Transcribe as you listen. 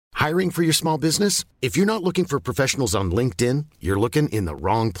Hiring for your small business? If you're not looking for professionals on LinkedIn, you're looking in the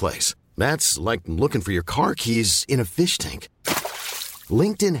wrong place. That's like looking for your car keys in a fish tank.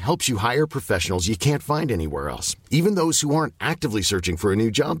 LinkedIn helps you hire professionals you can't find anywhere else, even those who aren't actively searching for a new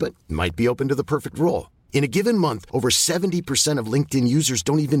job but might be open to the perfect role. In a given month, over 70% of LinkedIn users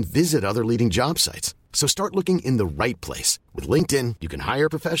don't even visit other leading job sites. So start looking in the right place. With LinkedIn, you can hire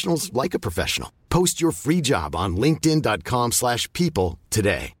professionals like a professional. Post your free job on linkedin.com/people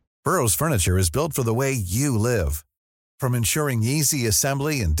today. Burrow's furniture is built for the way you live. From ensuring easy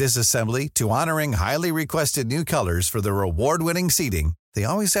assembly and disassembly to honoring highly requested new colors for their award-winning seating, they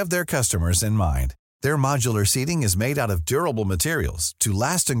always have their customers in mind. Their modular seating is made out of durable materials to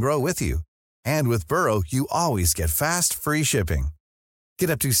last and grow with you. And with Burrow, you always get fast, free shipping.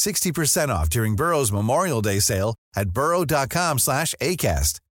 Get up to 60% off during Burrow's Memorial Day sale at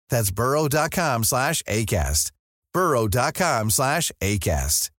burrow.com/ACAST. That's burrow.com/ACAST.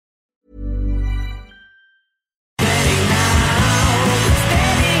 burrow.com/ACAST.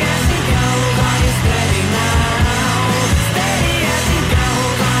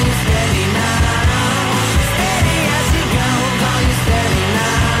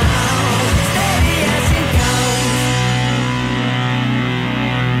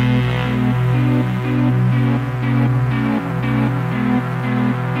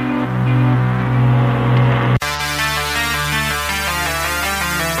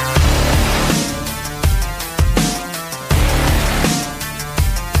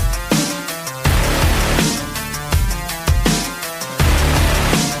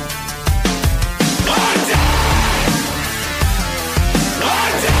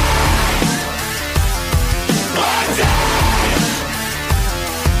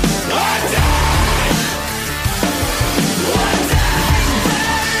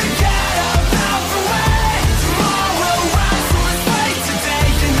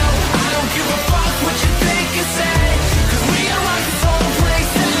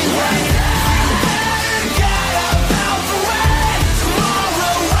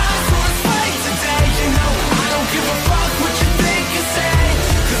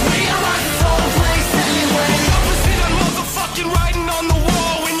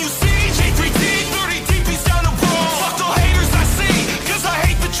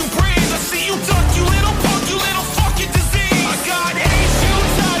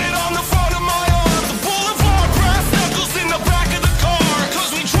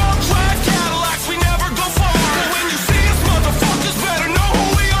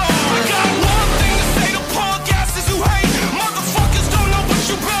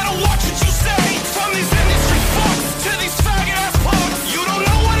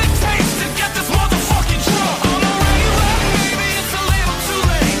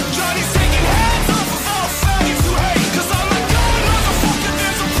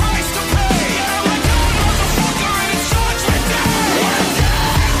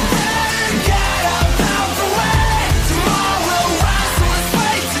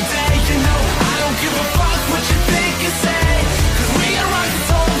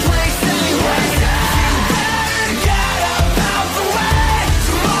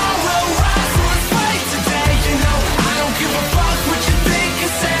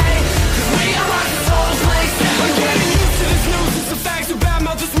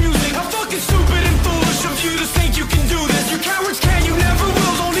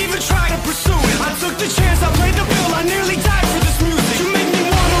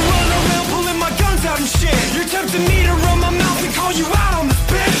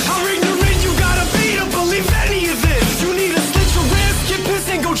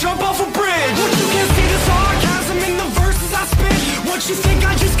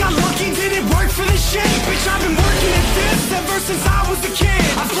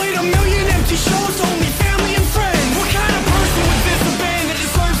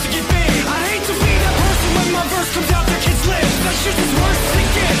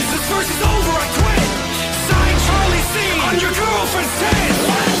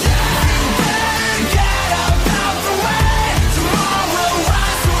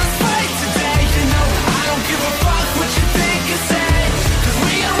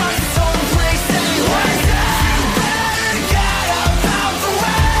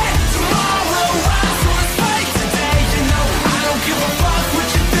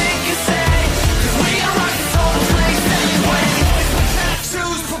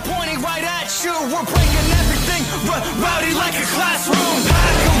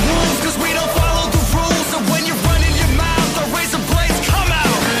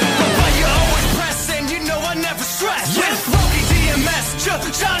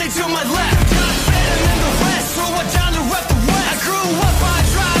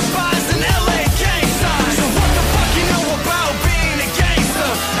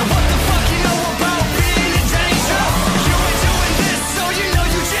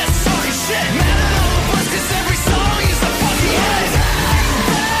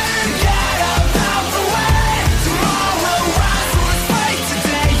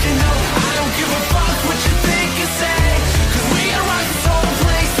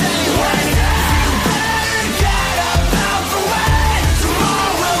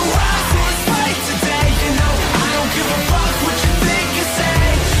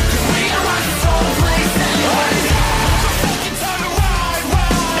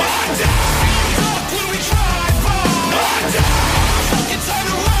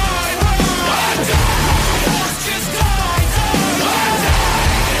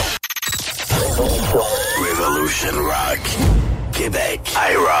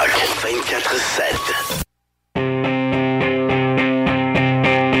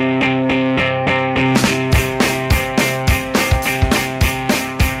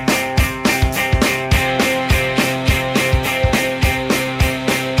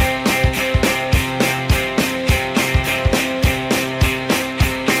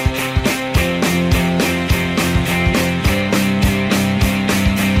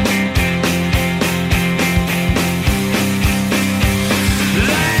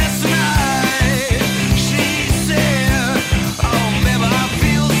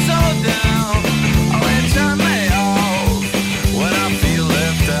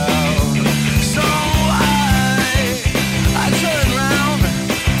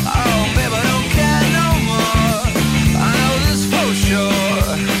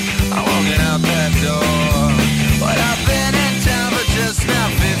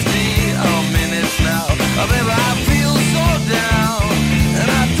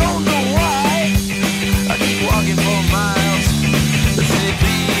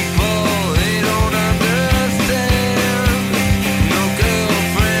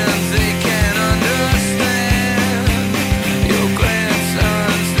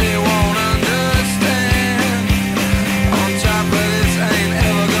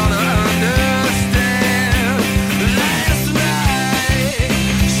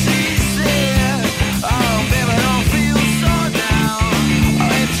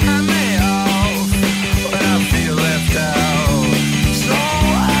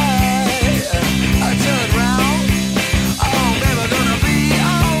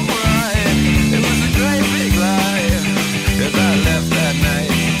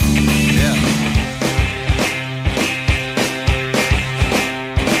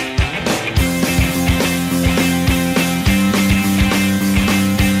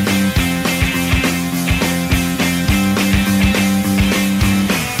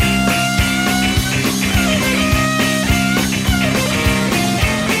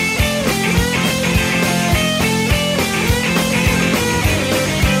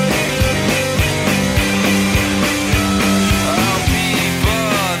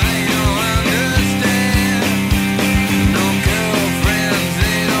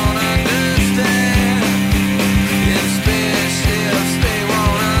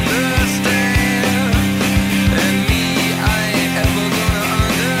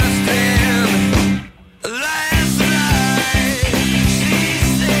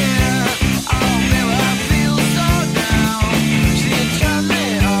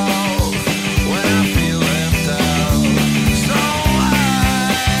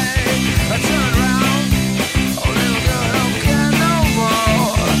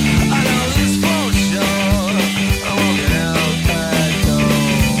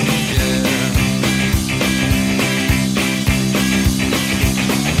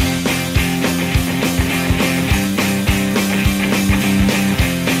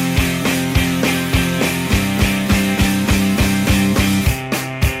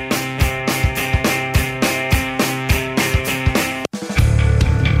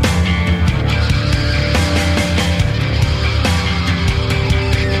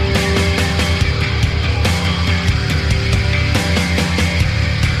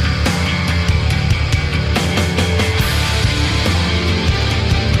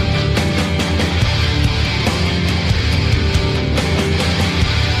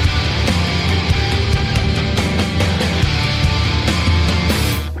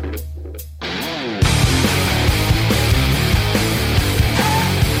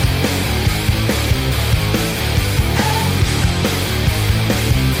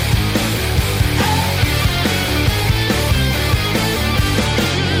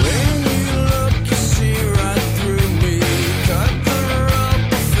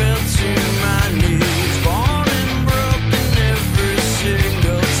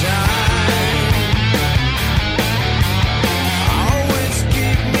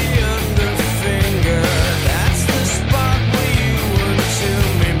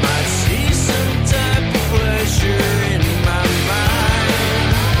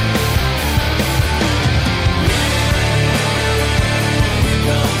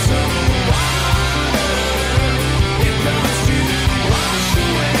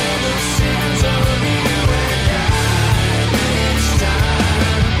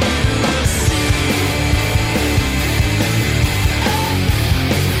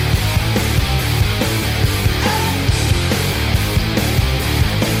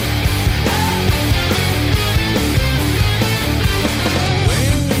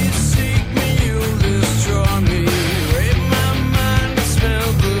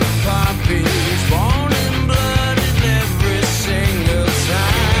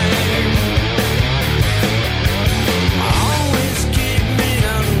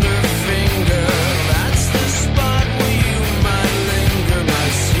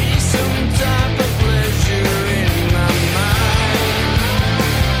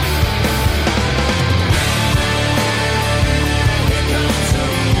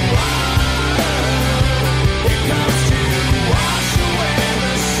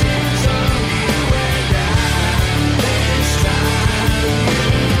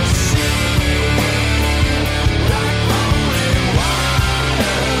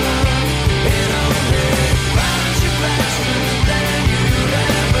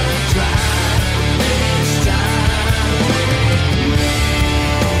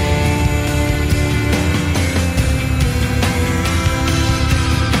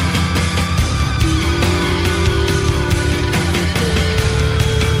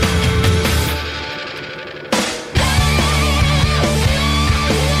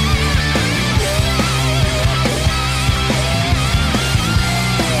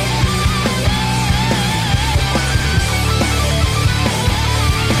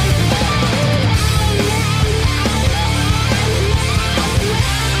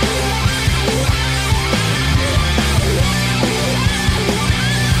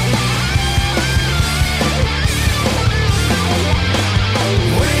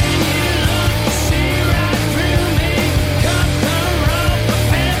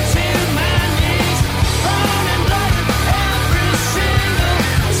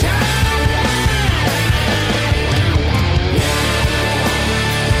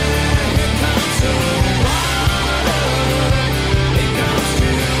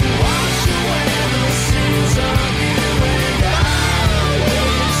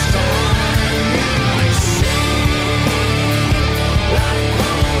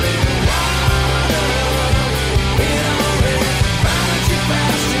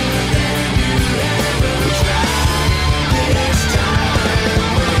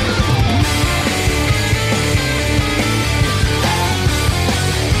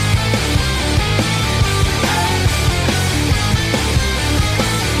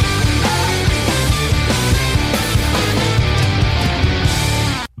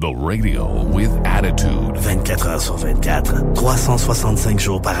 The radio with attitude. 24 heures sur 24, 365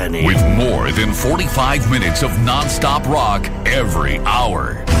 jours par année. With more than 45 minutes of non-stop rock every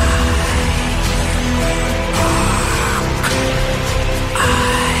hour.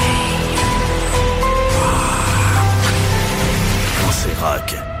 Quand c'est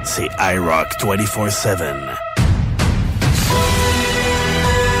rock, c'est IROCK247.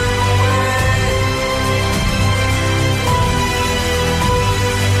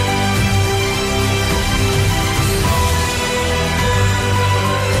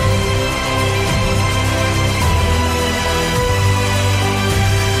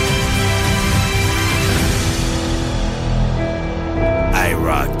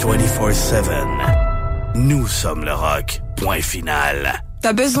 IROCK 24/7. Nous sommes le rock. Point final.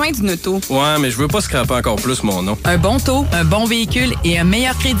 T'as besoin d'une auto. Ouais, mais je veux pas scraper encore plus mon nom. Un bon taux, un bon véhicule et un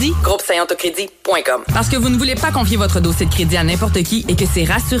meilleur crédit? GroupeSaillantAutoCrédit.com. Parce que vous ne voulez pas confier votre dossier de crédit à n'importe qui et que c'est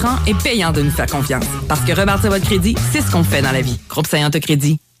rassurant et payant de nous faire confiance. Parce que rebâtir votre crédit, c'est ce qu'on fait dans la vie.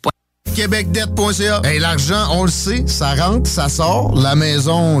 GroupeSaillantAutoCrédit. Québecdebt.ca. Hey, l'argent, on le sait, ça rentre, ça sort. La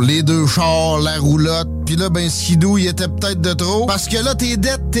maison, les deux chars, la roulotte. Puis là, ben, skidou, il était peut-être de trop. Parce que là, tes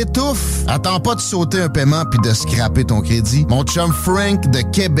dettes t'étouffent. Attends pas de sauter un paiement puis de scraper ton crédit. Mon chum Frank de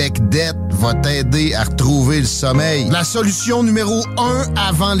Québecdebt va t'aider à retrouver le sommeil. La solution numéro 1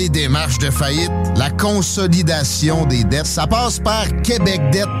 avant les démarches de faillite, la consolidation des dettes. Ça passe par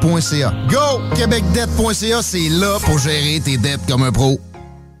québecdebt.ca. Go! Québecdebt.ca, c'est là pour gérer tes dettes comme un pro.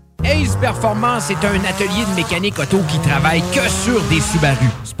 Ace Performance est un atelier de mécanique auto qui travaille que sur des Subaru.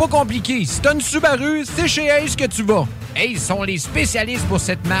 C'est pas compliqué. Si t'as une Subaru, c'est chez Ace que tu vas. Ace sont les spécialistes pour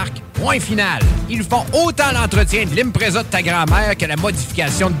cette marque. Point final. Ils font autant l'entretien de l'Impreza de ta grand-mère que la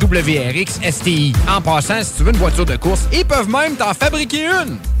modification de WRX STI. En passant, si tu veux une voiture de course, ils peuvent même t'en fabriquer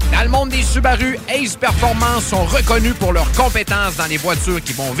une. Dans le monde des Subaru, Ace Performance sont reconnus pour leurs compétences dans les voitures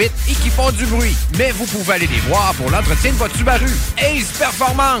qui vont vite et qui font du bruit. Mais vous pouvez aller les voir pour l'entretien de votre Subaru. Ace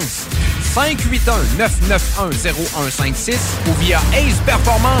Performance. 581-991-0156 ou via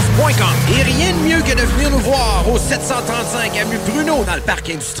aceperformance.com. Et rien de mieux que de venir nous voir au 735 avenue Bruno dans le parc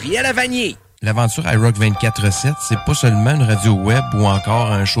industriel à Vanier. L'aventure IROCK 247, c'est pas seulement une radio web ou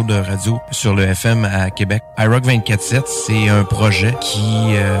encore un show de radio sur le FM à Québec. IROCK 247, c'est un projet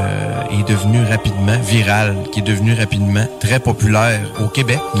qui est devenu rapidement viral, qui est devenu rapidement très populaire au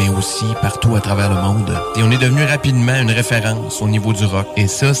Québec, mais aussi partout à travers le monde. Et on est devenu rapidement une référence au niveau du rock. Et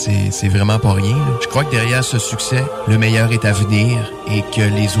ça, c'est vraiment pas rien. Je crois que derrière ce succès, le meilleur est à venir et que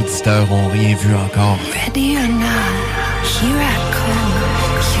les auditeurs ont rien vu encore. Ready or not, here I come.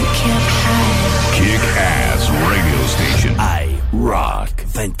 You can't hide. Kick-ass radio station. IROCK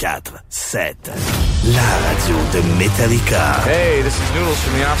 24/7. La radio de Metallica. Hey, this is Noodles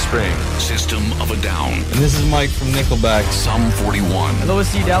from The Offspring. System of a Down. And this is Mike from Nickelback. Sum 41. Hello, it's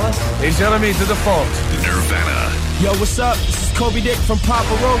C. Dallas. Hey, Jeremy, to the fault. Nirvana. Yo, what's up? This is Kobe Dick from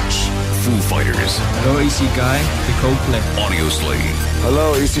Papa Roach. Foo Fighters. Hello, AC Guy, the Coldplay. Audioslave.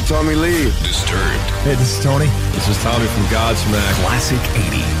 Hello, AC Tommy Lee. Disturbed. Hey, this is Tony. This is Tommy from Godsmack. Classic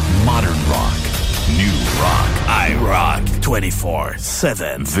 80. Modern rock. New rock. IROCK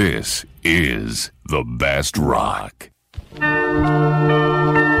 24/7. This is the best rock.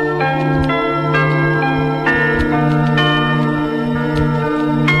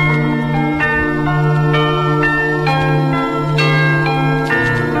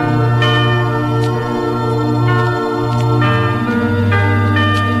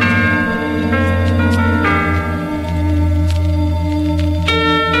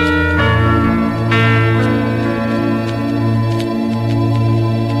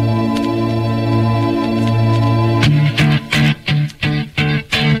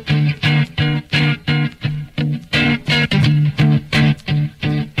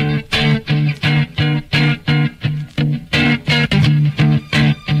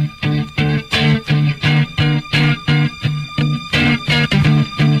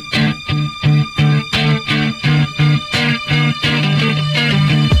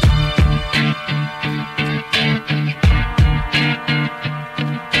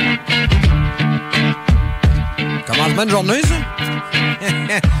 Bonne journée, ça?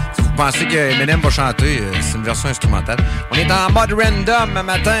 Si vous pensez que Eminem va chanter, c'est une version instrumentale. On est en mode random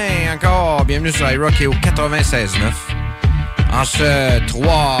matin encore. Bienvenue sur IROCK et au 96.9. En ce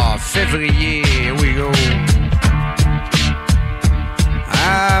 3 février, here we go.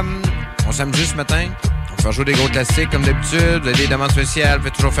 On s'amuse ce matin. On va faire jouer des gros classiques comme d'habitude. Vous avez des demandes spéciales, vous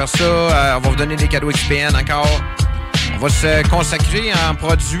pouvez toujours faire ça. On va vous donner des cadeaux XPN encore. On va se consacrer en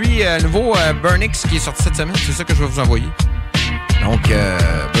produit nouveau Burnix qui est sorti cette semaine. C'est ça que je vais vous envoyer. Donc,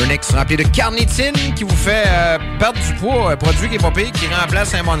 Burnix rempli de carnitine qui vous fait perdre du poids. Un produit qui est pas pire, qui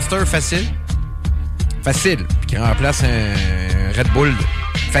remplace un Monster facile. Facile. Qui remplace un Red Bull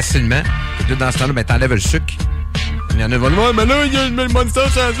facilement. Et dans ce temps-là, ben, t'enlèves le sucre. Il y en a qui vont dire, ouais, mais là, il y a le Monster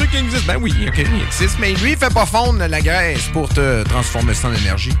sans sucre qui existe. Ben oui, OK, il existe. Mais lui, il fait pas fondre la graisse pour te transformer ça en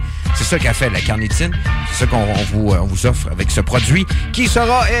énergie. C'est ça qu'a fait la carnitine. C'est ça qu'on vous offre avec ce produit qui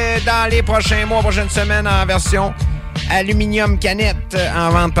sera dans les prochains mois, prochaines semaines en version aluminium canette en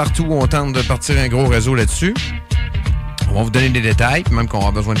vente partout. On tente de partir un gros réseau là-dessus. On va vous donner des détails, même qu'on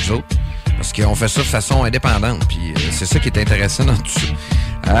aura besoin de vous autres. Parce qu'on fait ça de façon indépendante. Puis c'est ça qui est intéressant dans tout ça.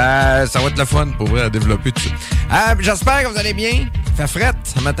 Ça va être le fun pour vrai à développer tout ça. J'espère que vous allez bien. Il fait frette.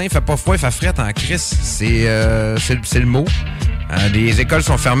 Ce matin, il fait pas froid, il fait frette en crise. C'est le mot. Les écoles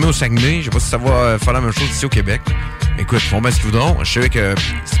sont fermées au Saguenay. Je sais pas si ça va faire la même chose ici au Québec. Écoute, ils font bien ce qu'ils voudront. Je sais que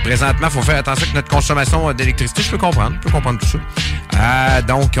présentement, il faut faire attention avec notre consommation d'électricité. Je peux comprendre tout ça.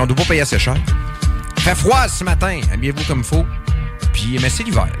 Donc, on ne doit pas payer assez cher. Il fait froid ce matin. Habillez-vous comme il faut. Puis, mais c'est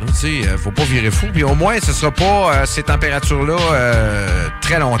l'hiver. Faut pas virer fou. Puis au moins, ce sera pas ces températures-là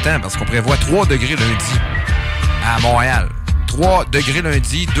très longtemps parce qu'on prévoit 3 degrés lundi à Montréal. 3 degrés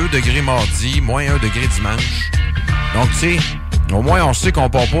lundi, 2 degrés mardi, moins 1 degré dimanche. Donc, tu sais, au moins, on sait qu'on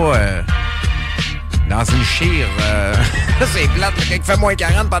part pas dans une chire. C'est plate, quand il fait moins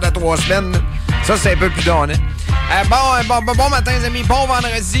 40 pendant 3 semaines. Là. Ça, c'est un peu plus donnant. Bon matin, les amis. Bon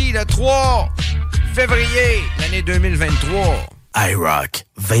vendredi, le 3 février, l'année 2023. IROCK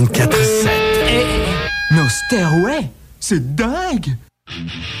 247. Hey, nos stéroïdes, c'est dingue!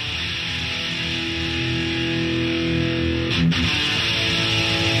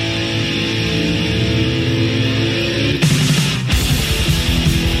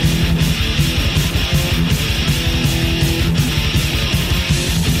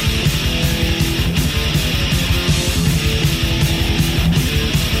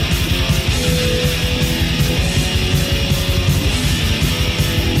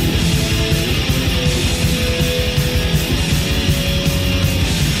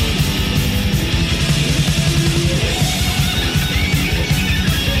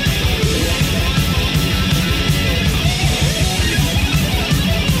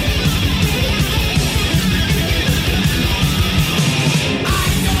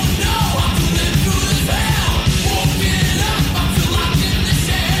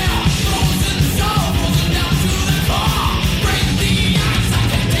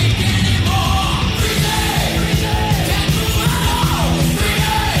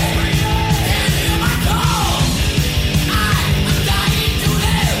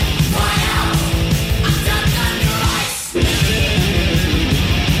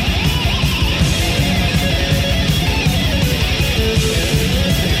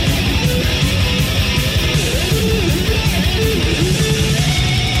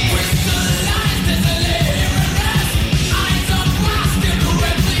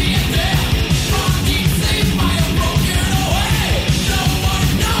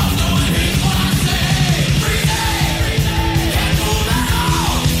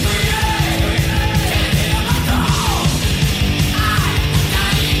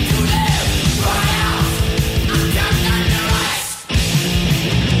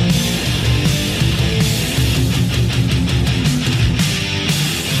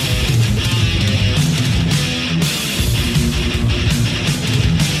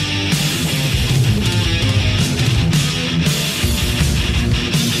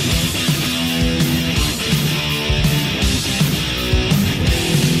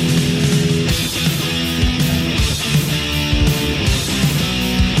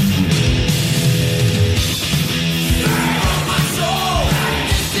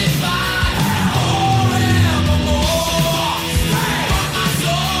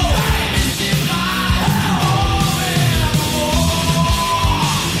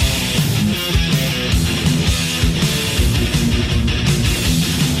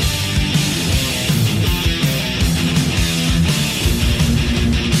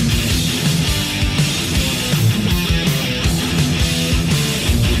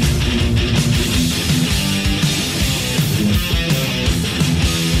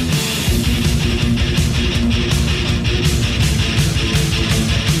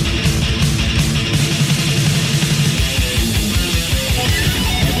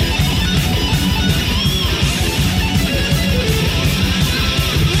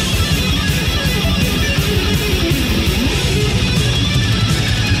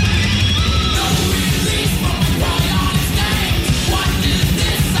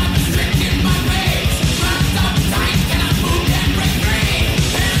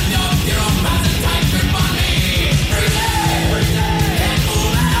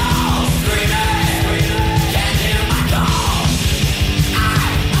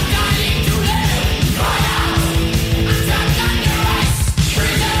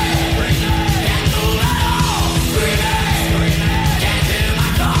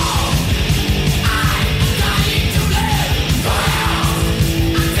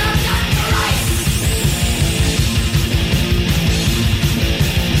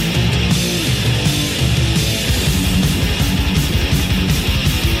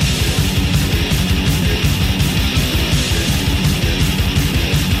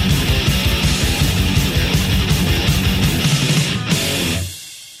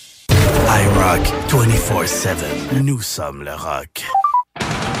 24/7. Nous sommes le rock.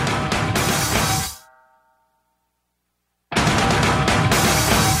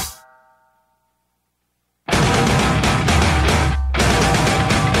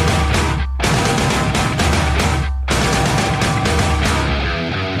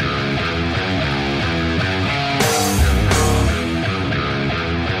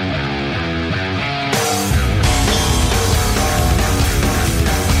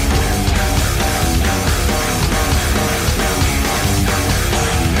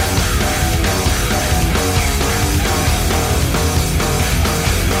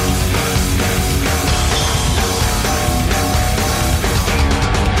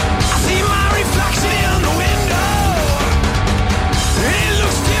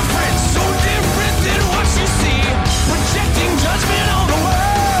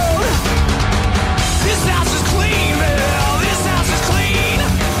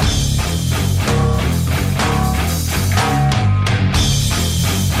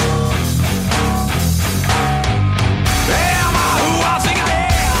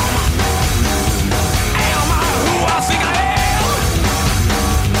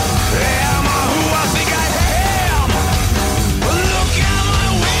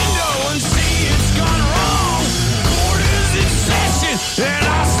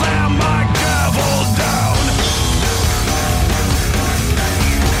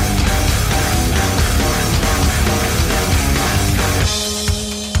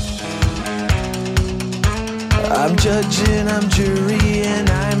 I'm judging, I'm jury, and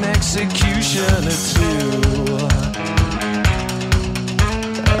I'm executioner too.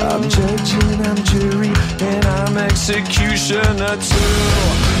 I'm judging, I'm jury, and I'm executioner too.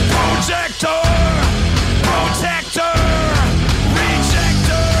 Projector, protector,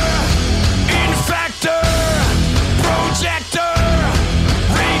 rejector, infector, projector,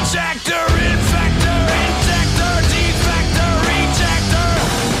 rejector, infector, injector, defector, rejector.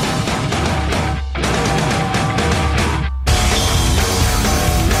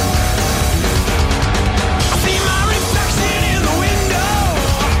 I see my reflection in the window.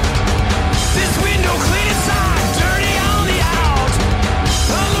 This window clean inside, dirty on the out.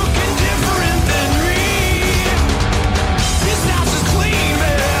 I'm looking different than me. This house is clean,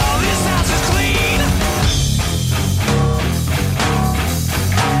 Bill. This house is clean.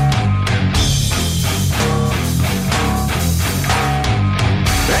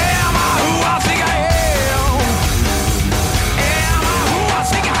 Am I who I think I am? Am I who I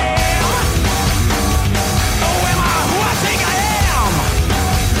think I am? Oh, am I who I think I am?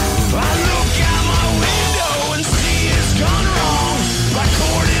 I look out my window and see it's gone wrong. My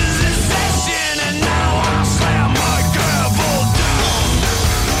court is in session and now I slam my gavel down.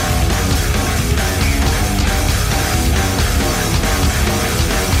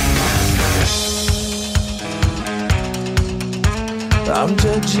 I'm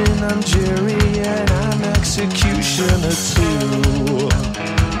judging, I'm jury, and I'm executioner too.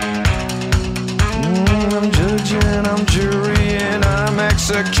 I'm judging, I'm jury, and I'm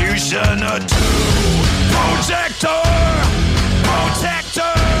executioner too. Projector,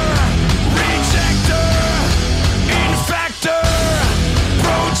 protector, rejector, infector,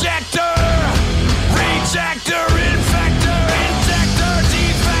 projector, rejector, infector, injector,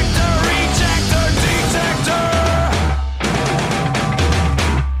 defector, rejector, detector.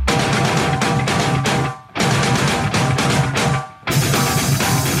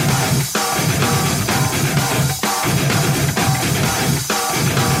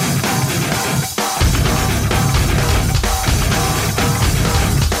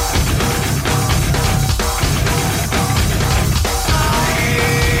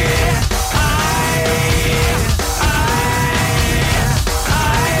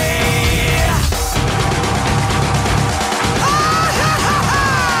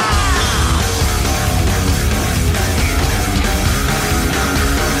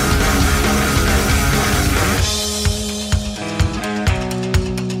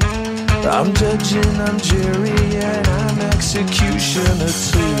 I'm judging, I'm jury, and I'm executioner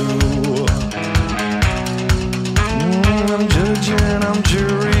too. I'm judging, I'm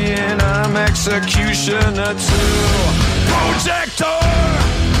jury, and I'm executioner too. Projector,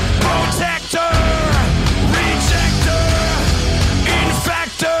 protector, rejector,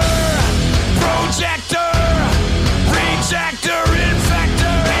 infector, projector, rejector,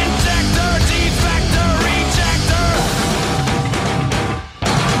 infector, injector, defector, rejector.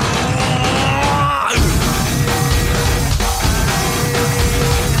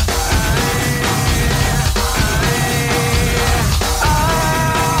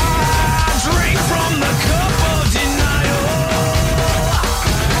 Drink from the cup of denial.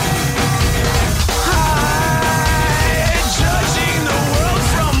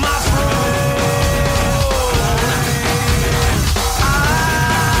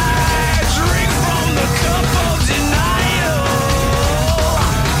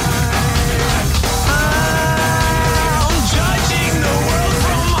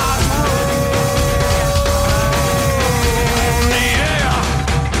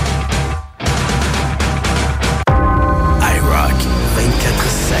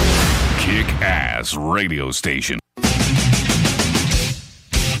 Rock's radio station.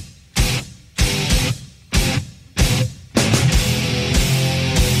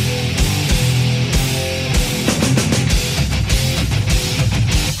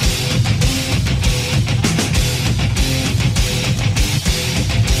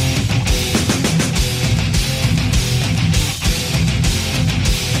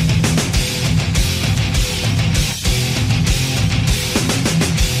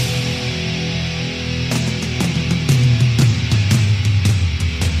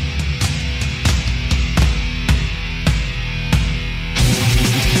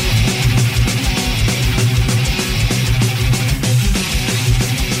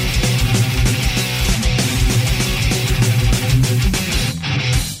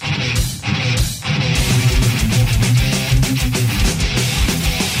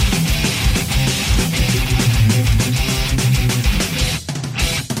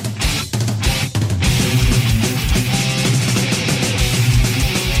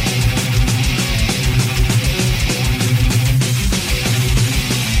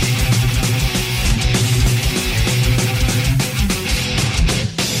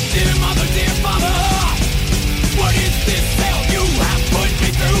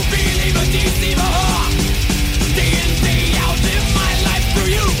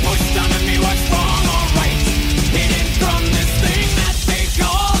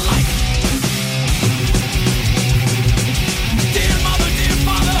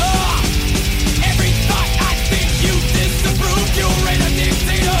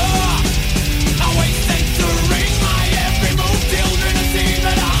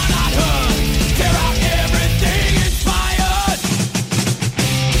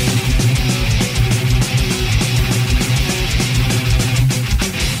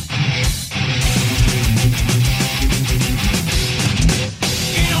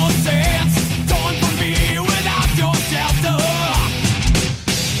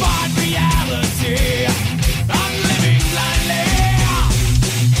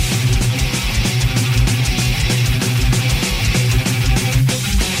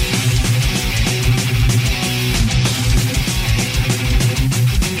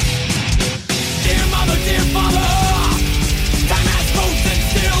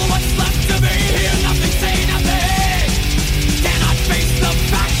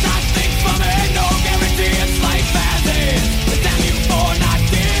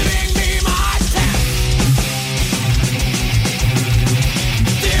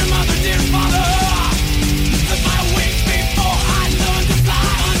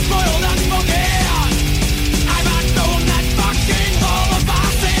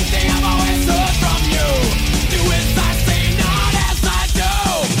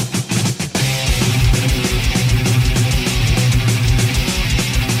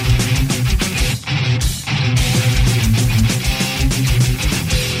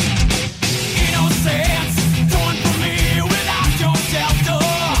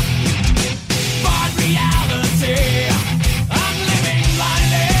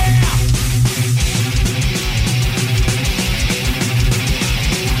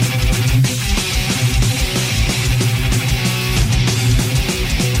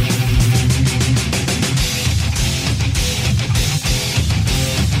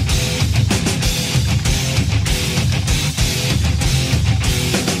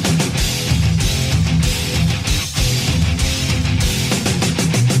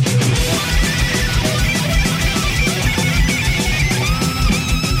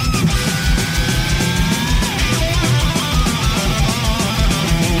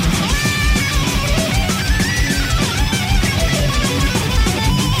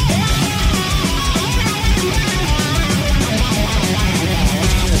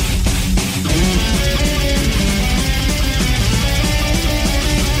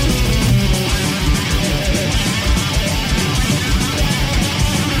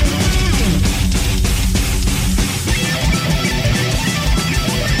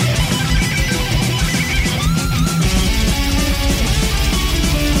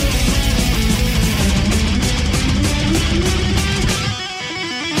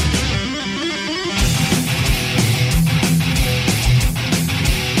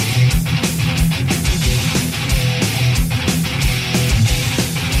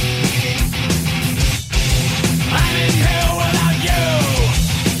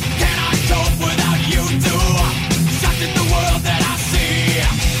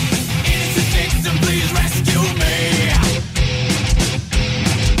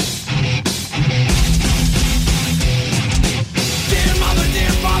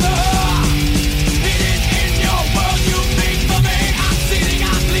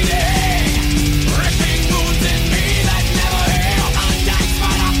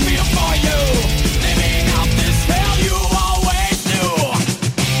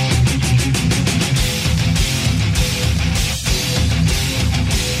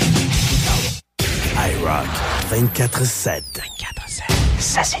 24-7.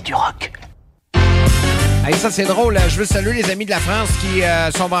 Ça, c'est du rock. Hey, ça, c'est drôle. Je veux saluer les amis de la France qui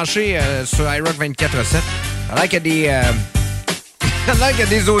sont branchés sur IROCK 247. Ça a l'air qu'il y a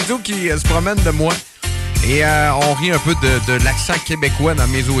des audios qui se promènent de moi. Et on rit un peu de l'accent québécois dans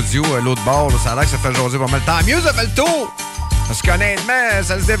mes audios l'autre bord. Là, ça a l'air que ça fait jaser pas mal. Tant mieux, ça fait le tour! Parce qu'honnêtement,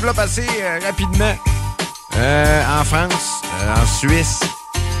 ça se développe assez rapidement. En France, en Suisse,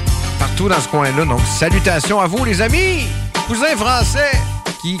 partout dans ce coin-là. Donc, salutations à vous, les amis! Cousins français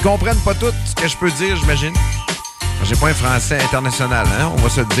qui comprennent pas tout ce que je peux dire, j'imagine. J'ai pas un français international, hein? On va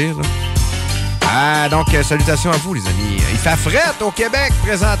se le dire, là. Ah, donc, salutations à vous, les amis. Il fait frette au Québec,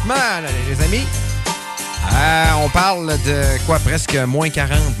 présentement, les amis. On parle de, quoi, presque moins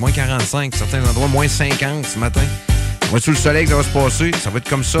 40, moins 45, certains endroits, moins 50 ce matin. On va sous le soleil que ça va se passer. Ça va être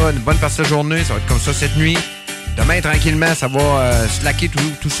comme ça une bonne partie de la journée. Ça va être comme ça cette nuit. Demain, tranquillement, ça va slacker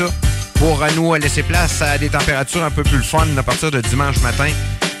tout ça pour nous laisser place à des températures un peu plus le fun à partir de dimanche matin.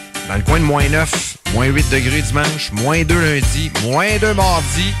 Dans le coin de moins 9, moins 8 degrés dimanche, moins 2 lundi, moins 2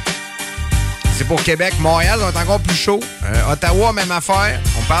 mardi. C'est pour Québec. Montréal va être encore plus chaud. Ottawa, même affaire.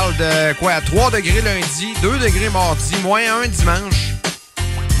 On parle de quoi? À 3 degrés lundi, 2 degrés mardi, moins 1 dimanche,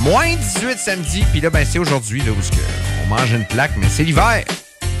 moins 18 samedi. Puis là, ben c'est aujourd'hui là, où on mange une plaque, mais c'est l'hiver.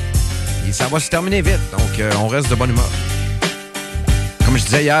 Et ça va se terminer vite. Donc, on reste de bonne humeur. Comme je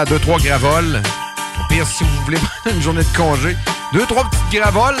disais hier, 2-3 gravoles. Au pire, si vous voulez prendre une journée de congé, 2-3 petites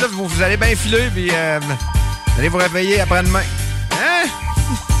gravoles, là, vous allez bien filer, puis vous allez vous réveiller après-demain. Hein?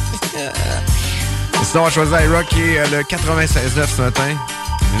 Sinon, on va choisir IROCK qui est le 96.9 ce matin.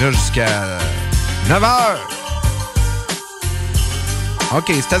 On est là jusqu'à 9h. OK,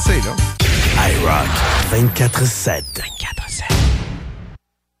 c'est assez, là. IROCK 24-7. 24-7.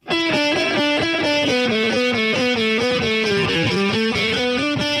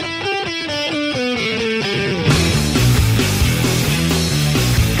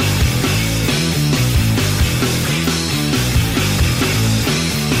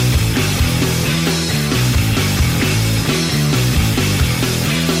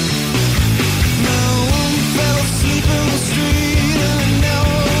 Street and I know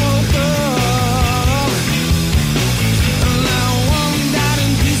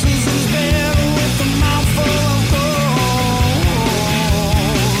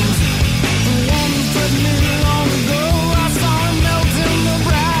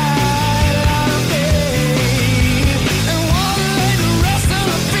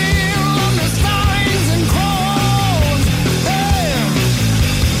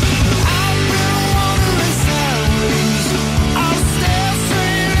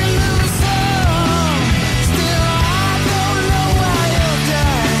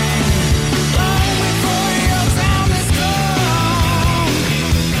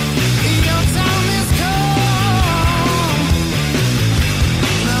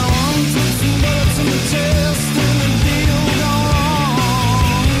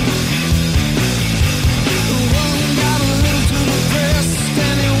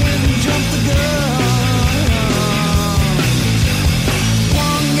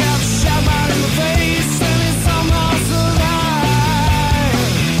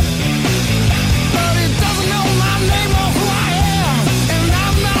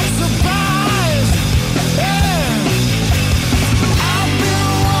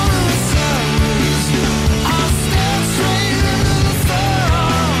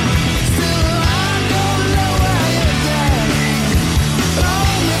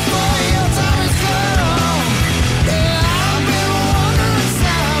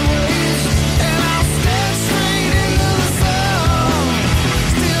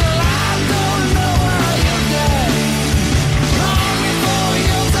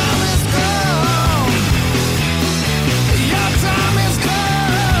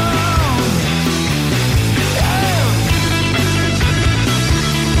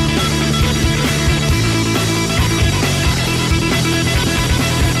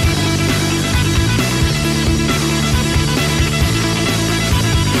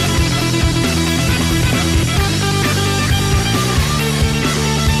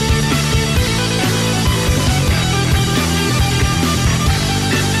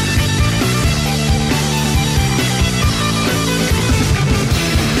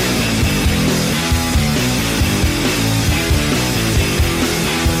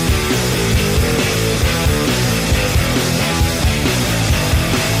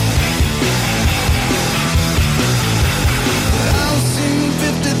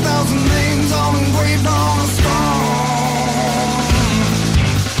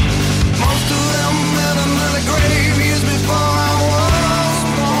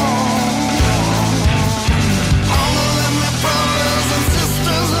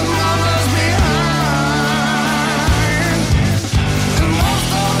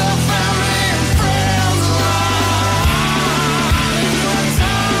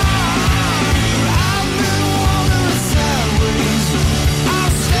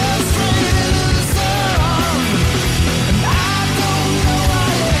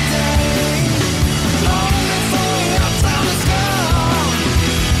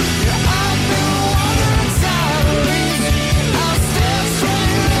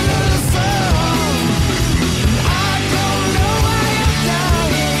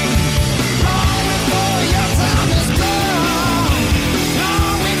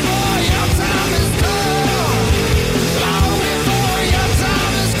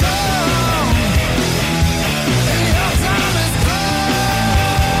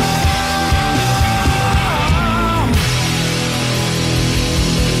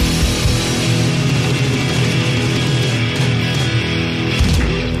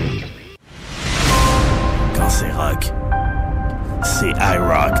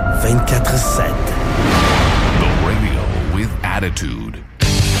iRock 247. The radio with attitude.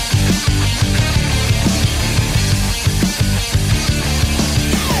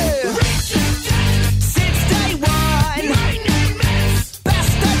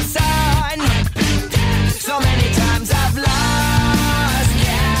 So many times I've lost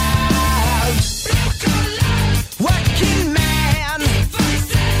count. Working man,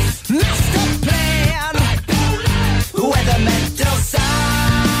 master plan, with a mental sidearm.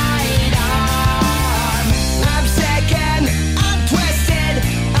 I'm second, I'm twisted,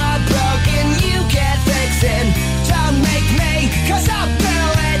 I'm broken, you can't fix it. Don't make me, 'cause I'll do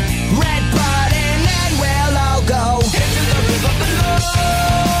it. Red button and we'll all go into the river below.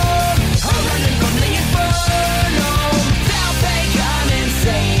 I'm running from the inferno. They'll think I'm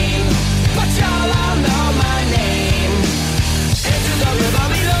insane, but y'all all know my name. Into the river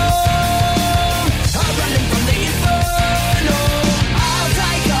below. I'm running from the inferno. I'll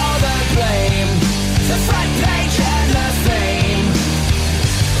take all the blame. The front page and the fame.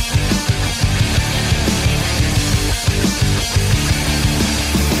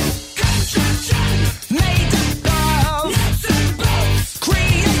 Made up of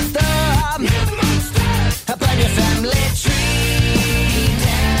create them. Burn your family tree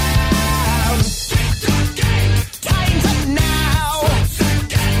down. Time's up now.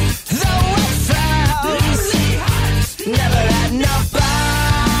 Though it frowns, never had nobody.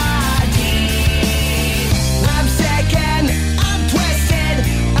 I'm second, I'm twisted,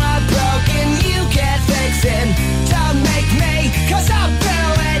 I'm broken, you can't fix it. Don't make me, 'cause I'll do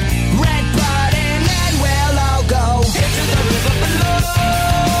it. Red button and we'll all go into the river below.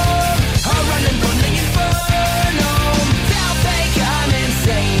 I'm running from the inferno. They'll think I'm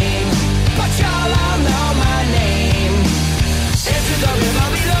insane, but y'all all know my name. Into the river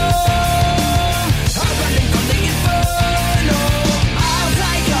below. I'm running from the inferno. I'll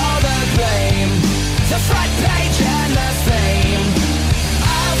take all the blame. The front page and the fame.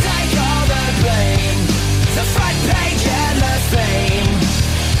 I'll take all the blame. The front page and the fame.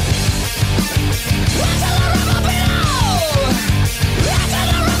 Into the river below. Into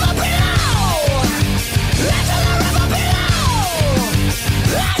the river below. Into the river below.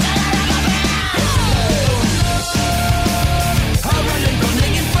 Into the river below. I'm running from the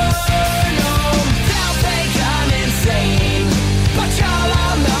inferno. They'll think I'm insane, but y'all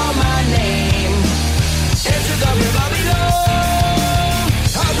all know my name. Into the river below.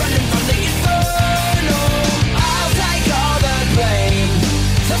 I'm running from the inferno. I'll take all the blame.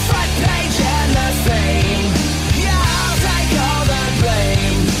 The front page and the fame. Yeah, I'll take all the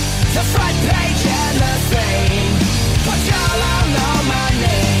blame. The front page and the fame. But y'all all know my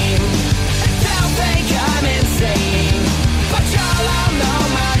name. They'll think I'm insane, but y'all all know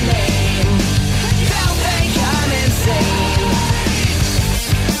my name. They'll think I'm insane.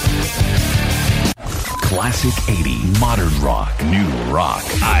 Classic 80, modern rock, new rock.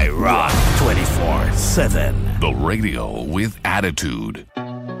 iRock 247. The radio with attitude.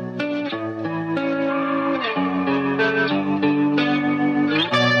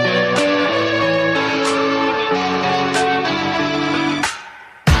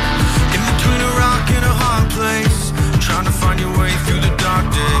 In between a rock and a hard place, trying to find your way through the dark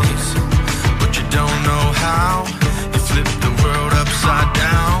days, but you don't know how. You flip the world upside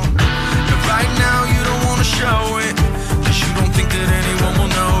down, and right now you don't want to show it, 'cause you don't think that anyone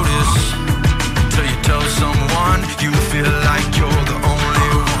will notice, till you tell someone you feel like you're the only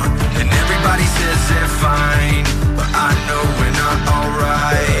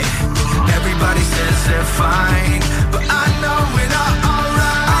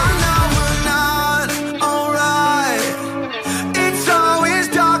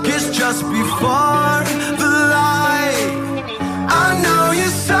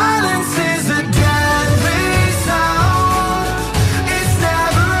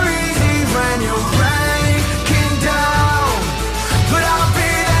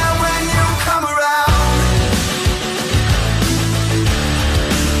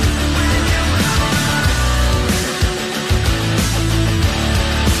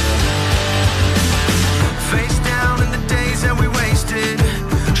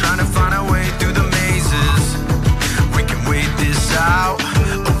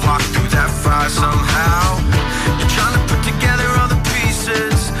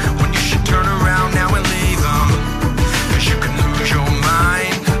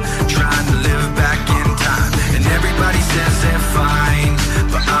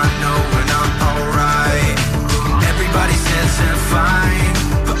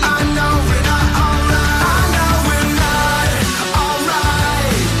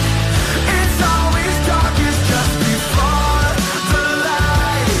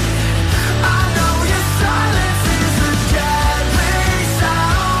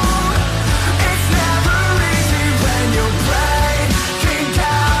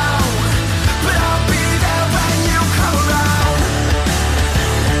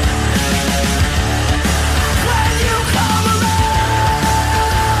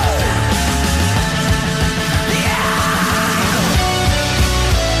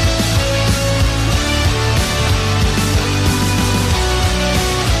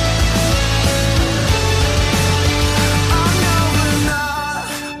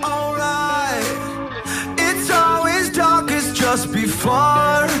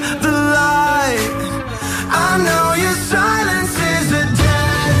for the light. I know your silence is a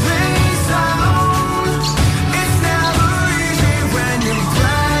deadly sound. It's never easy when you're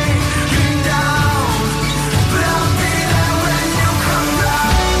breaking down, but I'll be there when you come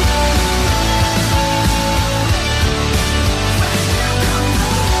round. When you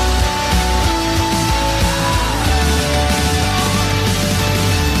come around.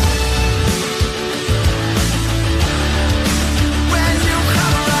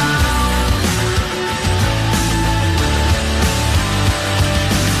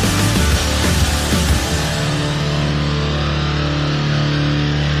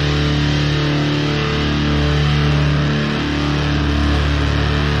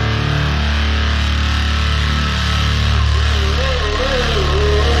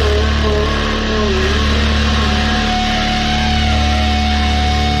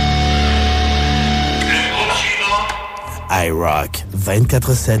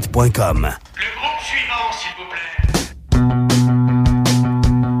 IROCK247.com.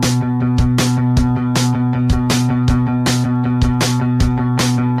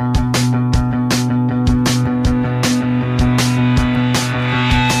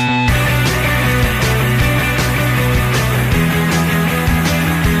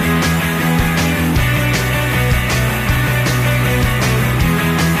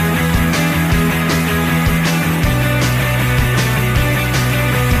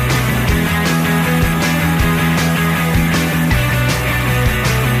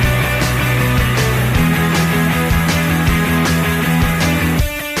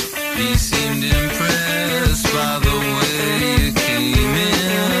 He seemed impressed by the way you came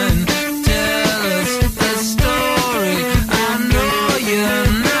in. Tell us a story. I know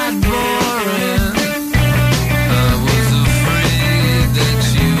you're not boring. I was afraid that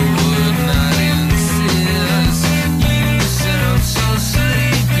you would not insist. You sound so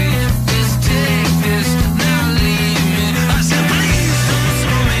sleepy. Just take this, now leave me. I said, please don't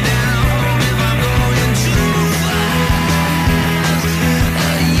slow me down if I'm going too fast.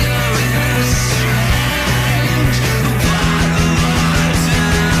 You're in a strange part of our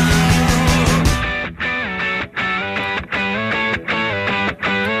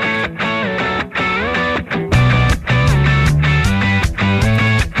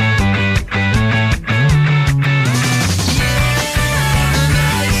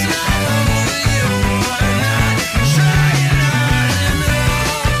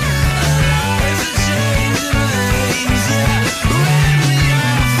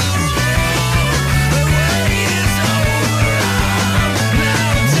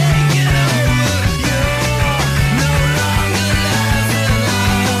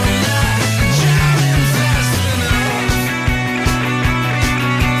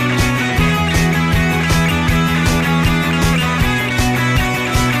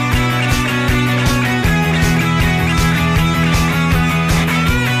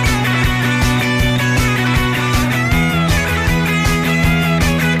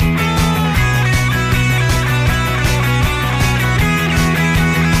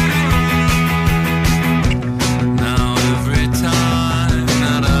Now every time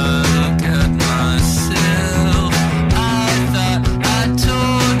that I look at myself, I thought I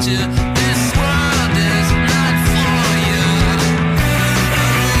told you this world is not for you.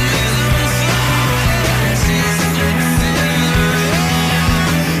 She's fixing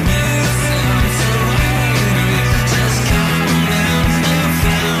you sound so angry. Just calm down, you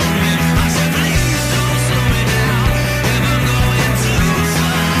found me. I said, please don't slow me down if I'm going too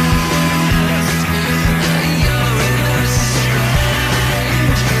fast. You're in a strange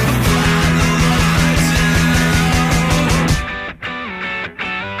part of our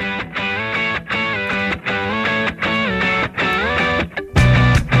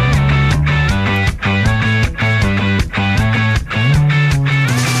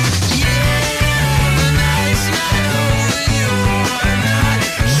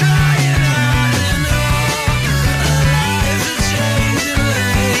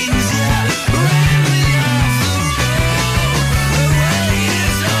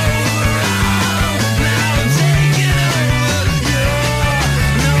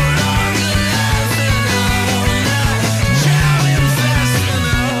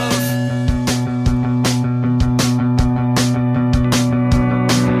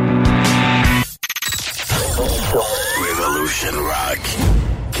Revolution Rock.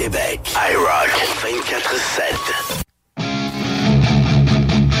 Québec. IROCK 24/7.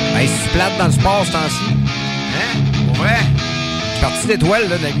 Hey, c'est plate dans le sport ce temps-ci. Hein? Pour vrai? Partie d'étoiles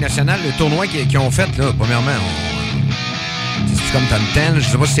là, de la Ligue nationale, le tournoi qu'ils ont fait, là, premièrement, c'est comme dans le temps. Je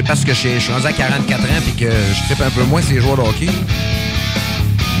sais pas si c'est parce que je suis rendu à 44 ans et que je trippe un peu moins ces joueurs de hockey.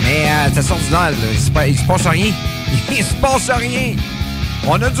 Mais c'est ordinaire, là. Il se passe rien. Il se passe rien. Il y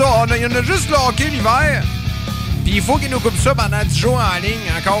en a juste le hockey l'hiver. Puis il faut qu'ils nous coupent ça pendant 10 jours en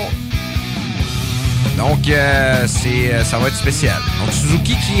ligne encore. Donc, ça va être spécial. Donc,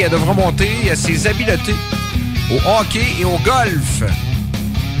 Suzuki qui devra monter ses habiletés au hockey et au golf.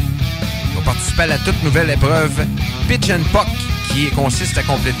 Il va participer à la toute nouvelle épreuve Pitch and Puck qui consiste à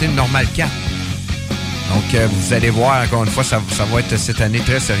compléter une normale 4. Donc, vous allez voir, encore une fois, ça va être cette année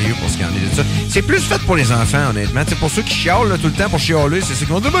très sérieux pour ce qu'il y en est de ça. C'est plus fait pour les enfants, honnêtement. C'est pour ceux qui chialent là, tout le temps pour chialer. C'est ceux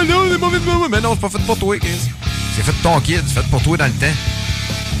qui vont dire « Ben non, c'est mauvais de moi. » Mais non, c'est pas fait pour toi, Chris. C'est fait pour ton kid. C'est fait pour toi dans le temps.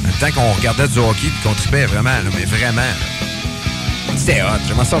 Dans le temps qu'on regardait du hockey et qu'on tripait vraiment, là, mais vraiment. Là. C'était hot.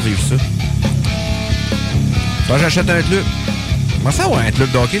 J'aimerais ça vivre ça. Toi, j'achète un club. J'aimerais ça avoir un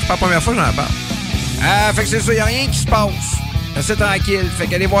club de hockey. C'est pas la première fois que j'en parle. Fait que c'est ça. Il n'y a rien qui se passe. C'est tranquille. Fait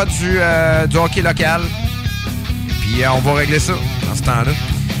qu'allez voir du hockey local. Puis on va régler ça dans ce temps-là.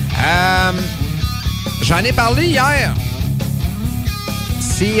 J'en ai parlé hier.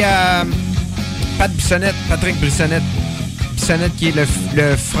 C'est Patrick Bissonnette. Bissonnette qui est le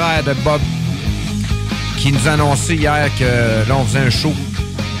frère de Bob. Qui nous a annoncé hier que là, on faisait un show.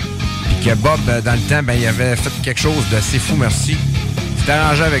 Puis que Bob, dans le temps, il avait fait quelque chose d'assez fou, merci. Il s'était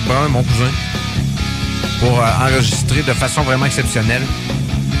arrangé avec Brun, mon cousin, pour enregistrer de façon vraiment exceptionnelle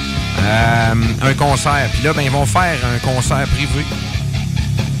un concert. Puis là, ils vont faire un concert privé.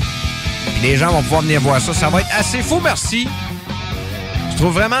 Puis les gens vont pouvoir venir voir ça. Ça va être assez fou, merci. Je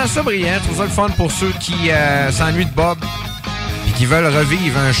trouve vraiment ça brillant. Je trouve ça le fun pour ceux qui s'ennuient de Bob et qui veulent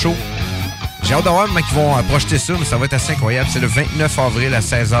revivre un show. J'ai hâte de voir comment ils vont projeter ça, mais ça va être assez incroyable. C'est le 29 avril à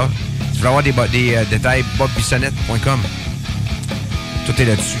 16h. Tu veux avoir des détails, bobbissonnette.com. Tout est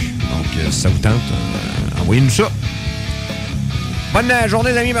là-dessus. Donc, si ça vous tente, envoyez-nous ça. Bonne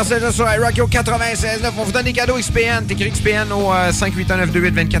journée, les amis. Merci d'être là sur IROCK247. On vous donne des cadeaux XPN. T'écris XPN au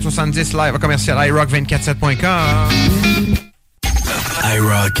 581-928-2470 live à commercial IROCK247.com.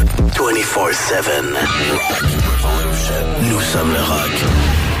 IROCK247. Nous sommes le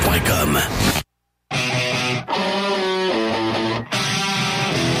rock.com.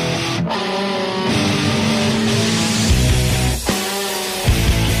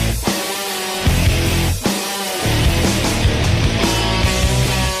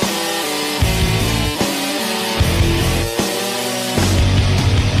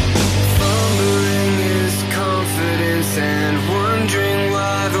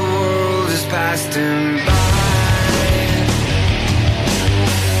 Passed him by.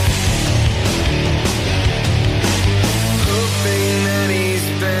 Hoping that he's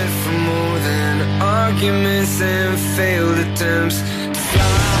bent for more than arguments and failed attempts to fly.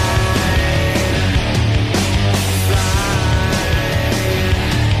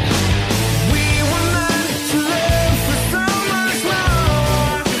 We were meant to live for so much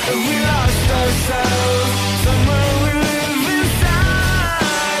more, but we lost ourselves somewhere. We live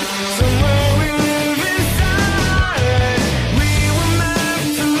inside somewhere.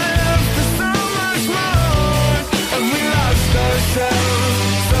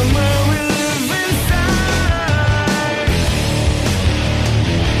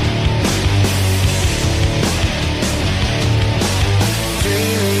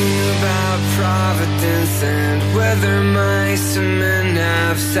 Providence and whether mice and men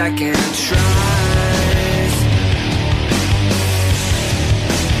have second tries.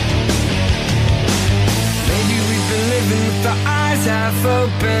 Maybe we've been living with our eyes half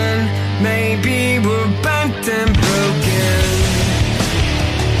open. Maybe we're bent and broken.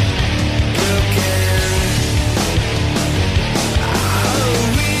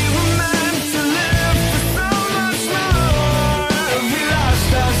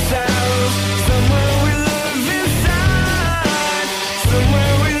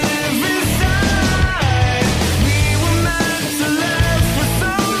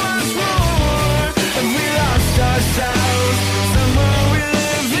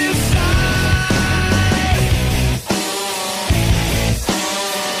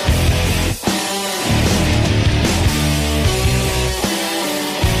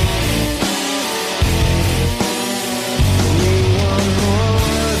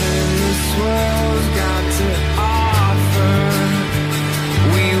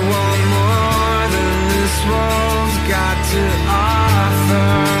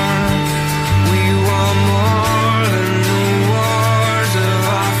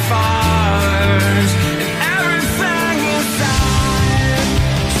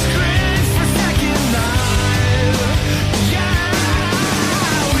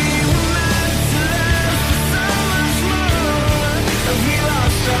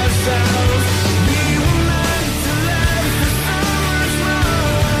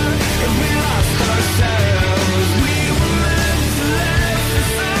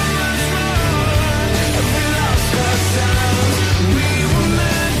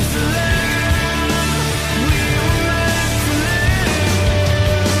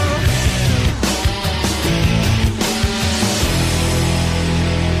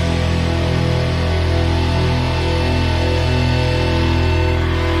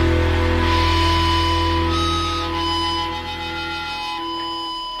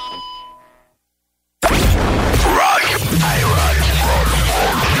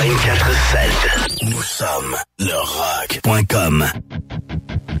 24-7. Nous sommes le rock.com.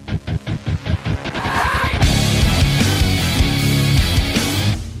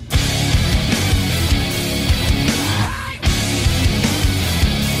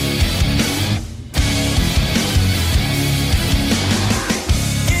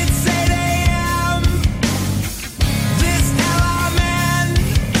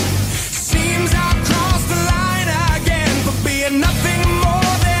 Nothing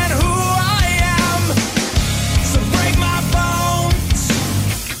more than who I am. So break my bones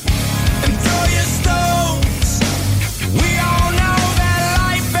and throw your stones. We all know that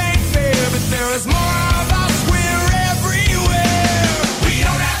life ain't fair, but there is more of us, we're everywhere. We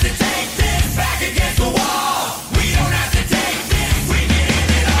don't have to take this back against the wall. We don't have to take this, we can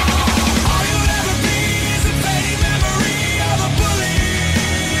end it all. All you'll ever be is a fading memory of a bully.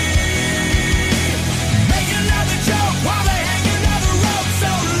 Make another joke while they hang another rope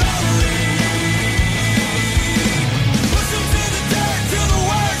so lonely. Push them to the dirt till the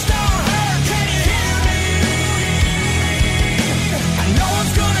words don't hurt. Can you hear me? And no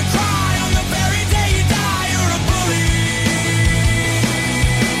one's gonna cry on the very day you die. You're a bully.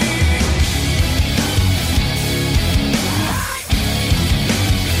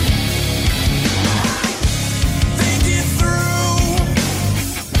 Think it through.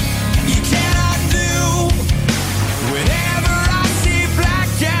 You cannot do. Whenever I see black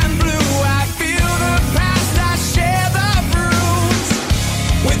and blue, I feel the past, I share the bruise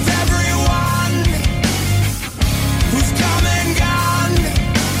with everyone who's come and gone.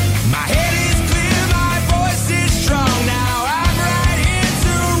 My head is clear, my voice is strong. Now I'm right here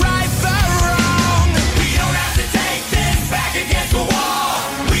to right the wrong. We don't have to take this back against the wall.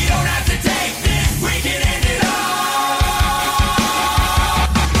 We don't have to take this, we can end it all.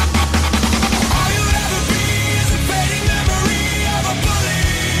 All you'll ever be is a fading memory of a bully.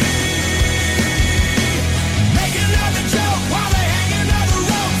 Make another joke while they hang another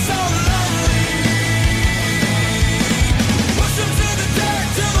rope so lonely. Push them to the dirt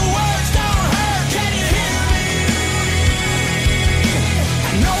till the words don't hurt. Can you hear me?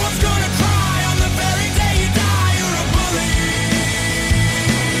 And no one's gonna cry on the very day you die. You're a bully.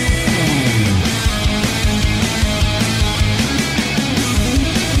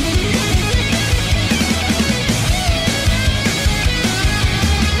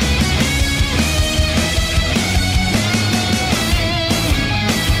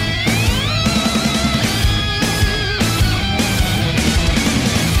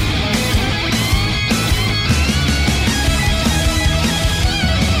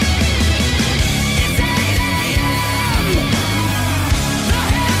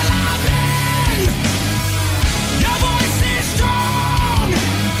 Your voice is strong.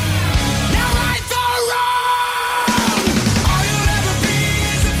 Now right the wrong. All you'll ever be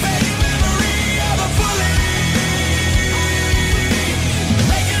is a fading memory of a bully.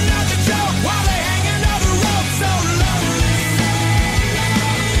 Make another joke while they hang another rope so lonely.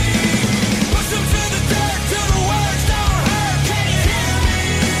 Push them to the dirt till the words don't hurt. Can you hear me?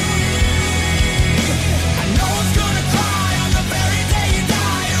 And no one's gonna cry on the very day you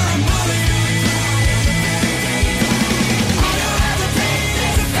die. You're a bully. All you'll ever be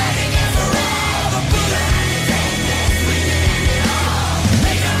is a fading memory of a bully.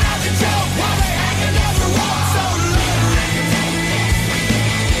 Make another joke while they hang another rope so lonely.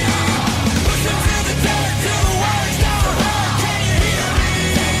 Push them to the dirt till the words don't hurt. Can you hear me?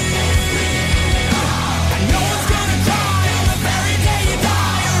 And no one's gonna cry on the very day you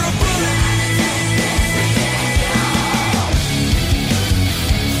die. You're a bully.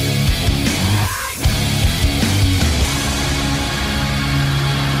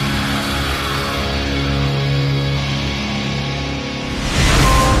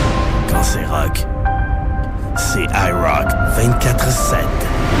 Quand c'est rock, c'est IROCK 24-7.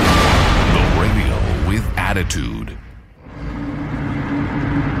 The radio with attitude.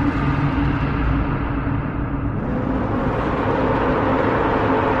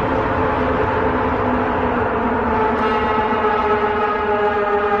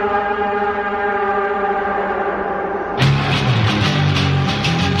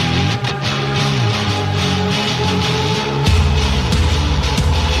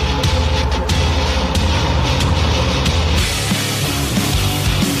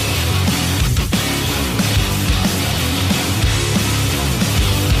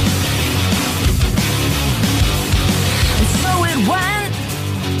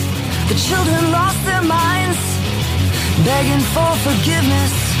 children lost their minds, begging for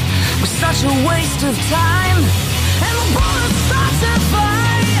forgiveness was such a waste of time. And the bullets start to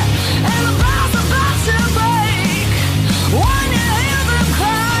fly, and the bombs about to break. When you hear them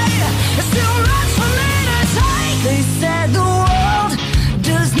cry,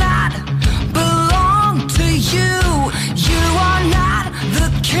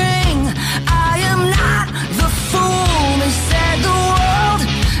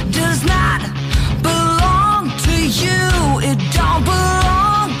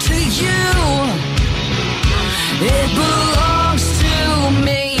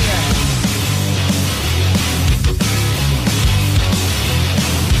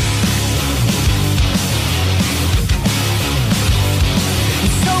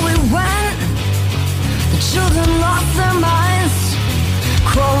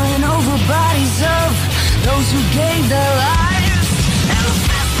 bodies of those who gave their lives. And the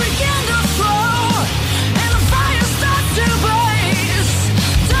fist began to flow, and the fire starts to blaze.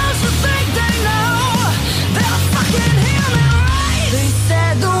 Don't you think they know they're fucking human race? They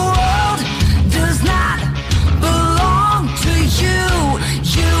said the world does not belong to you.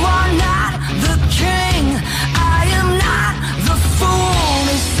 You are not the king, I am not the fool.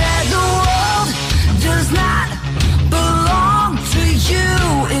 They said the world does not belong to you.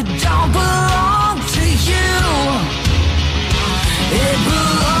 It don't belong to you. It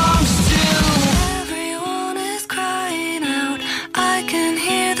belongs to everyone is crying out. I can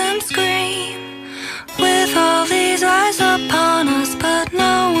hear them scream. With all these eyes upon us, but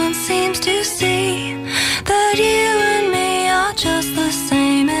no one seems to see that you and me are just the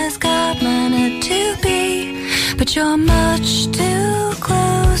same as God meant it to be. But you're much too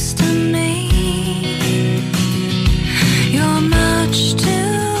close to me. You're much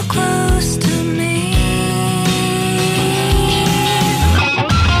too close to me.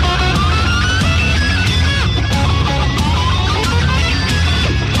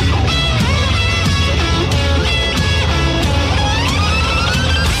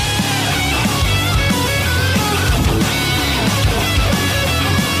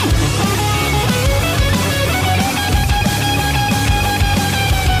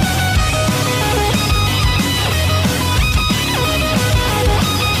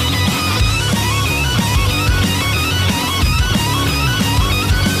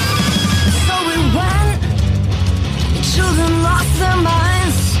 Their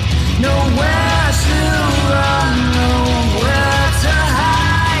minds, nowhere to run, nowhere to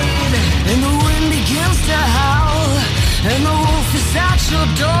hide. And the wind begins to howl, and the wolf is at your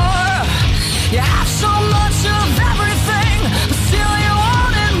door. You have so much of everything, but still you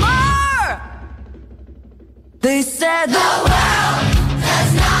wanted more. They said the world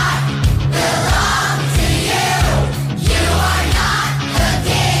does not belong to you. You are not the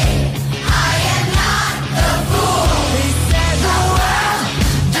king, I am not the fool. They said the world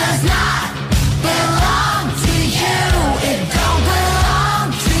does not belong to you. It don't belong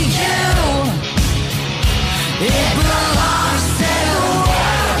to you. It belongs to the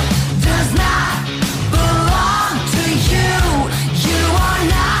world. Does not belong to you. You are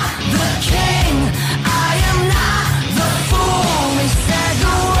not the king, I am not the fool. They said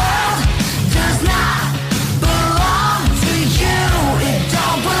the world does not belong to you. It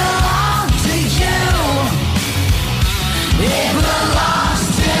don't belong to you. It belongs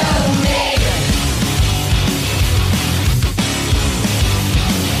to me.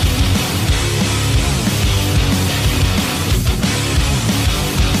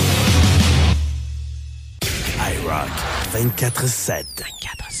 IROCK 247.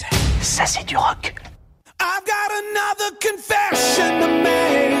 247. Ça, c'est du rock. I've got another confession to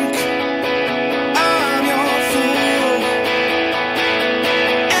make. I'm your fool.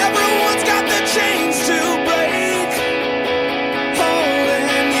 Everyone's got the chains to break,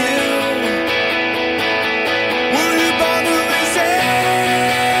 holding you. Were you born to resist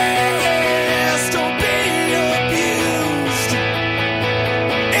or be abused?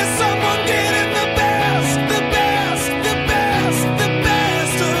 Is someone getting the best, the best, the best, the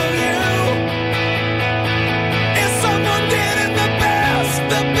best of you? Is someone getting the best,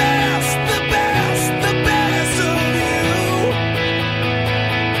 the best?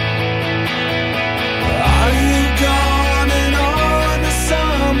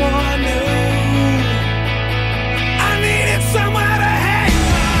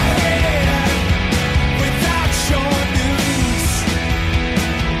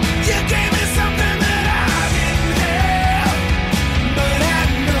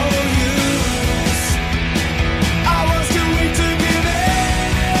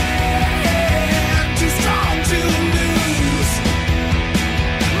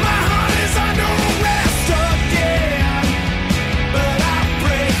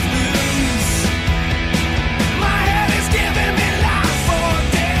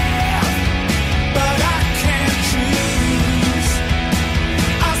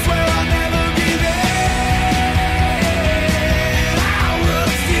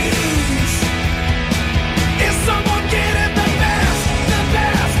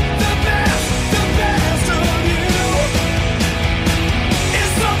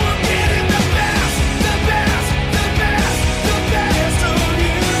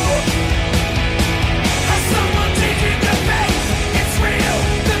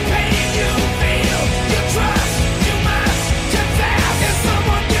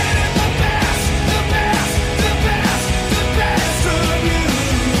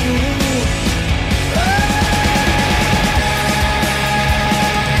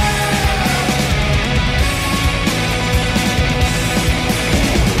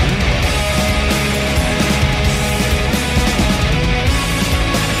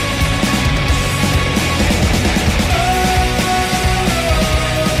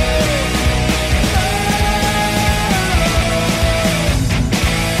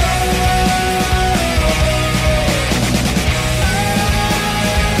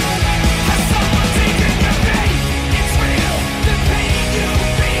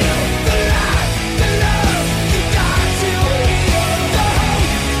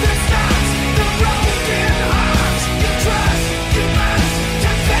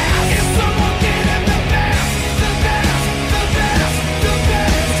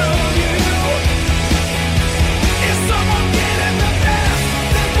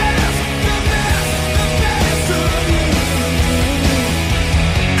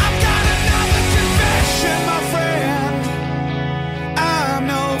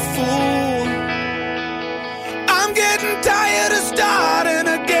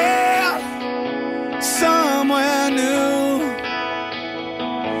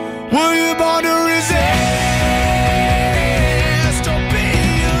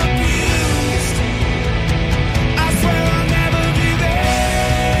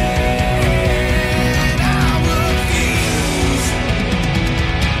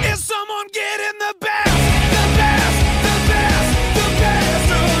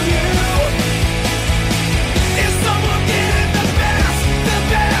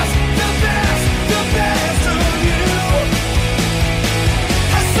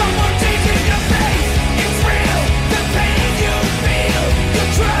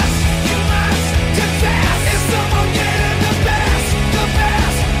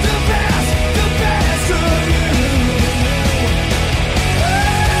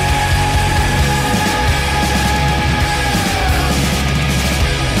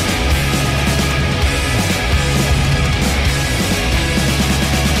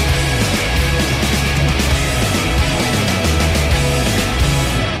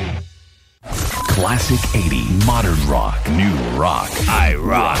 Classic 80, modern rock, new rock.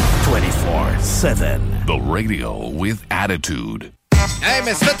 IROCK247. The radio with attitude. Hey,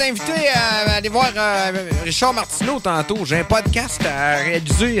 mais c'est invité à aller voir Richard Martineau tantôt. J'ai un podcast à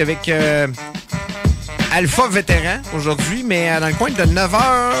réaliser avec Alpha Vétéran aujourd'hui, mais dans le coin de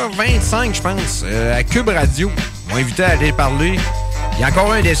 9h25, je pense, à Cube Radio. Ils m'ont invité à aller parler. Il y a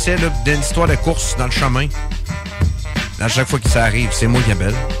encore un décès là, d'une histoire de course dans le chemin. À chaque fois que ça arrive, c'est moi qui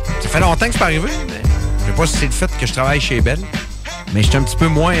appelle. Ça fait longtemps que c'est pas arrivé, mais je sais pas si c'est le fait que je travaille chez Bell. Mais j'étais un petit peu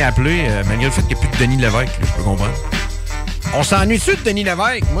moins appelé, malgré le fait qu'il n'y a plus de Denis Lévesque, là, je peux comprendre. On s'ennuie-tu de Denis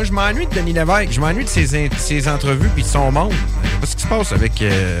Lévesque? Moi, je m'ennuie de Denis Lévesque. Je m'ennuie de ses entrevues puis de son monde. Je sais pas ce qui se passe avec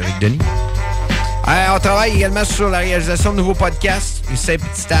Denis. On travaille également sur la réalisation de nouveaux podcasts. C'est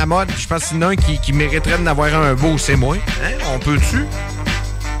à la mode. Je pense qu'il y en a un qui mériterait d'en avoir un beau, c'est moi. Hein? On peut-tu?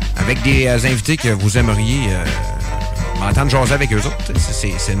 Avec des invités que vous aimeriez m'entendre jaser avec eux autres.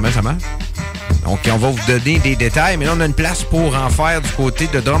 C'est de même ça marche. Donc, on va vous donner des détails. Mais là, on a une place pour en faire du côté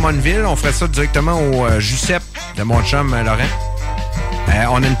de Drummondville. On ferait ça directement au Giuseppe de mon chum Laurent.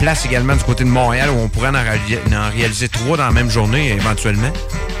 On a une place également du côté de Montréal où on pourrait en réaliser 3 dans la même journée éventuellement.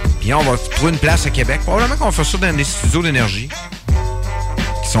 Puis on va trouver une place à Québec. Probablement qu'on va faire ça dans des studios d'énergie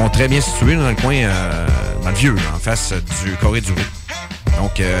qui sont très bien situés dans le coin, dans le vieux, en face du Corée du Ré.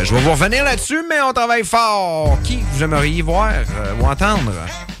 Donc, je vais vous revenir là-dessus, mais on travaille fort. Qui vous aimeriez voir ou entendre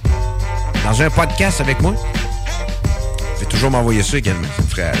dans un podcast avec moi? Vous pouvez toujours m'envoyer ça également. Ça me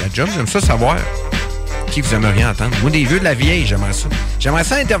ferait la job. J'aime ça savoir qui vous aimeriez entendre. Moi, des vieux de la vieille, j'aimerais ça. J'aimerais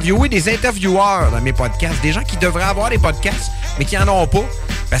ça interviewer des intervieweurs dans mes podcasts. Des gens qui devraient avoir des podcasts, mais qui n'en ont pas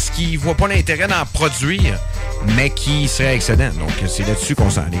parce qu'ils ne voient pas l'intérêt d'en produire, mais qui seraient excellents. Donc, c'est là-dessus qu'on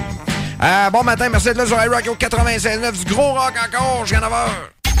s'enligne. Bon matin, merci d'être là sur IROCK au 96.9, du gros rock encore, jusqu'à 9h.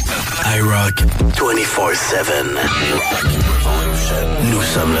 IROCK247. Nous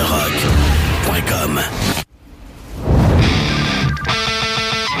sommes le rock.com.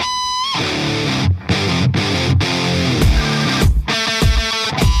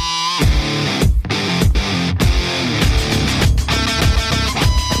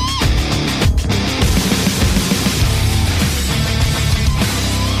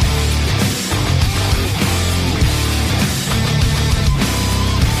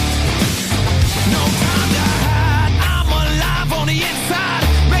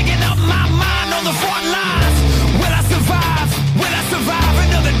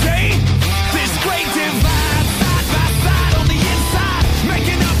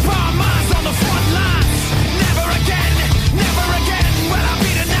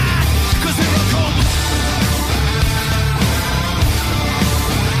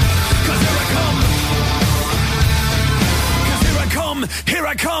 Here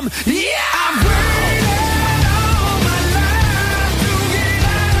I come, yeah! I've waited all my life to get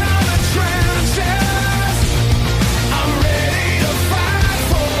out of the trenches. I'm ready to fight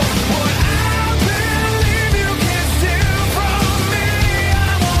for what I believe you can steal from me. I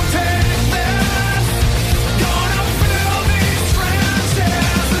won't take this. Gonna fill these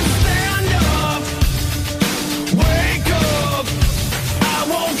trenches and stand up. Wake up. I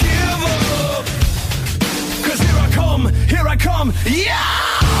won't give up. 'Cause here I come, yeah!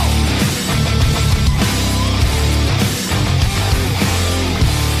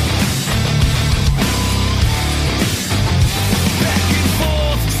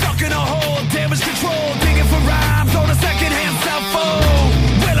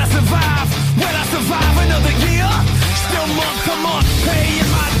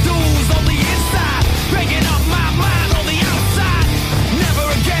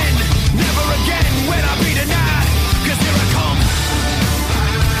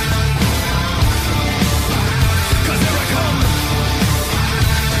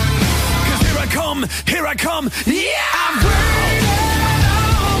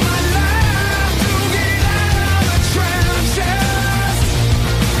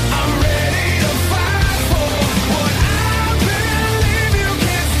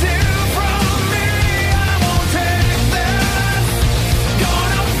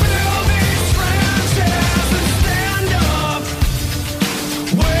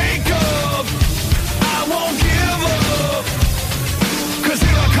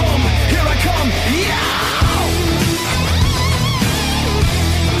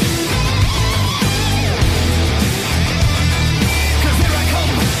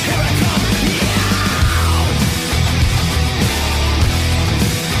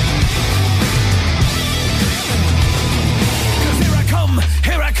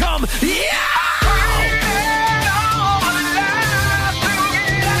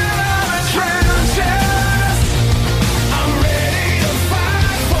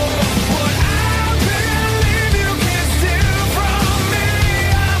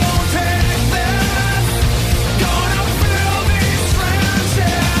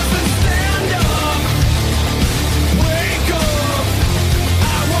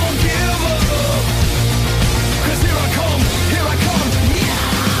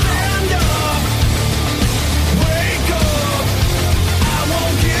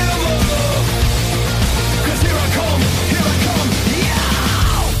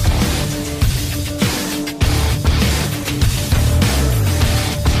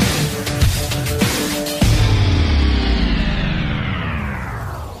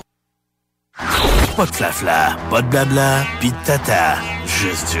 Pas de flafla, pas de blabla, pis de tata.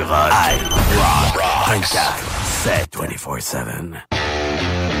 Juste du rock. IROCK 247 24/7.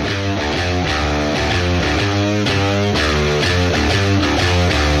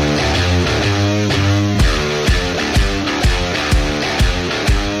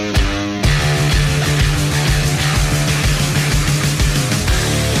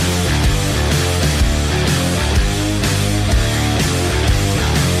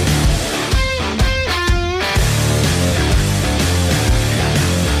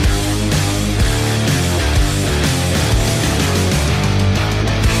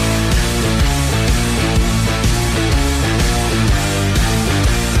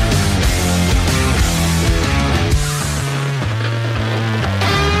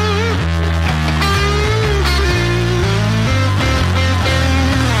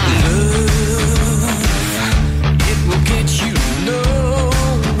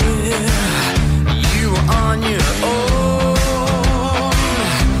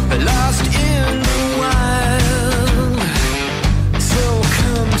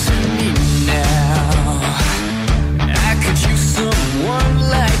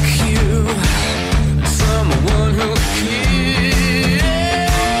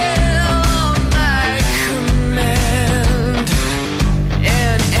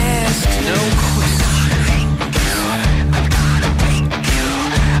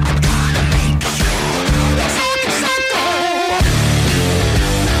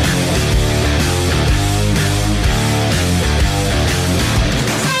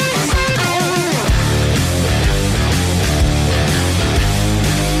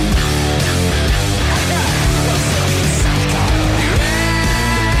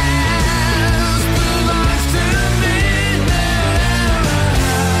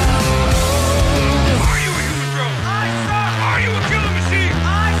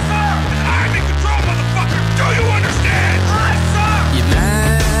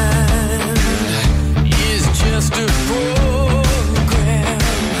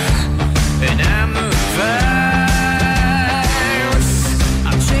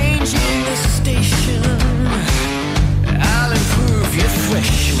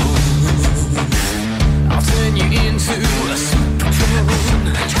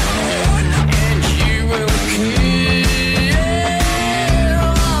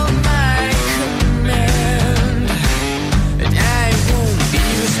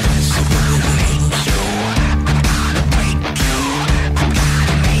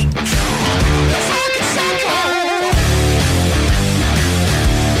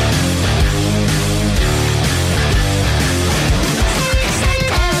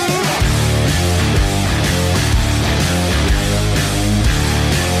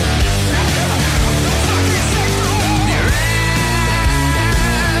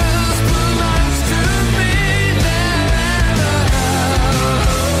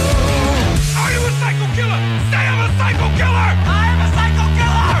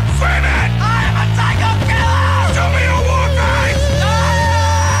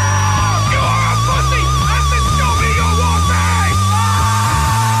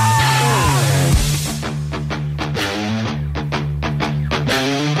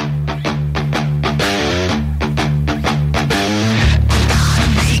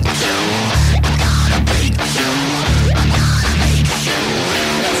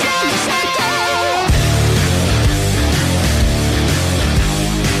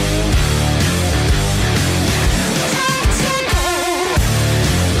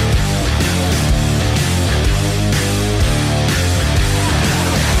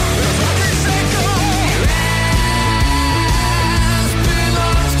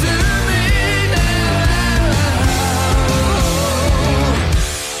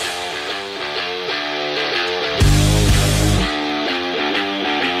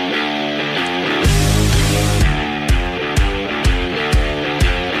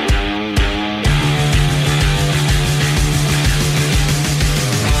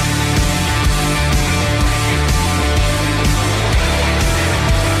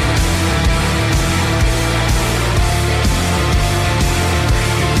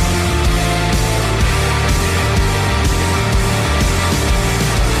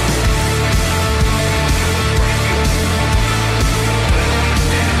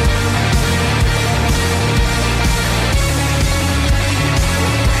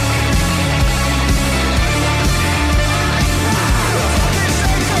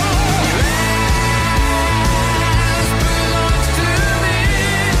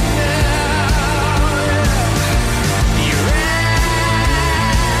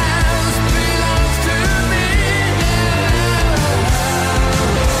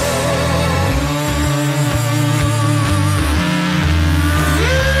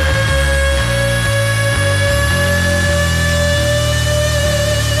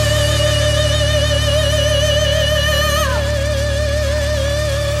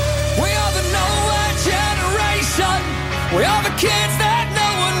 We are the nowhere generation. We are the kids that no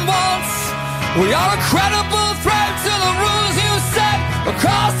one wants. We are a credible threat to the rules you set. A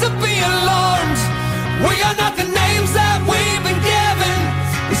cause to be alarmed. We are not the names that we've been given.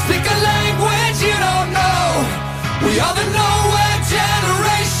 We speak a language you don't know. We are the nowhere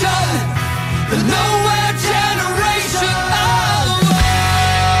generation. The nowhere generation.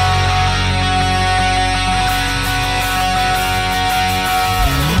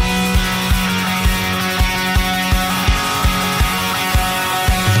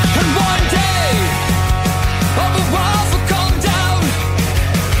 And one day, all the walls will come down.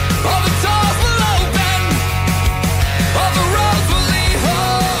 All the doors will open. All the roads will lead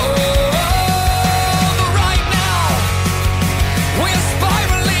home. But right now, we are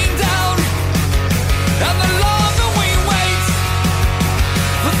spiraling down. And the longer we wait,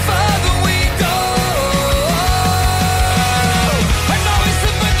 the further we go. I know we're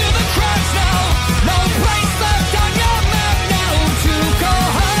slipping through the cracks now. No place left on your map now to go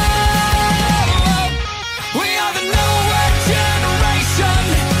home. We are the nowhere generation.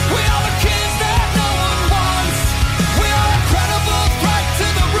 We are the kids that no one wants. We are a credible threat to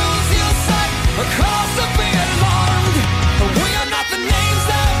the rules you set. A cause to be alarmed. We are not the names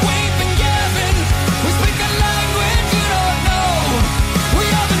that we've been given. We speak a language you don't know. We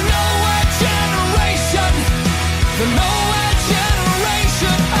are the nowhere generation. The nowhere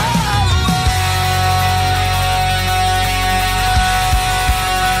generation.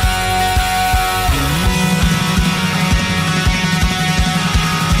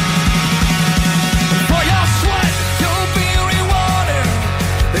 For your sweat, you'll be rewarded.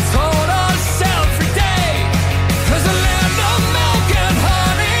 They told us every day. There's a land of milk and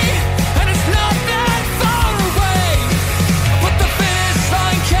honey, and it's not that far away. But the finish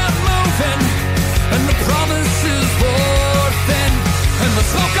line kept moving, and the promises wore thin, and the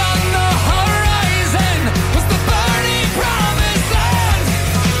smoke on the horizon was the burning promised land.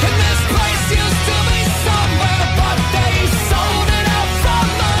 And this place used to be somewhere, but they sold it out from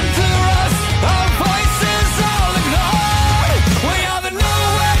under us. Our voices all ignored. We are the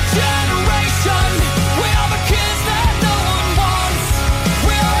nowhere generation. We are the kids that no one wants.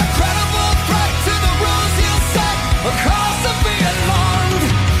 We are a credible threat to the rules you set. A cause to be alarmed.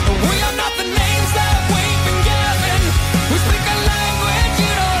 We are not the names that we've been given. We speak a language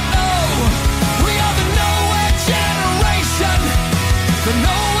you don't know. We are the nowhere generation. The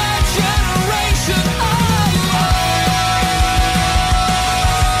nowhere generation.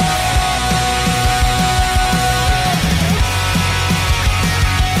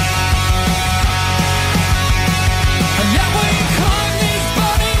 And yet we climb these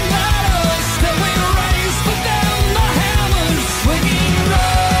burning ladders that we raise, but then the hammers swinging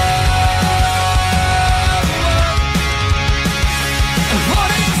round. And what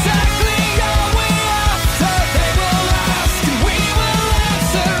exactly are we after? They will ask and we will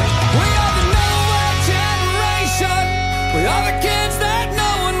answer. We are the nowhere generation. We are the kids that no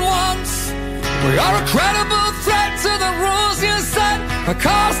one wants. We are a credible threat to the rules you set. A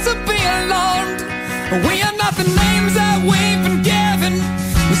cause to be alarmed. We are not the names that we've been given.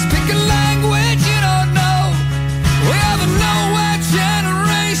 We speak a language you don't know. We are the nowhere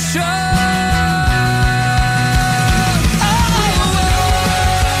generation.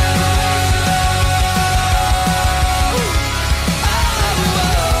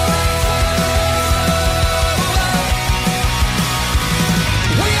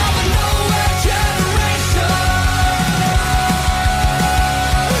 We are the nowhere generation.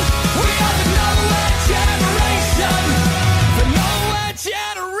 We are the nowhere generation. The nowhere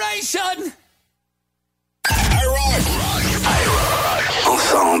generation. IROCK.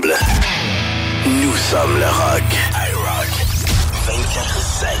 Ensemble, nous sommes le rock. IROCK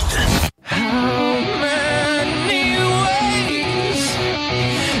 24/7. How many ways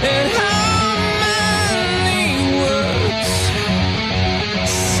and how many words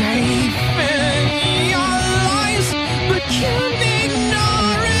saving your lives, but can't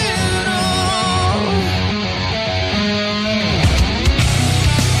ignore it all.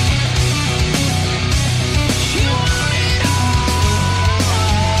 You want it all,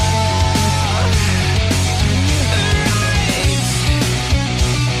 right?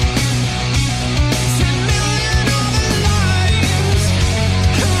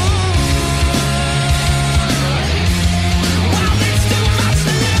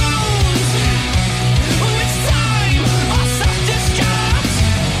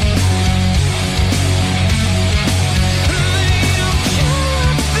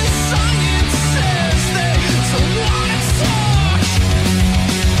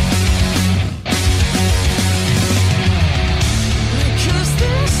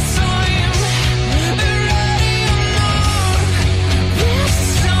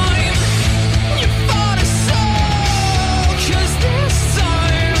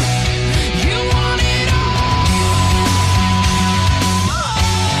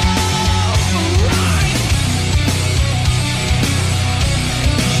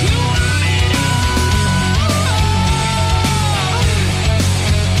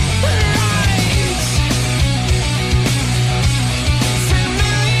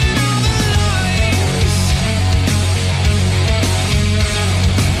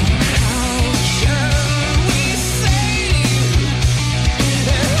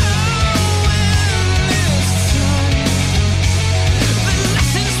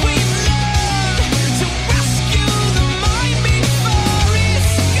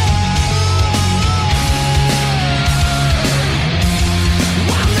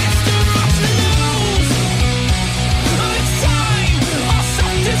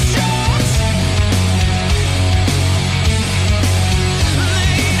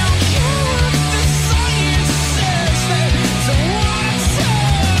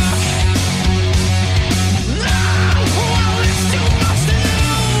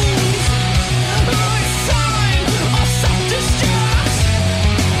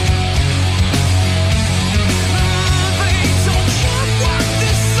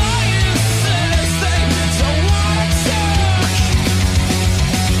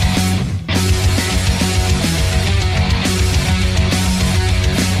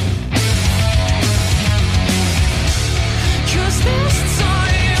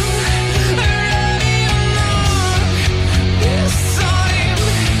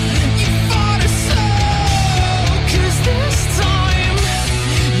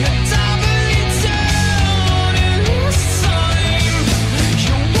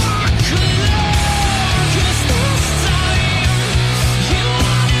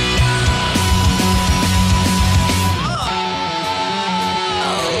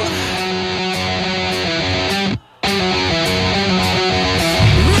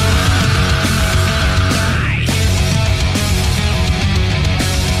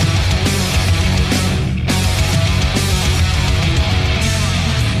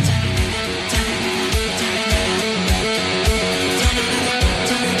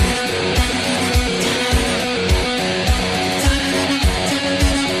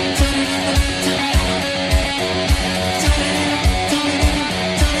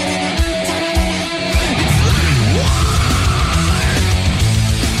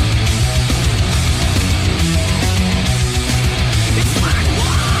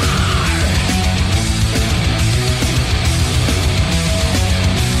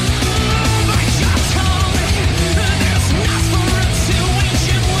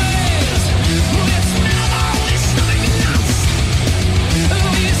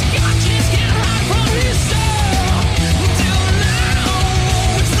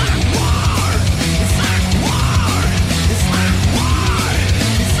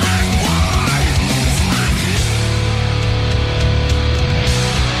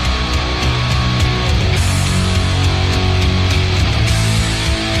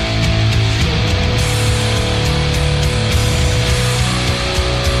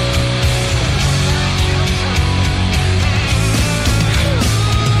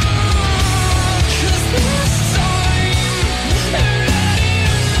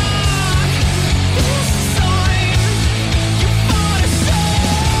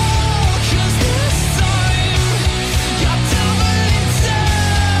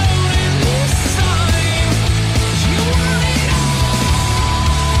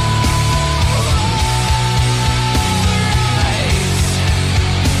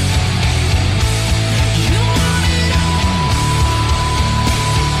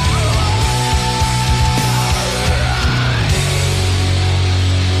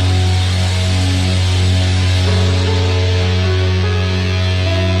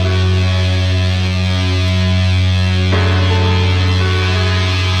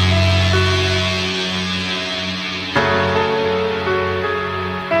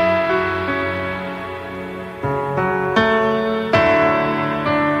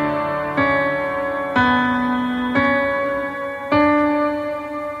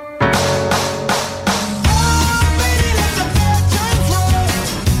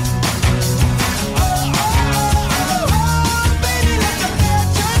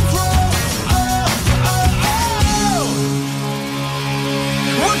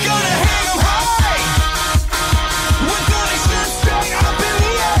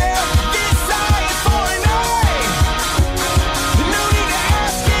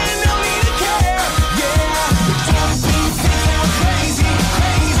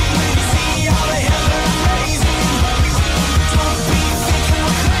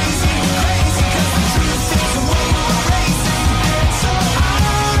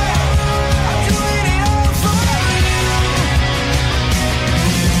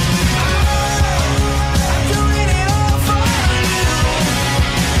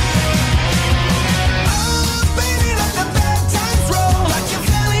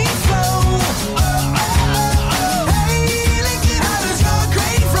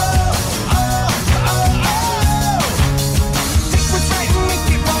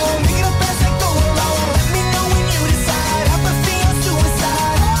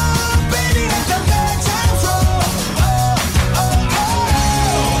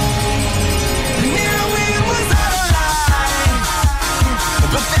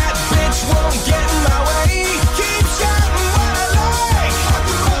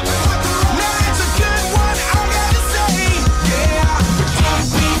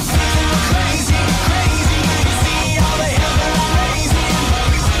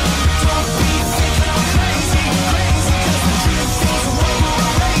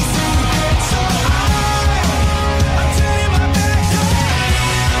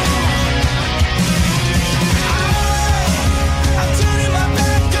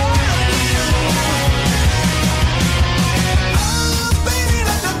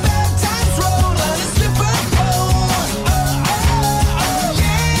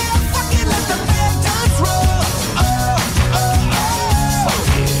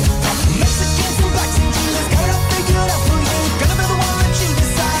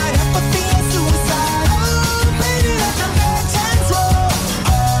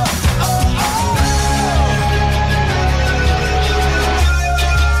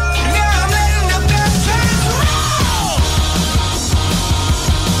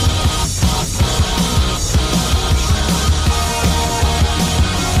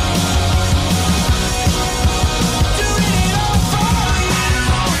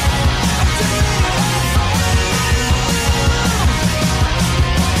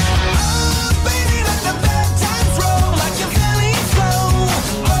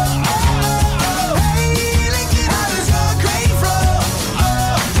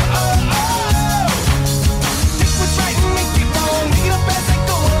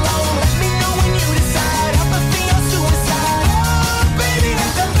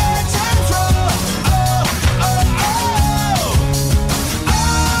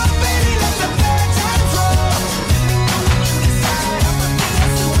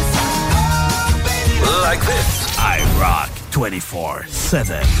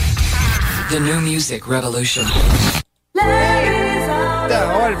 24/7. The new music revolution. Oh,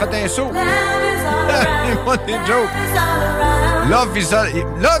 elle fait un saut. Moi, des jokes. Love is all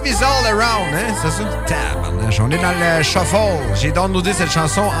around, hein? C'est ça? Tabarnache. On est dans le shuffle. J'ai downloadé cette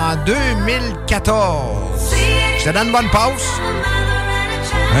chanson en 2014. J'étais dans une bonne pause.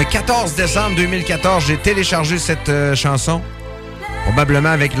 Un 14 décembre 2014, j'ai téléchargé cette chanson.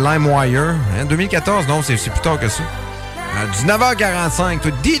 Probablement avec LimeWire. Hein? 2014, non, c'est plus tard que ça. 19h45,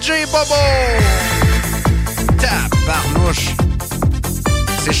 tout DJ Bobo! Tabarnouche!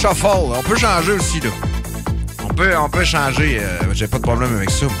 C'est shuffle. On peut changer aussi, là. On peut changer. J'ai pas de problème avec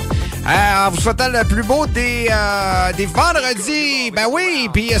ça. En vous souhaitant le plus beau des vendredis. Ben oui,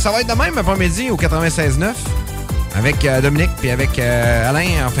 puis ça va être de même après-midi au 96.9 avec Dominique puis avec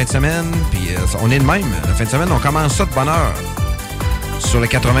Alain en fin de semaine. Puis on est de même. La fin de semaine, on commence ça de bonne heure. Sur le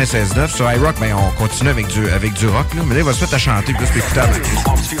 96.9, sur IROCK, ben on continue avec du rock, là. Mais là, il va se mettre à chanter, plus c'est écoutable.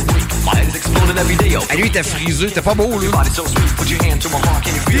 Ah, lui, il était frisé, c'était pas beau, là.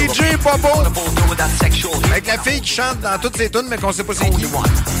 DJ pas beau! Avec la fille qui chante dans toutes ses tunes, mais qu'on sait pas c'est qui.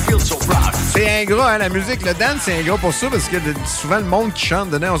 C'est ingrat, hein, la musique. Le dance, c'est ingrat pour ça, parce que souvent, le monde qui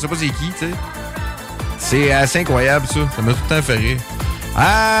chante dedans, on sait pas c'est qui, tu sais. C'est assez incroyable, ça. Ça m'a tout le temps fait rire.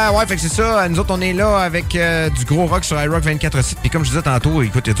 Ah, ouais, fait que c'est ça. Nous autres, on est là avec du gros rock sur IROCK247. Puis comme je disais tantôt,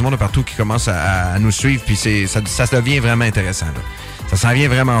 écoute, il y a du monde de partout qui commence à nous suivre. Puis ça devient vraiment intéressant, là. Ça s'en vient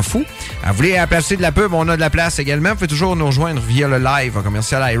vraiment fou. Vous voulez placer de la pub, on a de la place également. Vous pouvez toujours nous rejoindre via le live en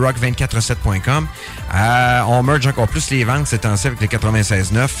commercial IROCK247.com. On merge encore plus les ventes ces temps-ci avec les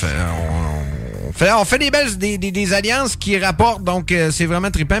 96.9. On fait des alliances qui rapportent, donc c'est vraiment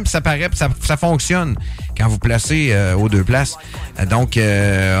trippant, puis ça paraît, puis ça fonctionne quand vous placez aux deux places. Donc,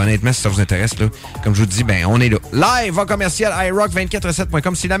 honnêtement, si ça vous intéresse, là, comme je vous dis, ben on est là. Live en commercial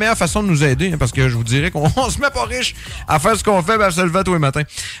IROCK247.com. C'est la meilleure façon de nous aider, hein, parce que je vous dirais qu'on se met pas riche à faire ce qu'on fait, ben, à se lever tous les matins.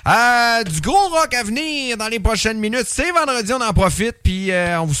 Du gros rock à venir dans les prochaines minutes. C'est vendredi, on en profite, puis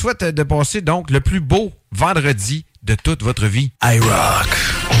on vous souhaite de passer donc le plus beau vendredi de toute votre vie. IROCK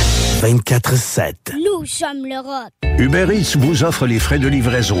 24/7. Nous sommes le rock. Uber Eats vous offre les frais de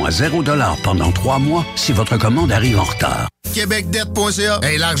livraison à 0$ pendant 3 mois si votre commande arrive en retard. Québecdebt.ca.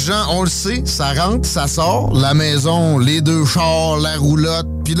 Hey, l'argent, on le sait, ça rentre, ça sort. La maison, les deux chars, la roulotte.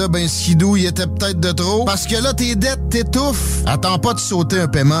 Puis là, ben, skidou, il était peut-être de trop. Parce que là, tes dettes t'étouffent. Attends pas de sauter un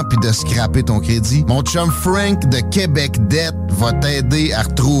paiement puis de scraper ton crédit. Mon chum Frank de Québecdebt va t'aider à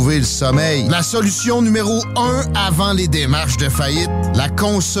retrouver le sommeil. La solution numéro 1 avant les démarches de faillite, la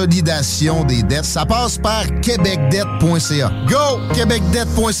consolidation des dettes. Ça passe par québecdebt.ca. Go!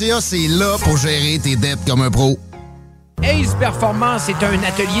 Québecdebt.ca, c'est là pour gérer tes dettes comme un pro. Ace Performance est un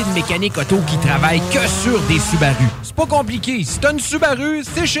atelier de mécanique auto qui travaille que sur des Subaru. C'est pas compliqué. Si t'as une Subaru,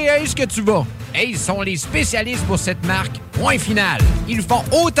 c'est chez Ace que tu vas. Ace sont les spécialistes pour cette marque. Point final. Ils font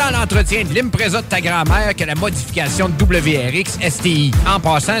autant l'entretien de l'Impreza de ta grand-mère que la modification de WRX STI. En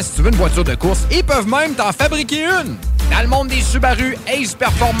passant, si tu veux une voiture de course, ils peuvent même t'en fabriquer une. Dans le monde des Subaru, Ace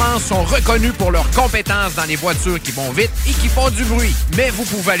Performance sont reconnus pour leurs compétences dans les voitures qui vont vite et qui font du bruit. Mais vous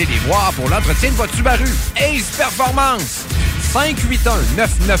pouvez aller les voir pour l'entretien de votre Subaru. Ace Performance.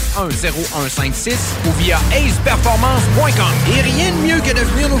 581-991-0156 ou via aceperformance.com. Et rien de mieux que de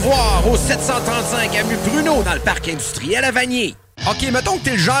venir nous voir au 735 avenue Pruneau dans le parc industriel à Vanier. OK, mettons que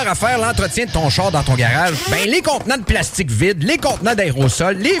t'es le genre à faire l'entretien de ton char dans ton garage. Ben, les contenants de plastique vides, les contenants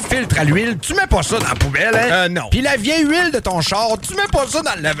d'aérosol, les filtres à l'huile, tu mets pas ça dans la poubelle, hein? Non. Puis la vieille huile de ton char, tu mets pas ça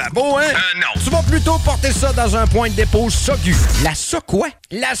dans le lavabo, hein? Non. Tu vas plutôt porter ça dans un point de dépôt SOGU. La quoi?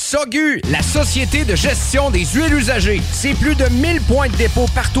 La SOGU, la Société de gestion des huiles usagées. C'est plus de 1000 points de dépôt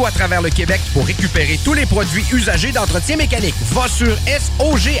partout à travers le Québec pour récupérer tous les produits usagés d'entretien mécanique. Va sur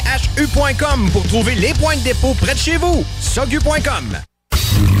SOGHU.com pour trouver les points de dépôt près de chez vous. SOGU.com.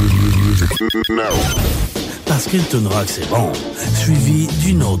 Parce qu'une toune rock, c'est bon. Suivi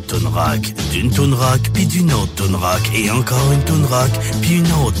d'une autre toune rock, d'une toune rock, puis d'une autre toune rock, et encore une toune rock, puis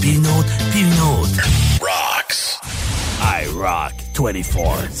une autre, puis une autre, puis une autre. Rocks. IROCK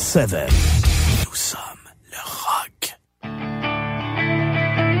 24/7. Nous sommes le rock.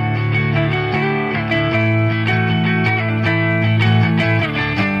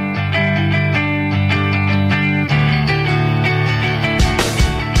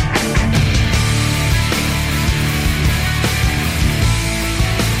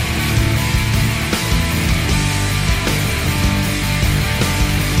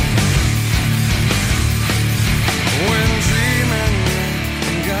 When dreaming,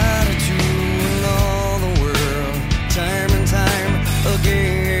 got you alone.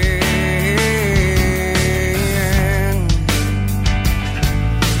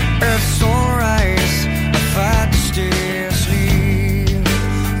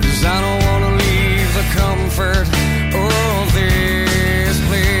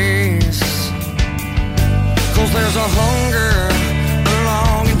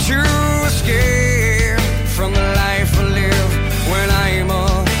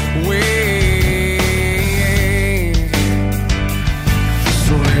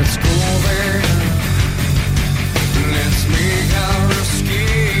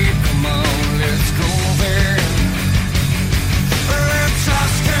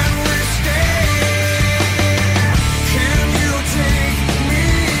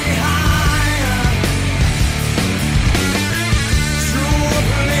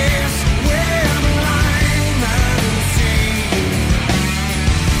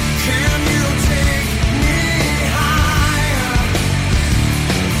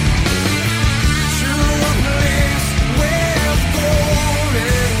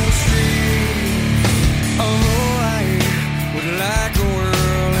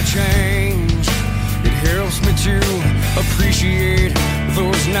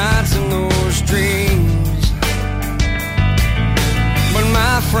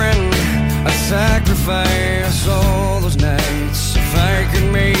 friend, I'd sacrifice all those nights if I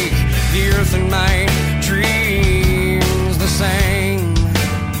could make the earth and my dreams the same.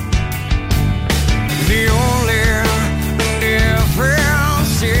 The only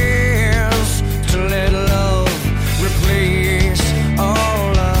difference is to let love replace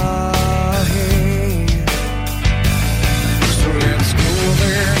all I hate. So let's go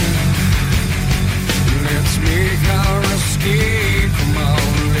there. Let's make our escape. Come on,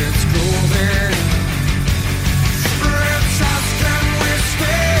 let's go there. Let's ask, can we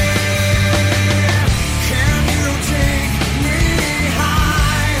stay? Can you take me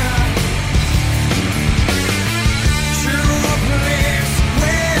higher to a place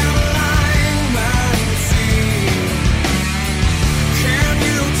where line and sea? Can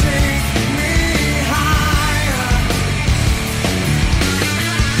you take me higher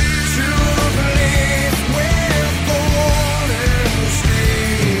to a place with golden streams?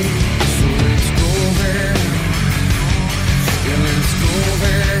 So let's go there. Yeah, let's go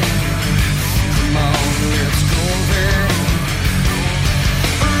there. Come on, let's go there.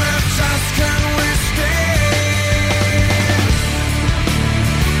 Let's ask, can we stay?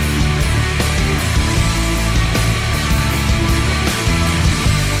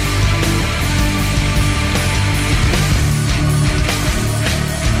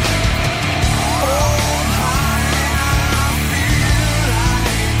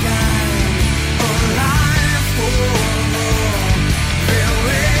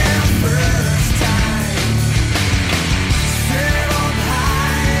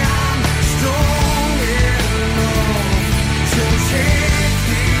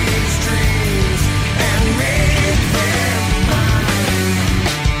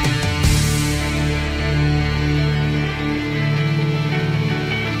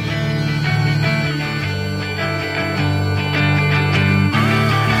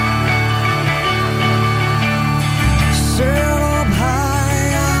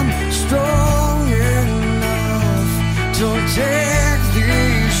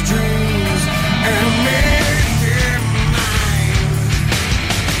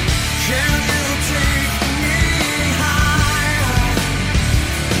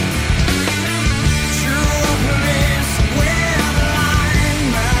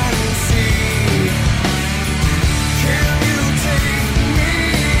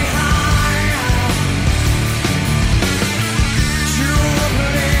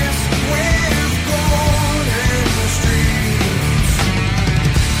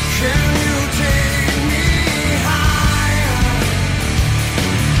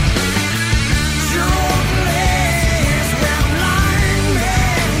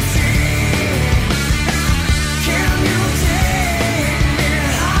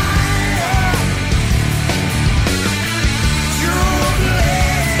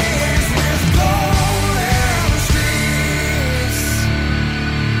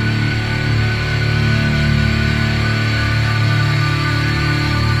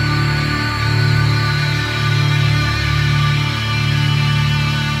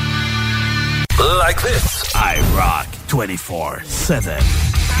 Like this. IROCK 247.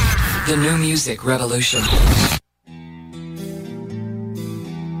 The new music revolution.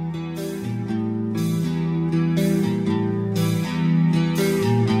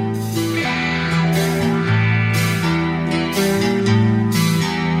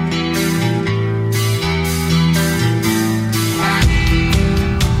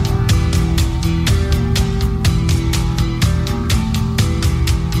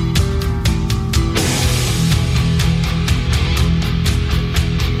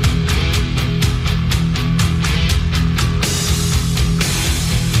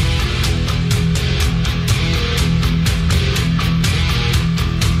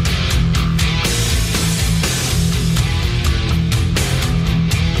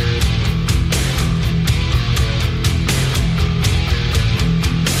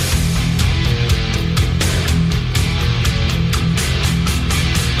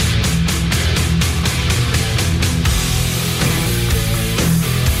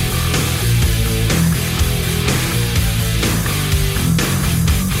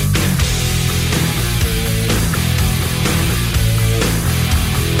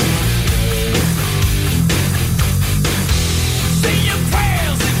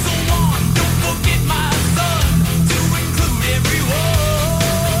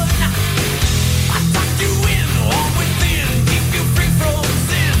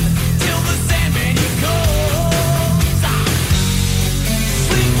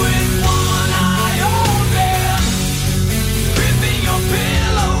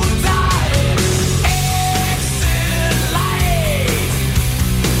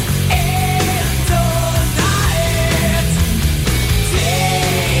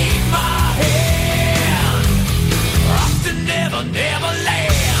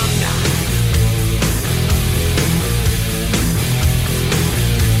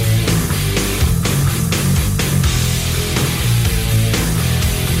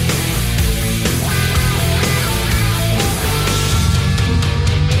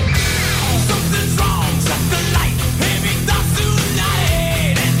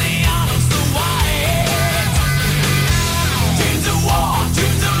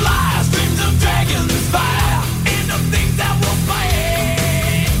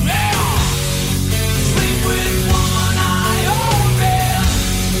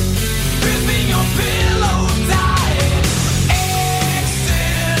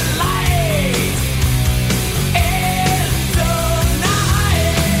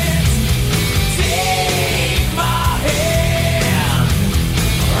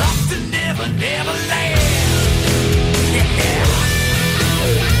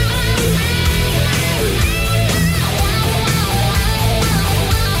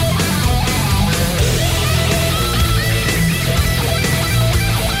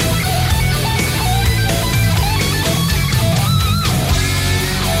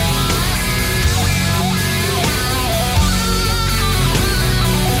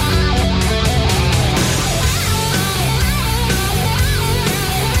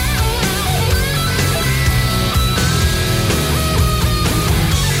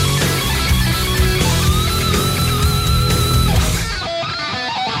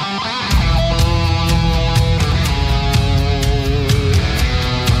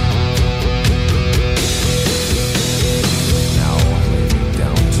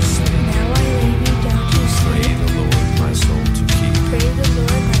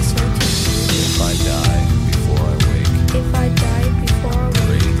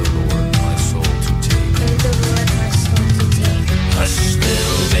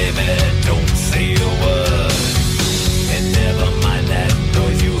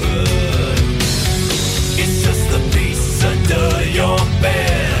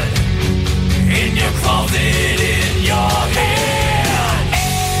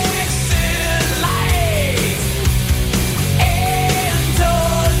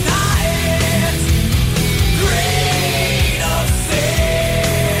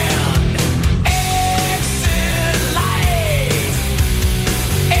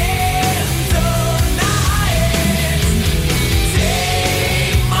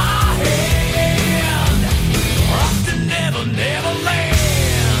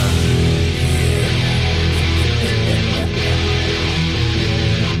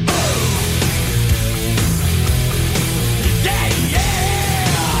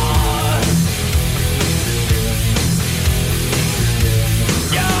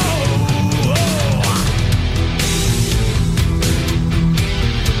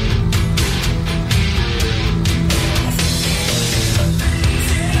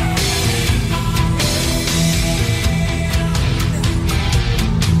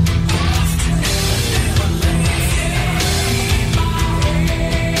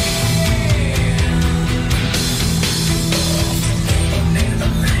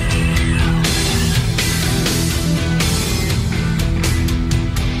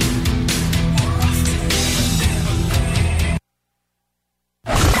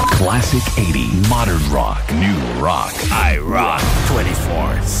 Classic 80, modern rock, new rock.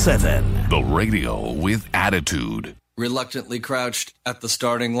 IROCK247. The radio with attitude. Reluctantly crouched at the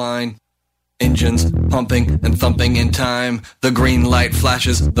starting line. Engines pumping and thumping in time. The green light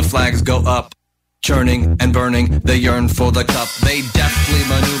flashes, the flags go up. Churning and burning, they yearn for the cup. They deftly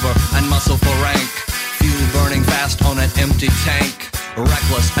maneuver and muscle for rank. Fuel burning fast on an empty tank.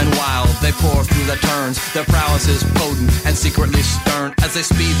 Reckless and wild, they pour through the turns. Their prowess is potent and secretly stern. As they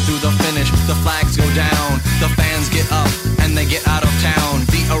speed through the finish, the flags go down. The fans get up and they get out of town.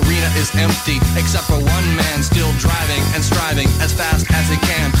 The arena is empty, except for one man still driving and striving as fast as he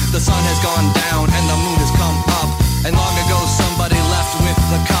can. The sun has gone down and the moon has come up. And long ago somebody left with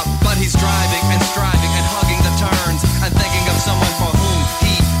the cup. But he's driving and striving and hugging the turns and thinking of someone for whom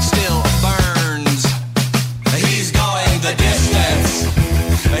he still burns. He's going the distance.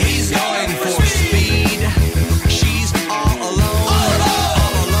 He's going for speed. She's all alone,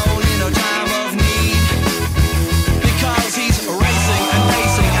 all alone in a time of need. Because he's racing and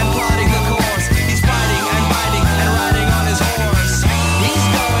pacing and plotting the course. He's fighting and biting and riding on his horse. He's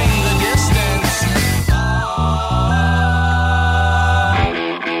going the distance.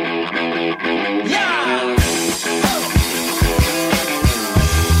 Yeah!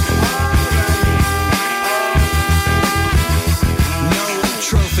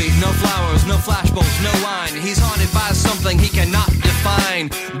 Trophy, no flowers, no flashbulbs, no wine. He's haunted by something he cannot define.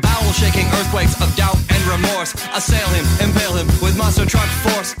 Bowel-shaking earthquakes of doubt and remorse assail him, impale him with monster truck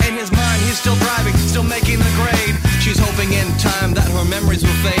force. In his mind, he's still driving, still making the grade. She's hoping in time that her memories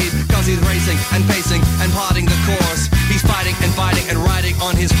will fade. Cause he's racing and pacing and plotting the course. He's fighting and fighting and riding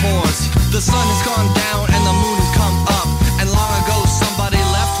on his horse. The sun has gone down and the moon has come up. And long ago somebody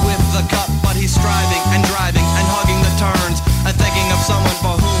left with the cup. But he's striving and driving and hugging the turns and thinking of someone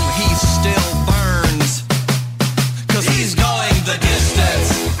for whom he still burns. Cause he's going the distance.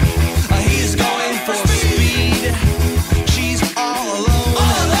 He's going for speed. She's all alone,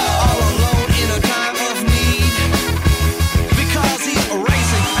 all alone in a time of need. Because he's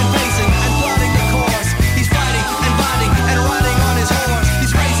racing and pacing and plotting the course. He's fighting and biting and riding on his horse.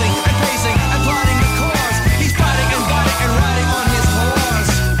 He's racing and pacing and plotting the course. He's fighting and biting and riding on his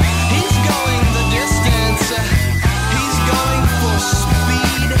horse. He's going the distance. He's going for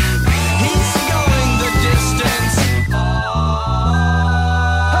speed. He's going the distance.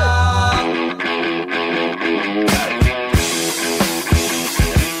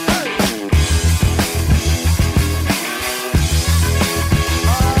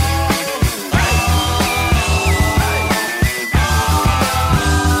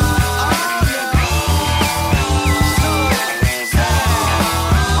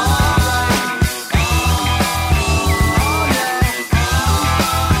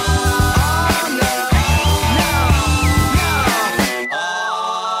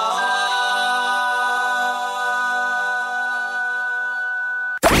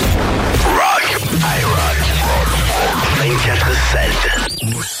 Rock, IROC 247.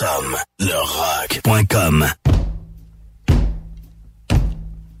 Nous sommes le rock.com.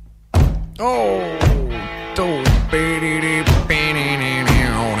 Oh,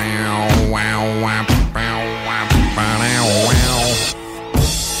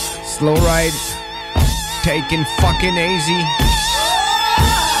 slow ride, taking fucking easy.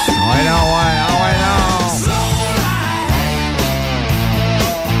 I know.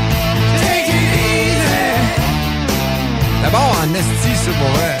 D'abord en esti, c'est pour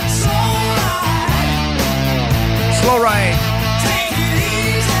vrai. Slow ride.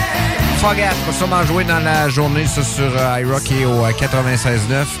 Forget, on va sûrement jouer dans la journée ça, sur iRock et au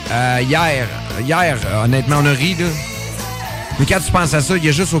 96.9. Hier, honnêtement, on a ri, là. Mais quand tu penses à ça, il y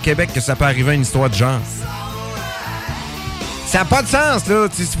a juste au Québec que ça peut arriver à une histoire de genre. Ça n'a pas de sens, là.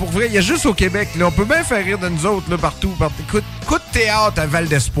 C'est pour vrai. Il y a juste au Québec, là. On peut bien faire rire de nous autres, là, partout. Écoute, coup de théâtre à Val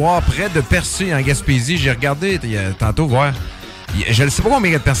d'Espoir, près de Percé, en Gaspésie. J'ai regardé tantôt voir. Je ne sais pas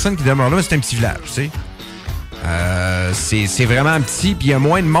combien de personnes qui demeurent là, mais c'est un petit village, tu sais. C'est vraiment petit, puis il y a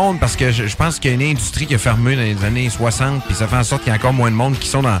moins de monde parce que je pense qu'il y a une industrie qui a fermé dans les années 60, puis ça fait en sorte qu'il y a encore moins de monde qui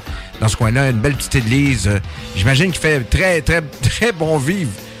sont dans ce coin-là. Une belle petite église. J'imagine qu'il fait très, très, très bon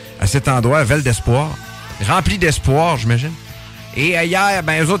vivre à cet endroit, Val d'Espoir. Rempli d'espoir, j'imagine. Et hier,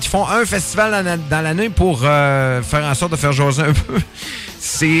 eux autres, ils font un festival dans l'année pour faire en sorte de faire jaser un peu.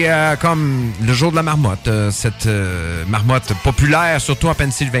 C'est comme le jour de la marmotte. Cette marmotte populaire, surtout en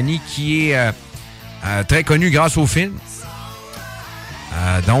Pennsylvanie, qui est très connue grâce au film.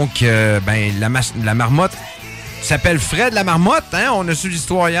 La marmotte s'appelle Fred la marmotte. Hein? On a su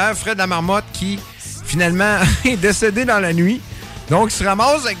l'histoire hier. Fred la marmotte qui, finalement, est décédé dans la nuit. Donc, ils se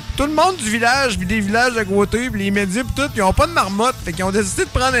ramassent avec tout le monde du village, puis des villages à côté, puis les médias, puis tout. Ils ont pas de marmotte. Fait qu'ils ont décidé de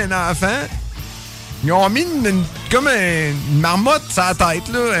prendre un enfant. Ils ont mis comme une marmotte sur la tête,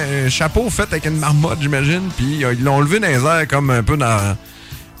 là. Un chapeau fait avec une marmotte, j'imagine. Puis ils l'ont levé dans les airs comme un peu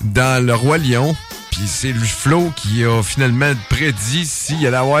dans le Roi Lion. Puis c'est le Flo qui a finalement prédit s'il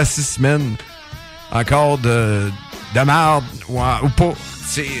allait avoir 6 semaines encore de marde ou pas.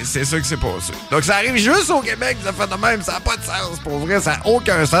 C'est ça qui s'est passé. Donc ça arrive juste au Québec, ça fait de même. Ça n'a pas de sens, pour vrai. Ça n'a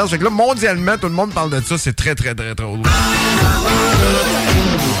aucun sens. Fait que là, mondialement, tout le monde parle de ça. C'est très, très, très, très drôle.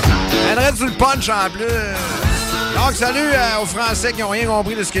 André sur le punch en plus. Donc, salut aux Français qui n'ont rien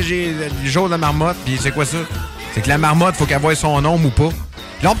compris de ce que j'ai le jour de la marmotte. Puis c'est quoi ça? C'est que la marmotte, faut qu'elle voie son ombre ou pas.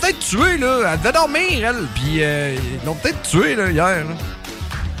 Ils l'ont peut-être tué, là. Elle devait dormir, elle. Puis ils l'ont peut-être tué, là, hier. Là.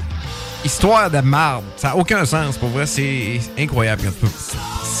 Histoire de marde. Ça n'a aucun sens, pour vrai. C'est incroyable.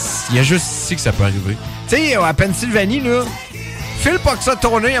 Il y a juste ici que ça peut arriver. Tu sais, à Pennsylvanie, là, file pas que ça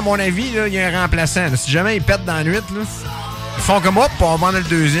tourner, à mon avis, là, il y a un remplaçant. Là. Si jamais ils pètent dans la nuit, là, ils font comme hop, on va vendre le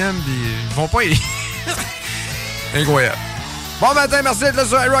deuxième, puis ils font pas... Incroyable. Bon matin, merci d'être là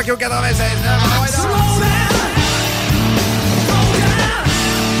sur IROCK au 96.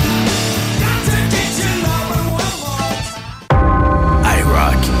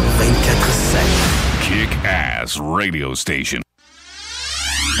 IROCK 24/7. Kick-ass radio station.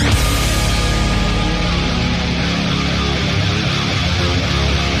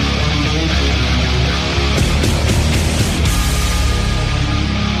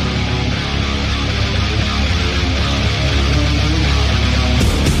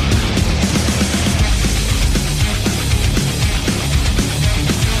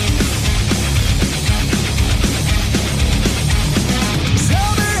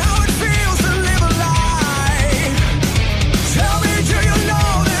 Tell me how it feels to live a life. Tell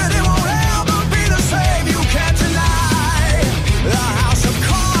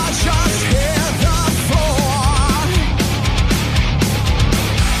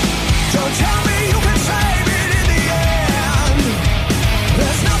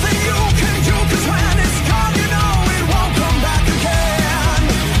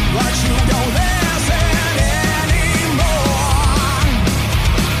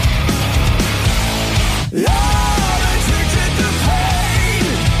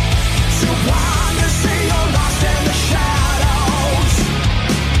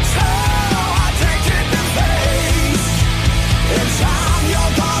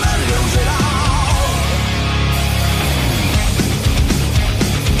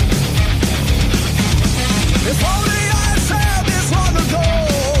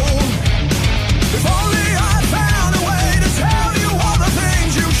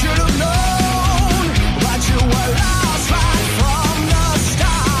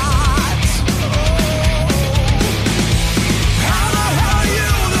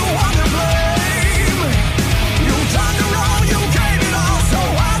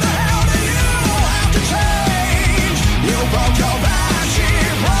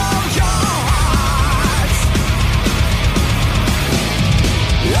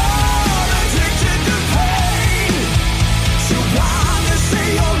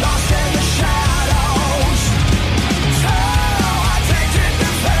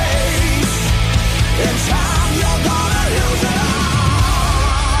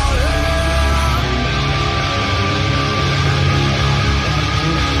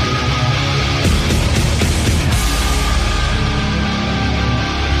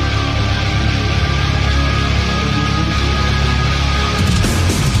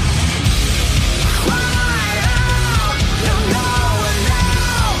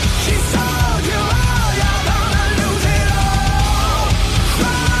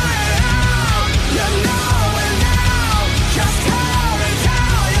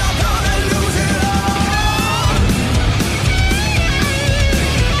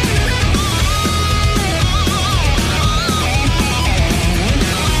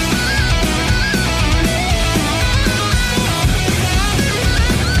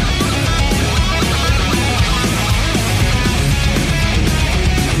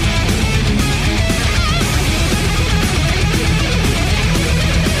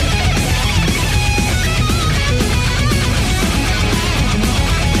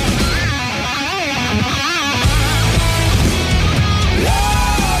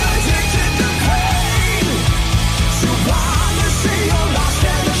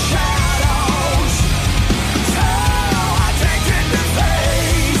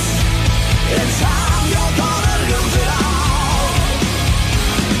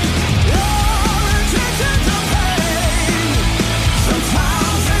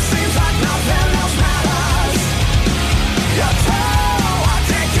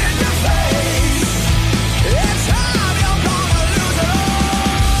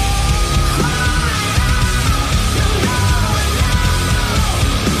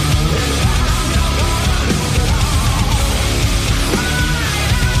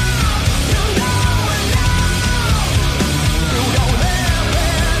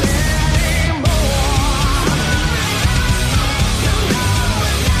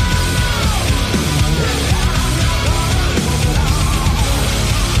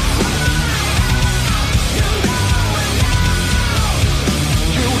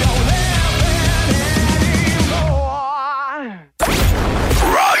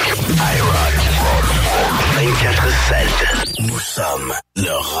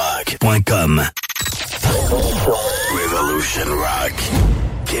IROCK247.com. Revolution Rock.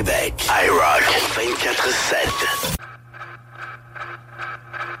 Québec. IROCK 247.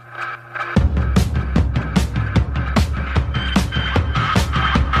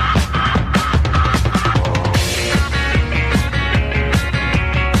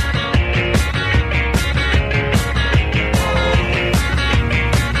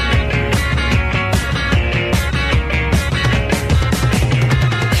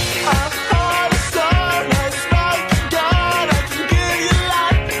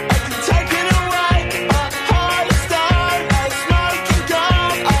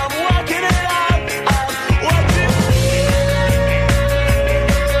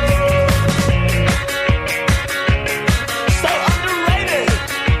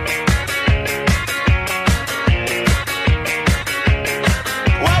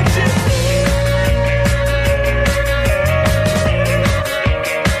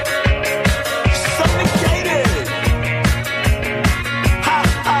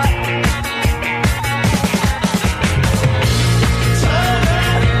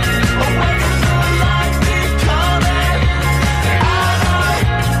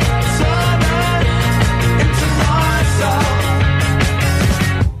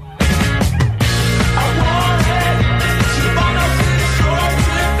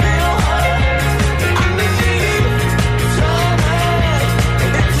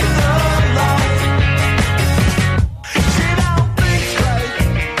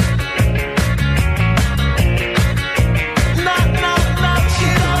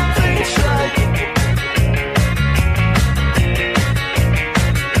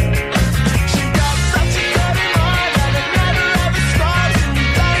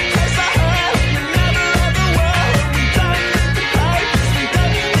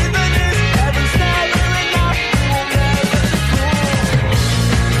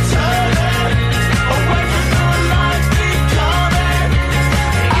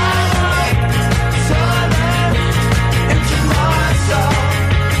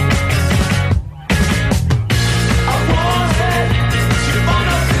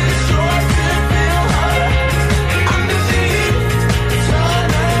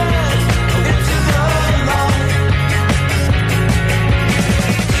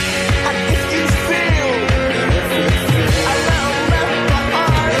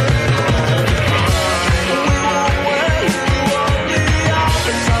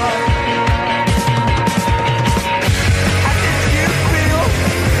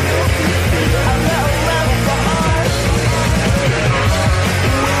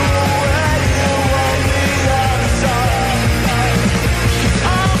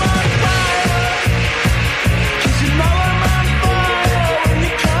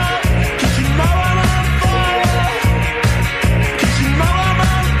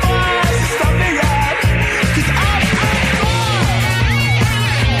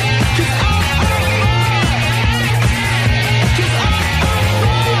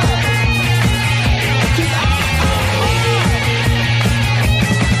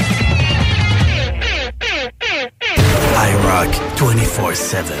 IROCK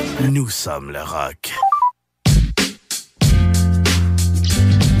 247. Nous sommes le rock.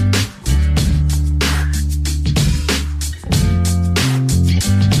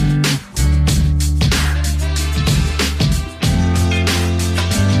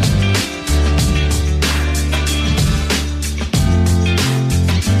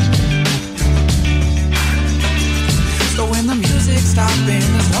 So when the music's stopping,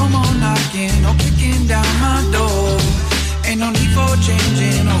 there's no more knocking, no kicking down my door. Ain't no need for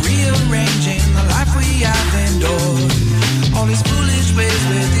changing or rearranging the life we have endured. All these foolish ways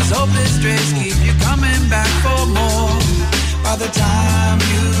with these hopeless strays keep you coming back for more. By the time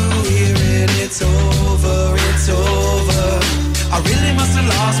you hear it, it's over, it's over. I really must have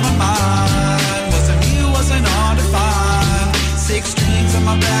lost my mind. Wasn't me, wasn't hard to find. 6 strings on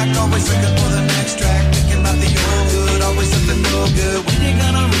my back, always looking for the next track. Thinking about the old good, always something no good. When you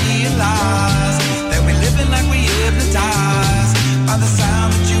gonna realize that we're living like we hypnotized by the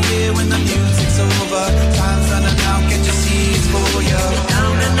sound that you hear when the music's over? Time's running out, can't you see it's for you? You're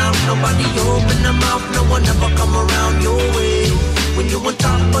down and out, nobody open their mouth, no one ever come around your way. When you on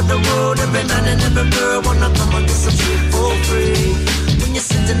top of the road, every man and every girl wanna come and get some shit for free. When you're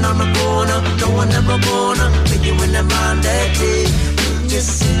sitting on the corner, no one ever gonna make you in their mind that day. You're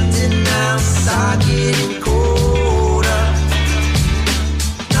just sitting outside getting colder.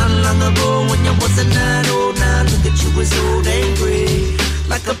 Not long ago when you wasn't that old, now look at you as old and gray.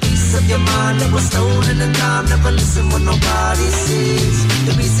 Like a piece of your mind, never stolen a dime, never listen what nobody says.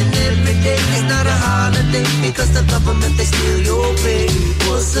 The reason every day is not a holiday, because the government, they steal your pay. It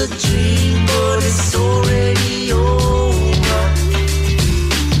was a dream, but it's already over.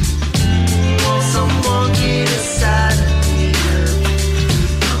 Won't someone get inside of me?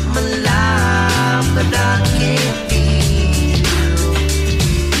 I'm alive, but I can't feel.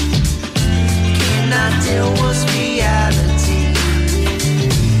 Can I tell what's reality?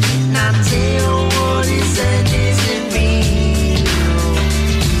 Can I tell what is and isn't real?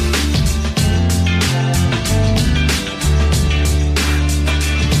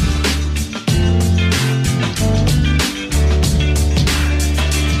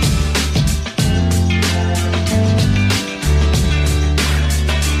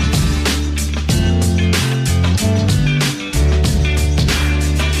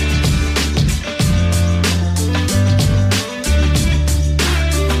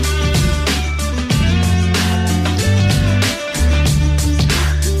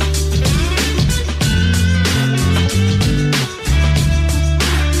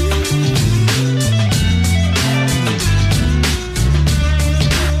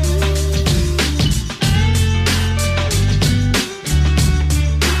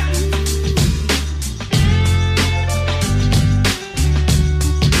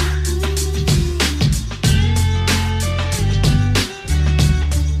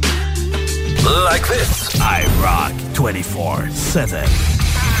 Like this. IROCK 247.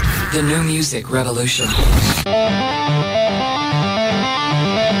 The new music revolution.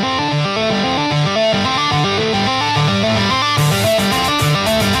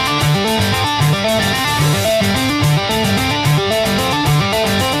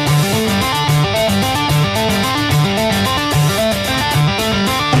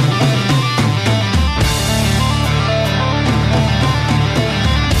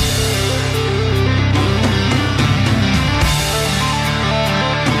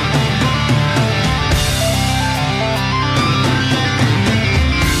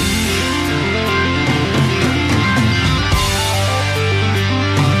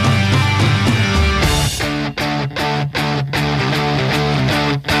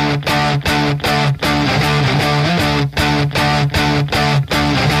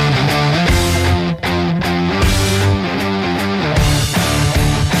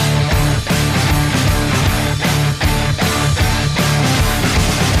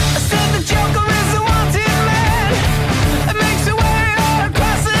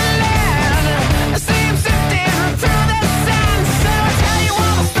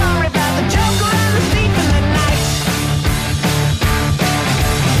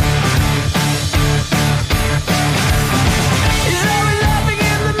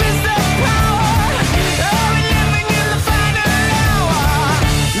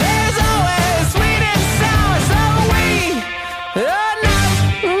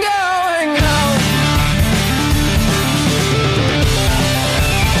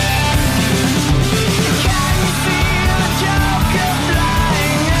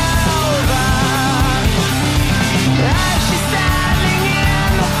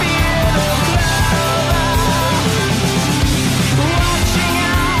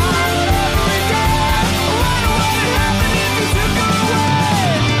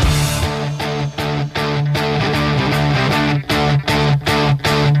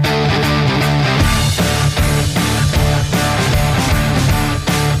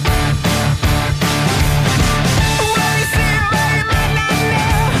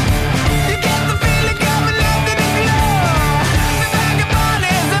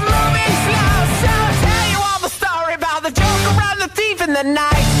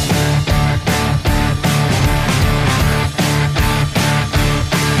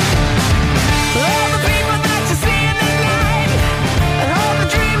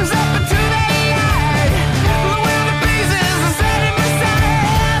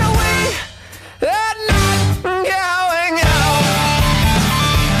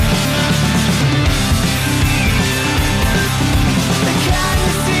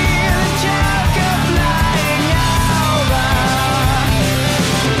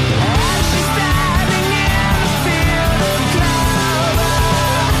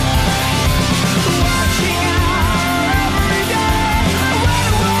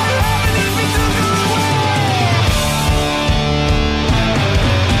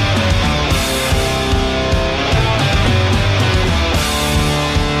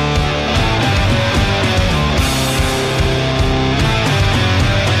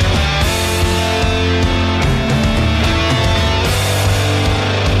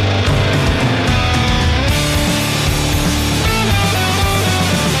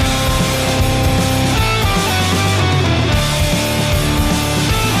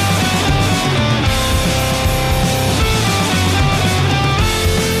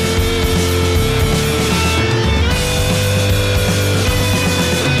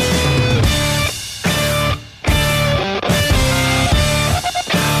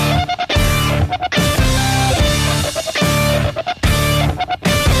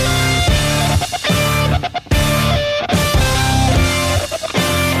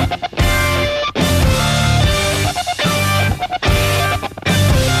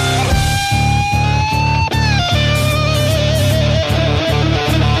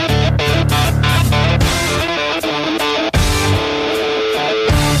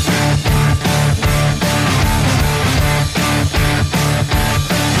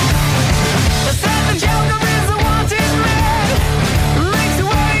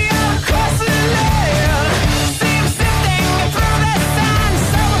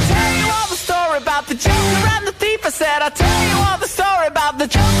 said, I'll tell you all the story about the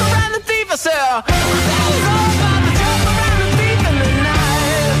joker and the thief. I said, that was all about the joker and the thief in the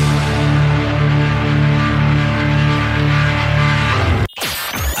night.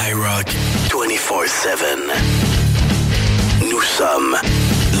 IROCK 24/7. Nous sommes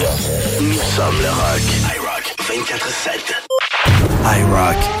le rock. IROCK 24/7.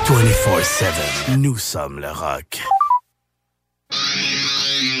 IROCK 24/7. Nous sommes le rock.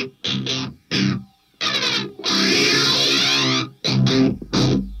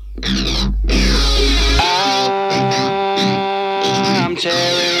 I'm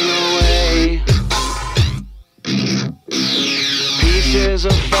tearing away. Pieces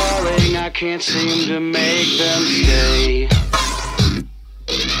are falling, I can't seem to make them stay.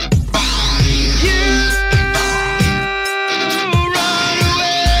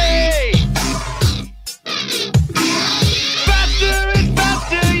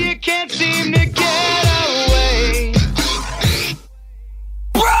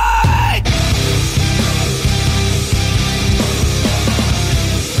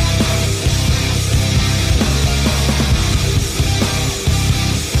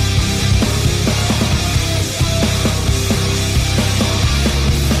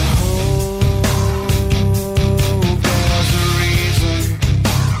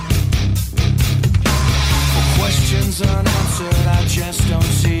 Unanswered, I just don't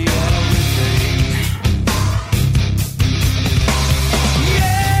see everything.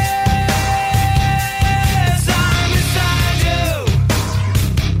 Yes, I'm inside you.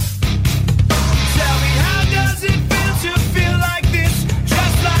 Tell me, how does it feel to feel like this,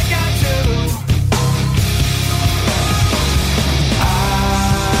 just like I do? I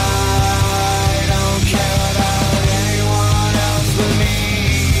don't care about anyone else but me.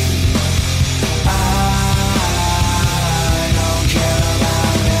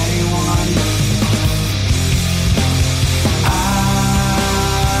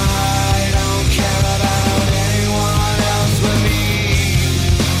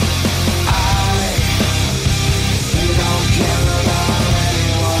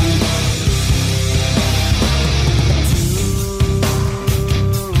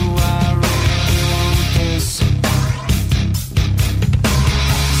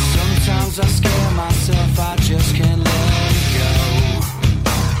 I scare myself, I just can't let it go.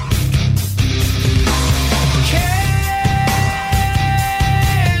 Can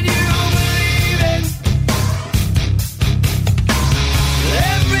you believe it?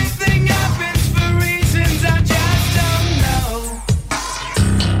 Everything happens for reasons I just don't know.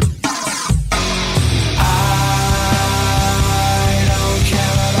 I don't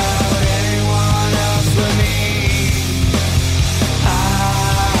care about anyone else but me.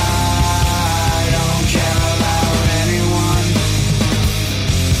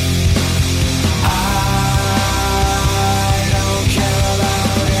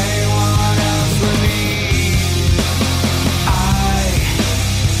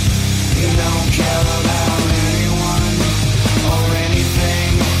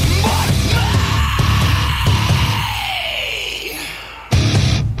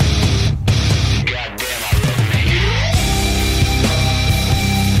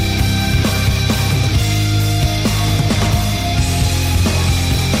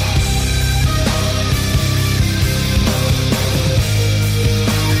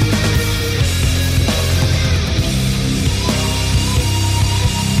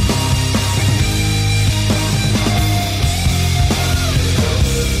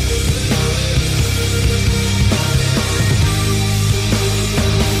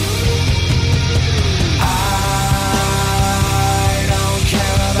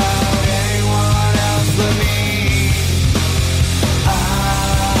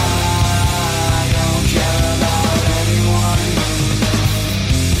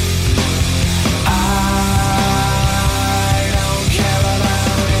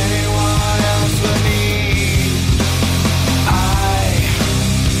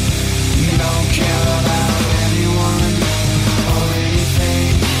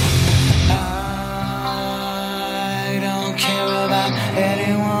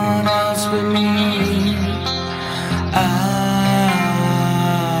 Anyone else but me. I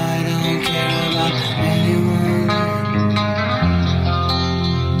don't care about anyone.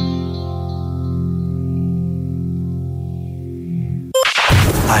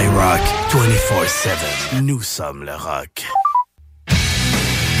 IROCK 24/7. Nous sommes le rock.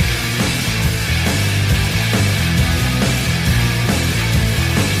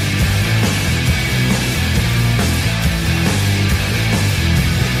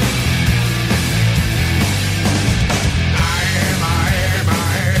 I am, I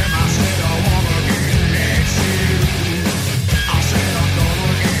said I wanna get next to you.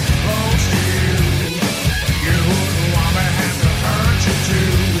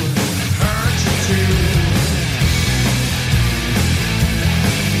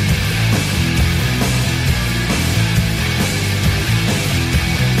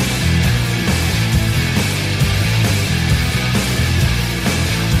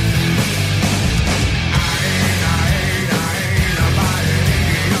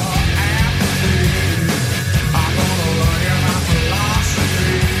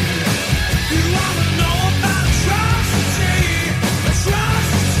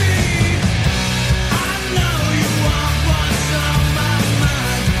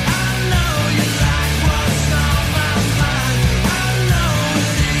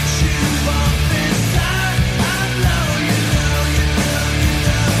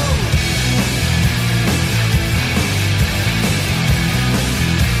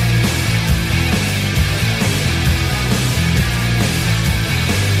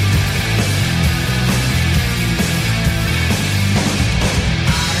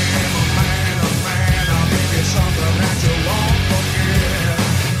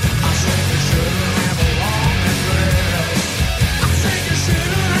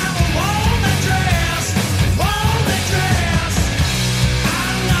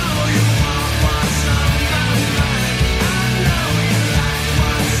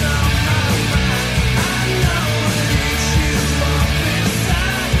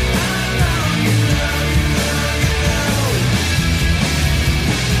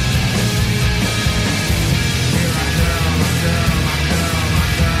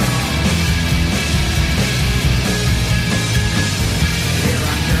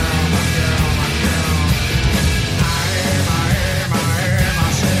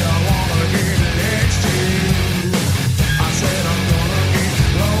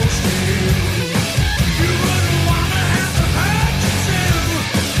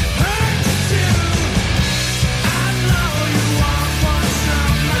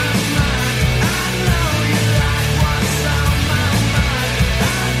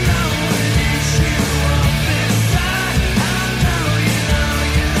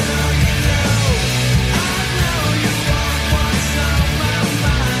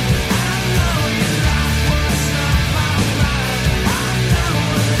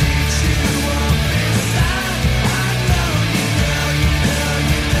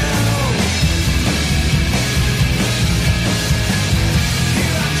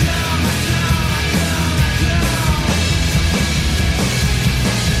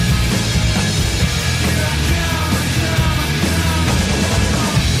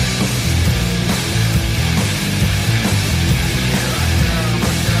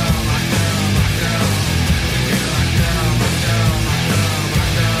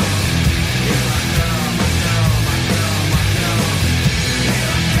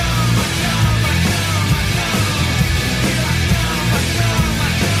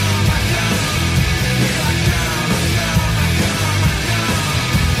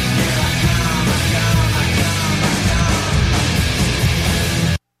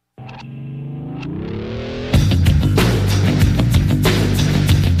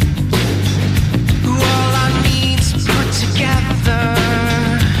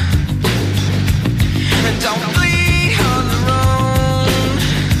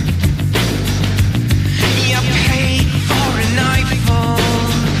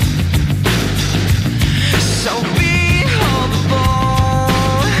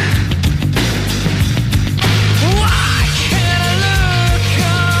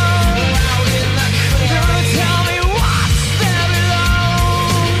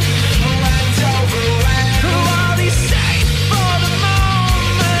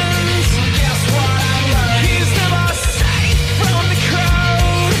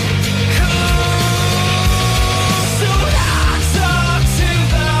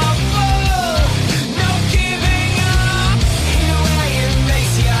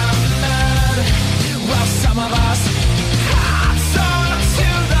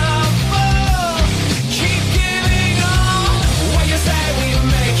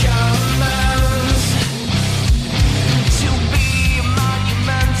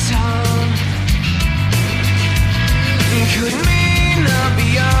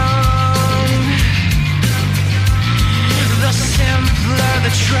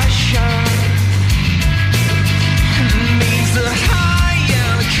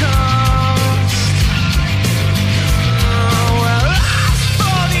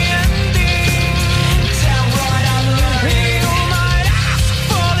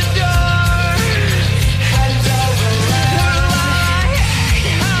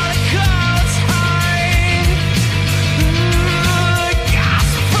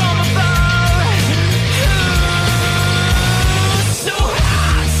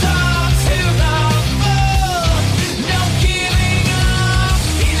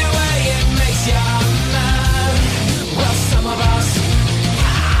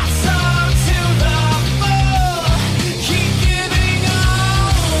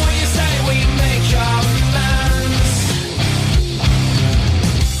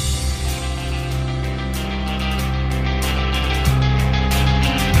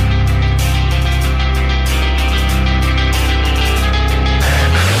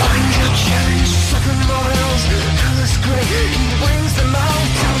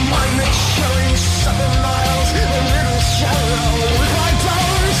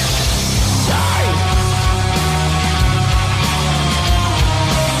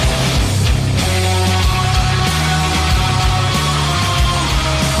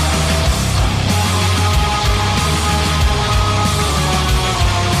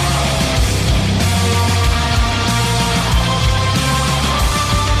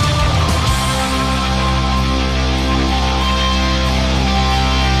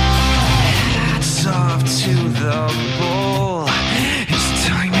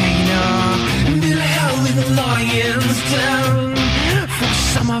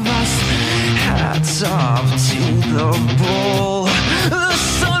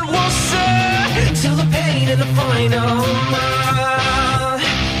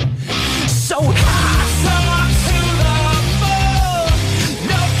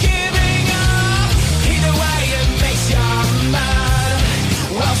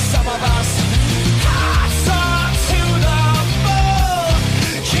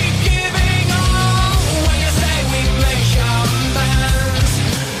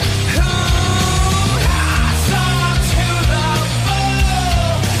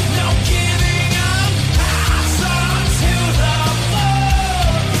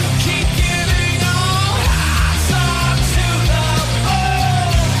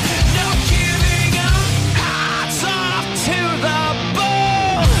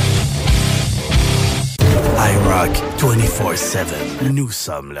 IROCK247. Nous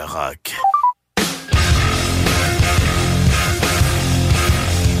sommes le rock.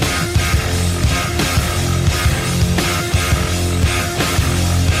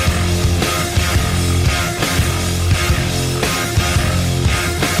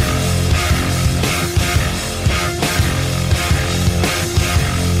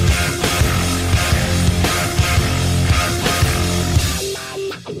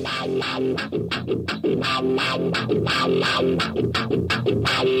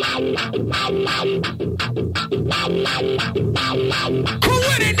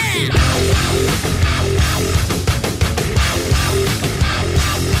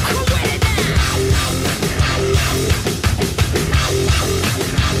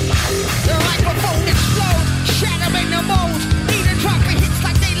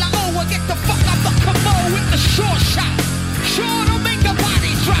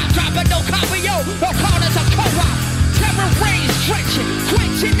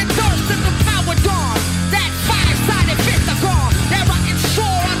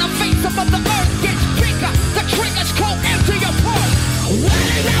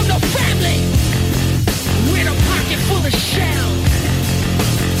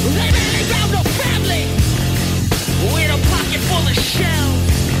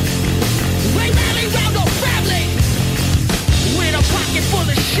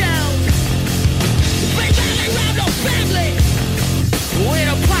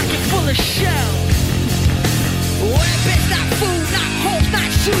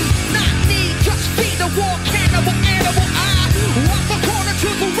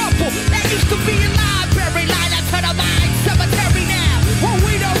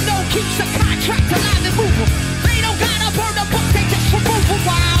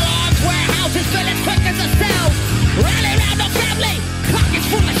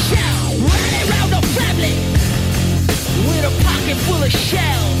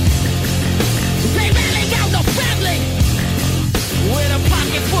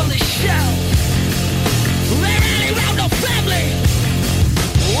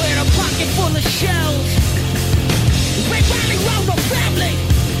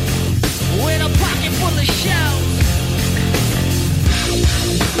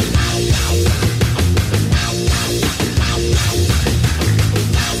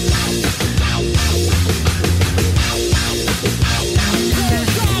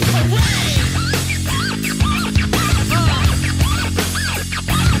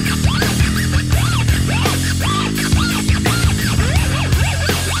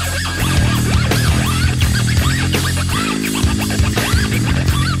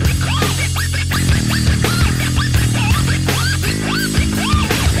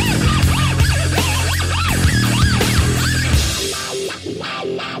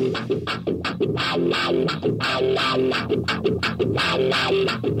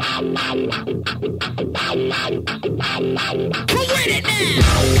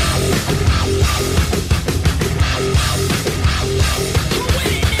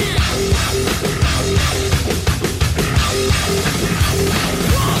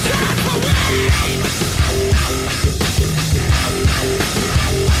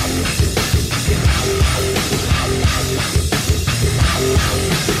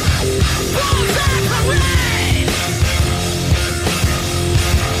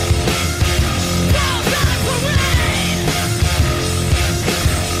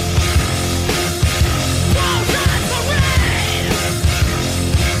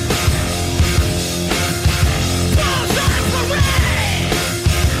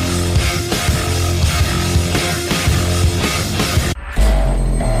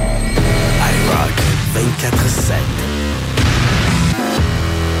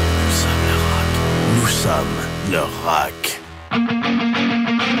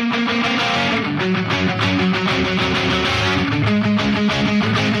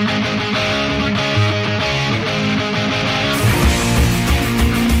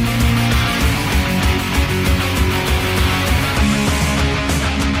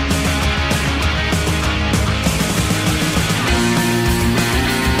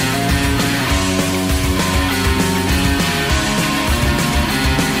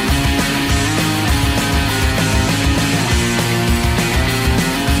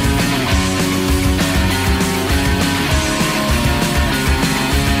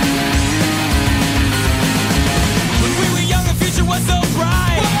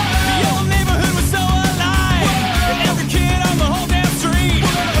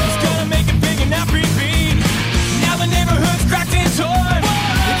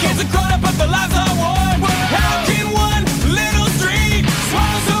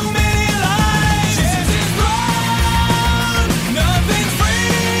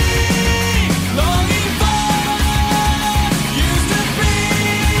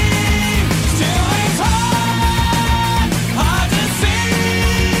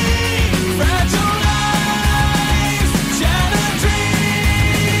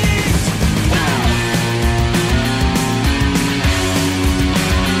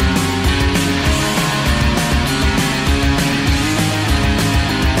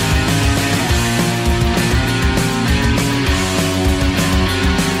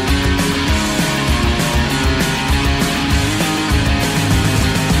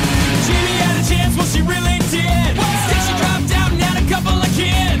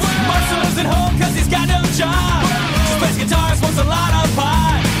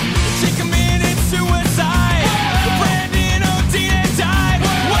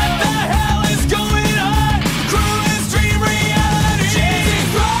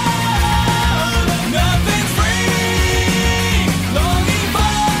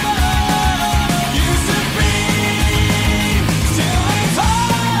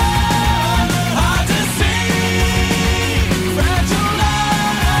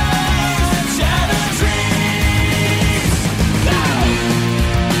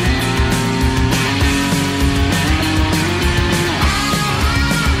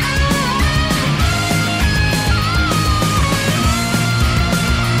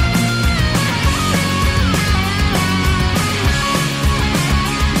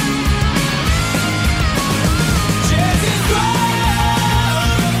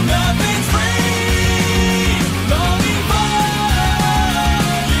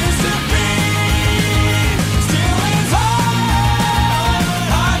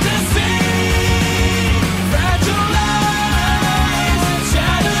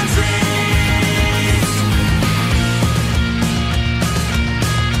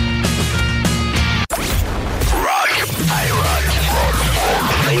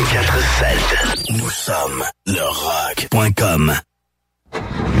 937. Nous sommes le rock.com.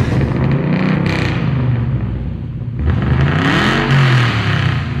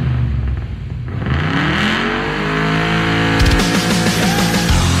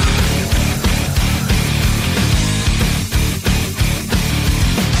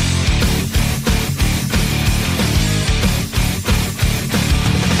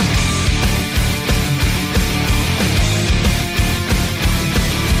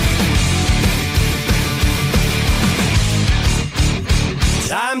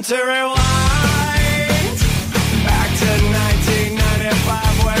 Time to rewind back to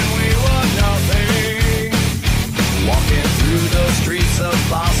 1995 when we were nothing. Walking through the streets of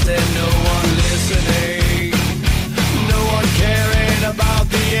Boston, no one listening. No one caring about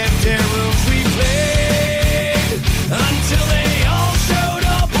the empty rooms we played. Until they all showed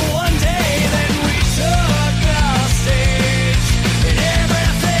up one day, then we took the stage and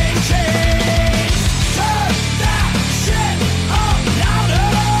everything changed. Turn that shit up louder.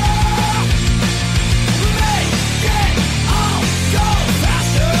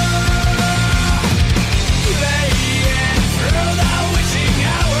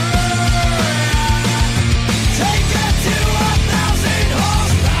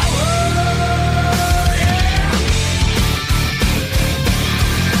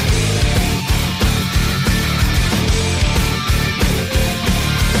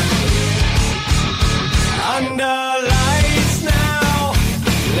 Under lights now,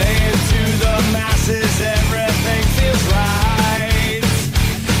 laying to the masses, everything feels right.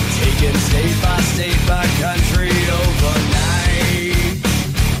 Taken state by country overnight.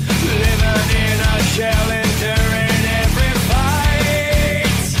 Living in a shell, enduring every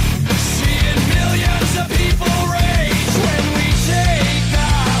fight. Seeing millions of people rage when we take the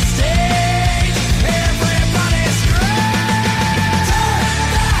stage. Everybody scream. Turn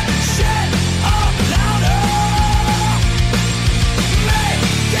that shit up louder.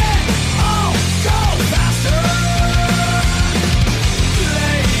 Make it all go faster.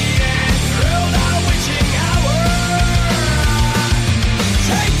 Playing through the witching hour.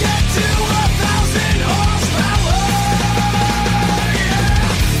 Take it to 1,000 horsepower.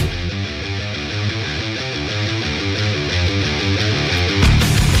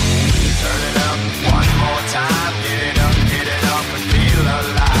 Turn it up one more time. Get it up and feel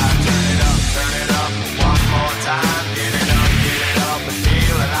alive. Turn it up one more time. Get it up and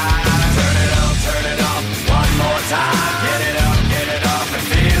feel alive. Turn it up one more time. Get it up and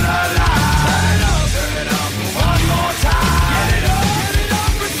feel alive. Turn it up one more time. Get it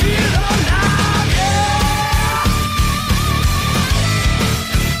up and feel alive. Yeah.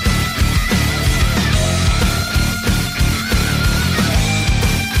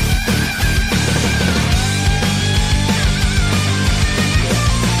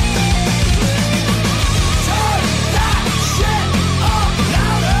 Turn that shit up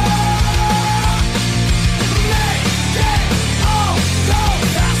louder. Make it all go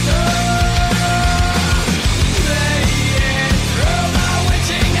faster. Playing through the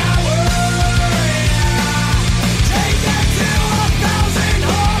witching hour. Take it to 1,000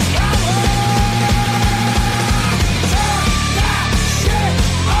 horsepower. Turn that shit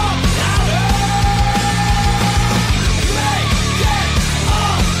up louder. Make it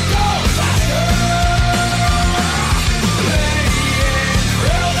all go faster. Playing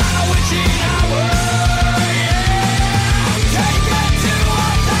through the witching hour. Take it to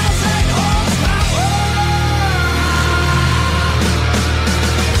 1,000 horsepower.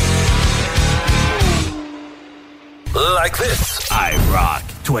 Like this. IROCK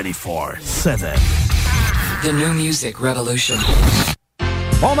 24/7. The new music revolution.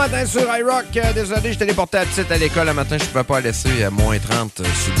 Bon matin sur iRock. Désolé, je t'ai déporté à petite à l'école le matin. Je ne pouvais pas laisser à moins 30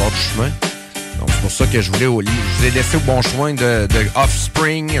 sur le bord du chemin. Donc, c'est pour ça que je voulais au lit. Je vous ai laissé au bon chemin de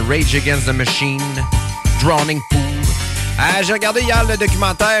Offspring, Rage Against the Machine, Drowning Pool. J'ai regardé hier le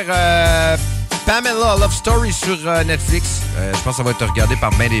documentaire Pamela Love Story sur Netflix. Je pense que ça va être regardé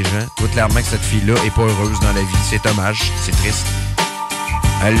par bien des gens. Tu vois clairement que cette fille-là est pas heureuse dans la vie. C'est dommage, c'est triste.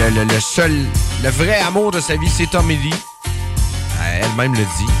 Le vrai amour de sa vie, c'est Tommy Lee. Elle-même le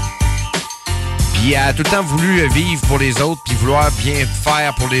dit. Puis elle a tout le temps voulu vivre pour les autres, puis vouloir bien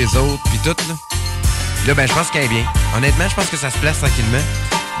faire pour les autres, puis tout, là. Puis là, ben, je pense qu'elle est bien. Honnêtement, je pense que ça se place tranquillement.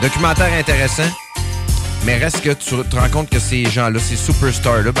 Documentaire intéressant. Mais reste que tu te rends compte que ces gens-là, ces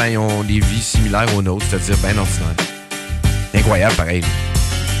superstars-là, ben, ils ont des vies similaires aux nôtres, c'est-à-dire ben ordinaires. Incroyable, pareil.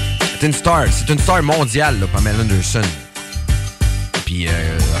 C'est une star mondiale, là, Pamela Anderson. Puis,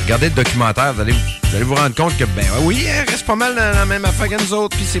 regardez le documentaire, vous allez vous rendre compte que, ben oui, elle reste pas mal dans la même affaire que nous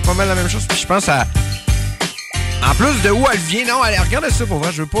autres, puis c'est pas mal la même chose. Puis je pense à En plus de où elle vient, non, allez, regardez ça pour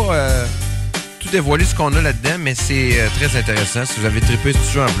vrai, je veux pas tout dévoiler ce qu'on a là-dedans, mais c'est très intéressant. Si vous avez trippé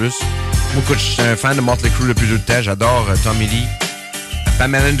dessus en plus. Moi, écoute, je suis un fan de Motley Crue depuis tout le temps, j'adore Tommy Lee.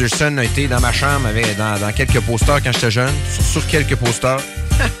 Pamela Anderson a été dans ma chambre dans quelques posters quand j'étais jeune, sur quelques posters.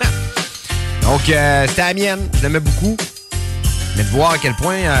 Donc, c'était la mienne, je l'aimais beaucoup. Mais de voir à quel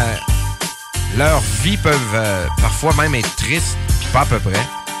point leurs vies peuvent parfois même être tristes, puis pas à peu près.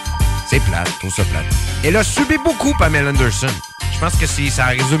 C'est plate, je trouve ça plate. Elle a subi beaucoup, Pamela Anderson. Je pense que ça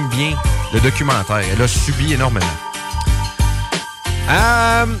résume bien le documentaire. Elle a subi énormément.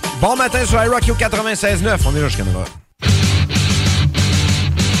 Bon matin sur IROCK 247. On est là jusqu'à 9h.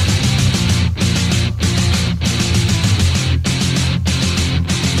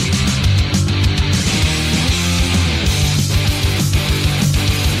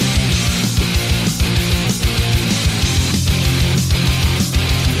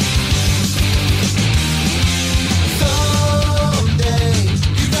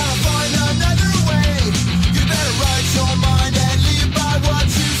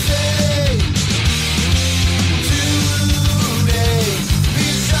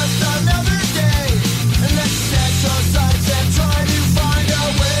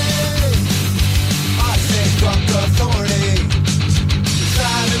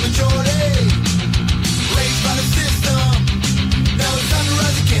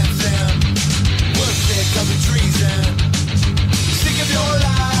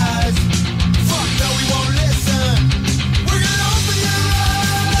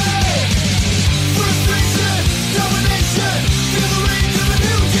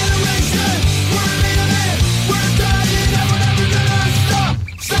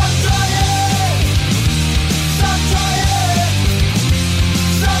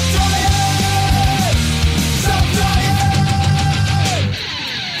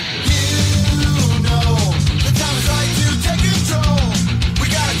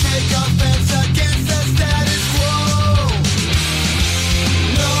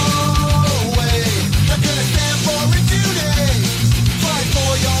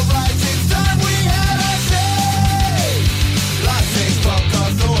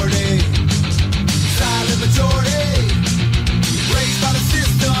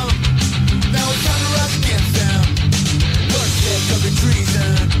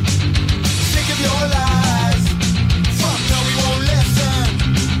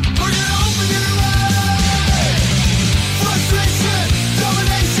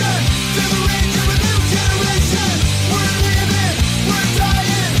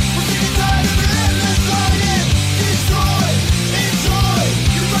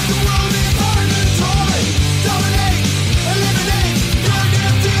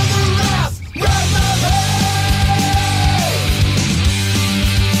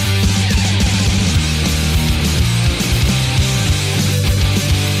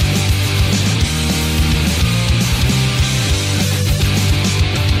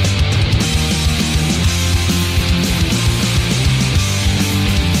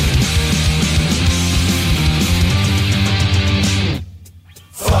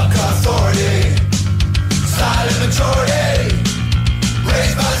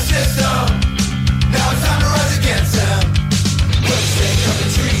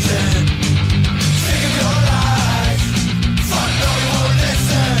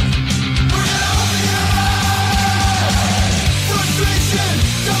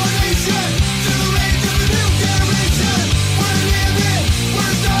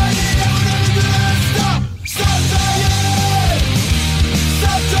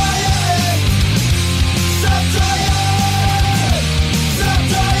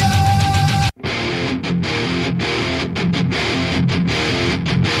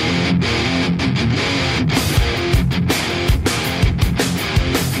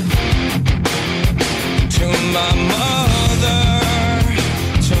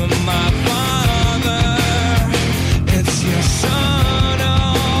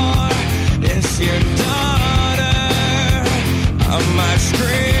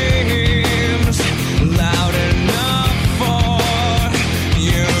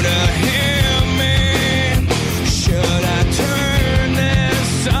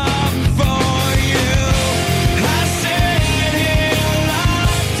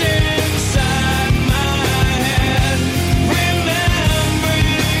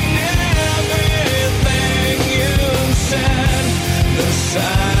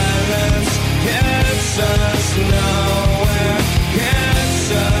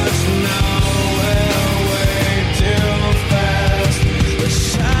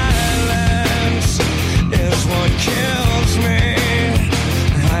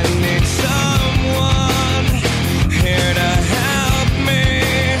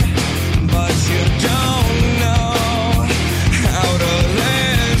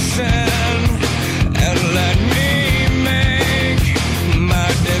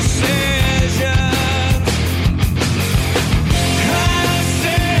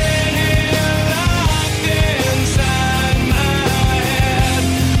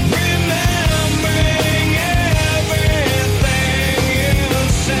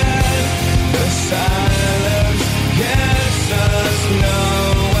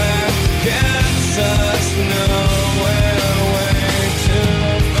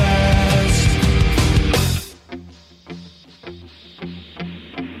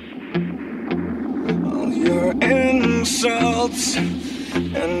 insults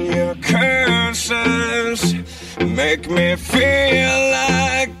and your curses make me feel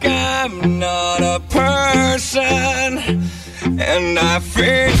like I'm not a person, and I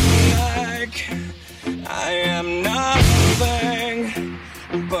feel like I am nothing,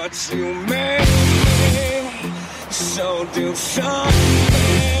 but you made me, so do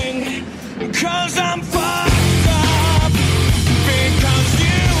something, 'cause I'm fucked up, because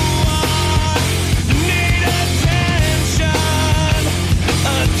you need attention,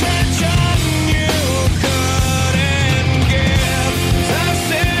 attention you couldn't give. I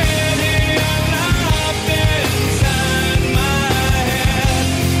sit here locked inside my head,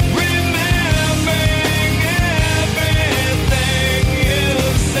 remembering everything you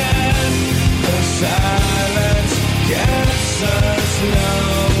said. The silence gets us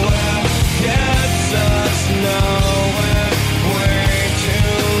nowhere, gets us nowhere, way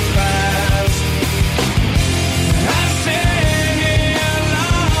too fast. I sit here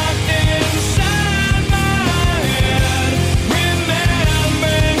locked inside my head,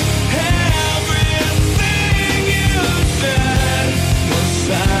 remembering everything you said. The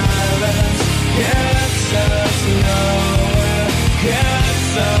silence gets us nowhere,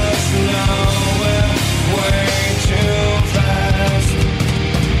 gets us nowhere, way too fast.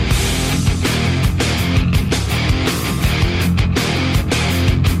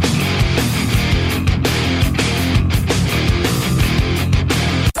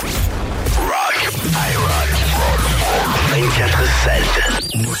 Rock, IROCK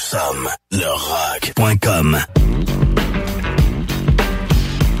 247. Nous sommes le rock.com.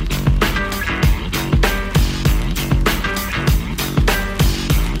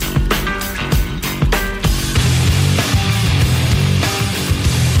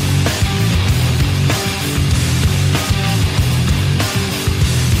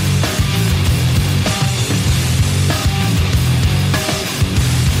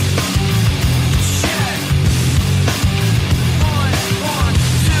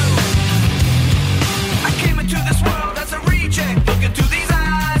 I came into this world as a reject. Look into these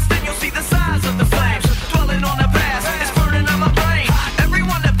eyes, then you'll see the size of the flames. Dwelling on the past, it's burning on my brain.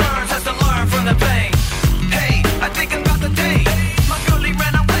 Everyone that burns has to learn from the pain. Hey, I think about the day my girlie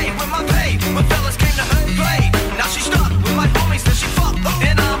ran away with my pay. When fellas came to play, now she's stuck with my homies that she fucked.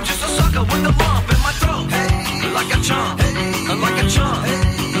 And I'm just a sucker with a lump in my throat. Like a chump, like a chump,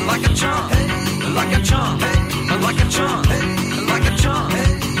 like a chump, like a chump, like a chump, like a chump,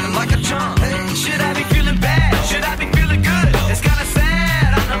 like a chump. Should I be feeling bad? Should I be feeling good? It's kinda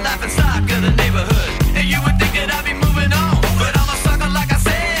sad, I'm the laughing stock of the neighborhood. And you would think that I'd be moving on, but I'm a sucker like I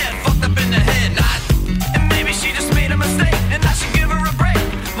said, fucked up in the head, not. And maybe she just made a mistake, and I should give her a break.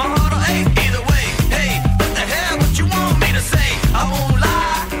 My heart'll ache either way. Hey, what the hell, what you want me to say? I won't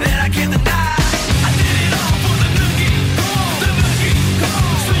lie, that I can't deny. I did it all for the nookie, the nookie,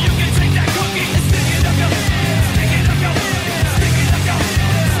 so you can take that cookie and stick it up your, stick it up your, stick it up your,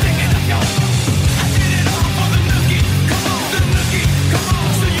 stick it up your. I did it all for the nookie, the nookie,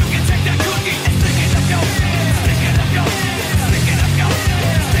 so you can take that cookie and stick it up your, stick it up your, stick it up your,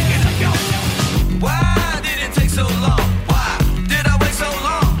 stick it up your. Why did it take so long? Why did I wait so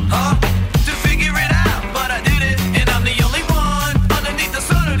long? Huh? To figure it out, but I did it, and I'm the only one underneath the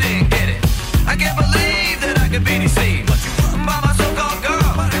sun who didn't get it. I can't believe that I could be deceived by my so-called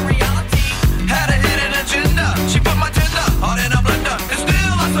girl, but in reality had a hidden agenda. She put my tender heart in a blender, and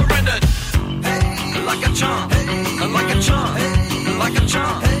still I surrendered. Like a chump, like a chump, like a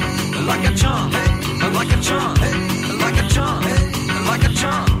chump, like a chump, like a chump, like a chump, like a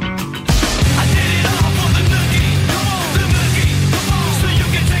chump. I did it all for the nookie, the nookie, so you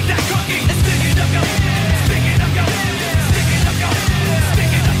can take that cookie and stick it up your, stick it up your, stick it up your,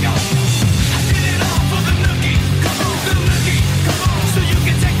 stick it up your. I did it all for the nookie, so you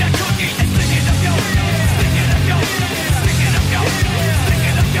can take that cookie and stick it up your, stick it up your, stick it up your, stick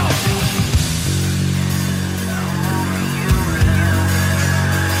it up your.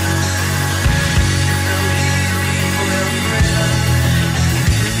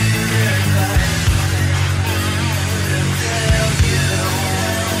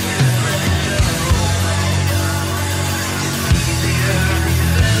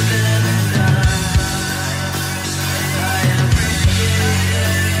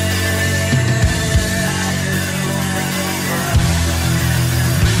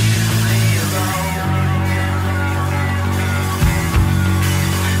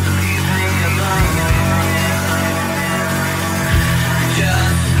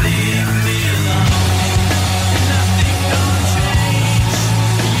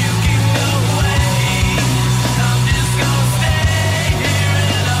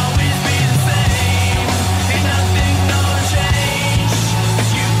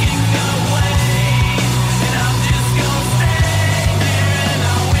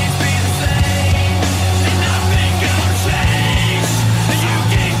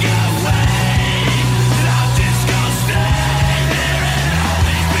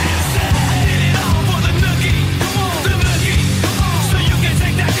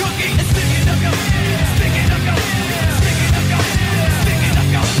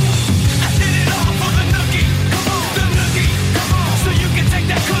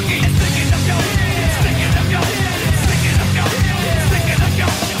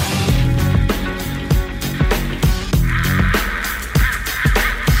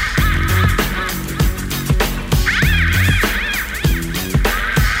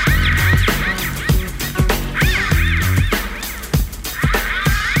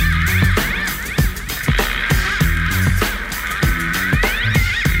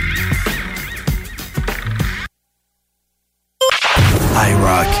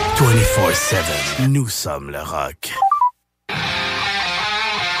 rock 24/7. Nous sommes le rock.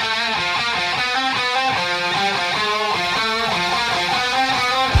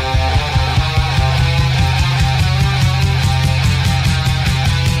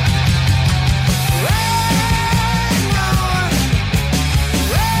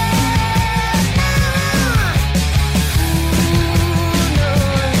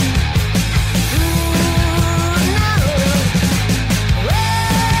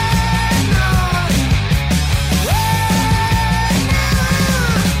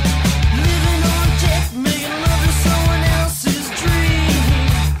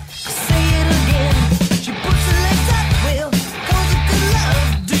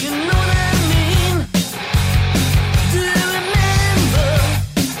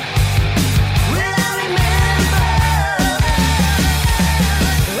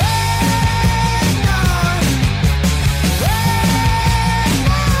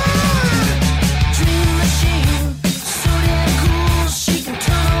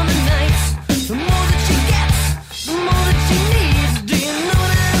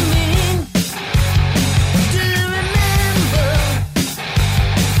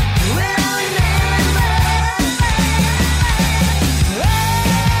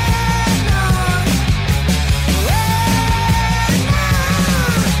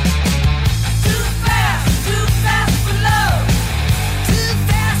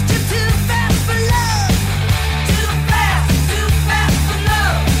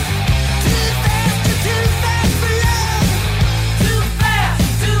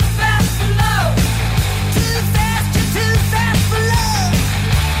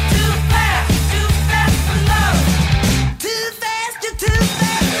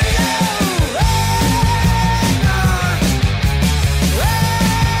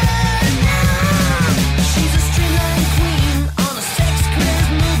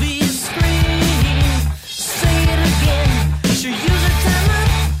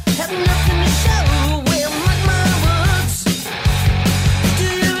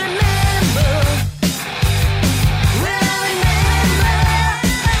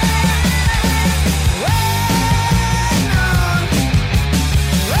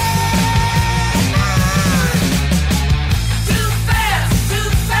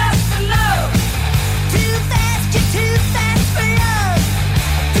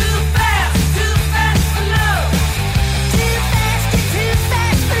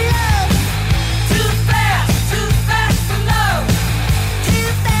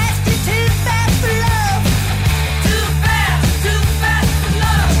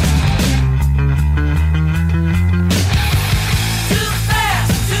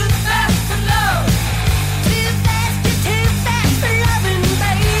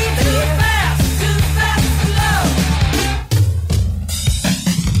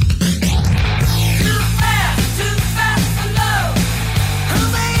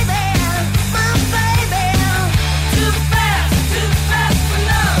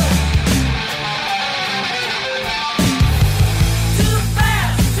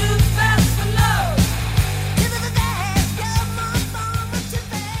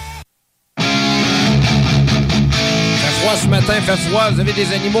 matin, fait froid, vous avez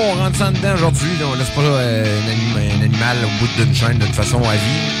des animaux, on rentre ça dedans aujourd'hui. On laisse pas un animal au bout d'une chaîne de toute façon à vie.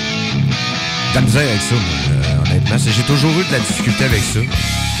 T'as de la misère avec ça, honnêtement. J'ai toujours eu de la difficulté avec ça.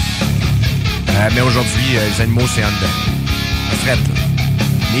 Mais aujourd'hui, les animaux, c'est en dedans. Ça frette, là.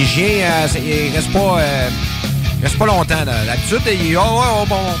 Les chiens, ils restent pas longtemps. D'habitude, on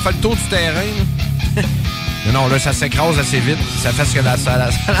fait le tour du terrain. Non, là, ça s'écrase assez vite. Ça fait ce que la salle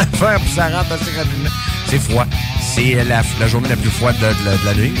à faire, puis ça rentre assez rapidement. C'est froid. C'est la journée la plus froide de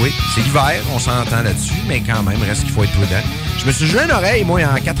la nuit, oui. C'est l'hiver, on s'entend là-dessus, mais quand même, reste qu'il faut être prudent. Je me suis joué une oreille, moi,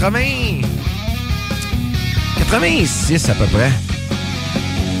 en 86 à peu près.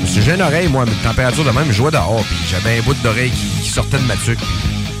 Je me suis joué une oreille, moi, mais de température de même, je jouais dehors, puis j'avais un bout d'oreille qui sortait de ma tuque.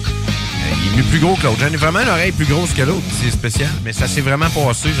 Il est plus gros que l'autre. J'en ai vraiment une oreille plus grosse que l'autre, c'est spécial. Mais ça s'est vraiment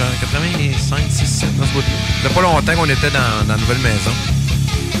passé, genre 85, 6, 7 dans ce bout-là. Ça fait pas longtemps qu'on était dans la nouvelle maison.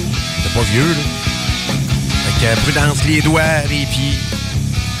 C'était pas vieux, là. Fait que prudence, les doigts, les pieds.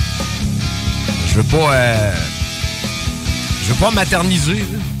 Je veux pas materniser,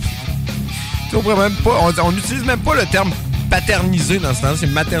 là. Tu vois, même pas, on n'utilise même pas le terme paterniser dans ce temps-là, c'est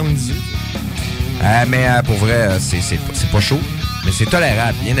materniser. Mais pour vrai, c'est pas chaud. Mais c'est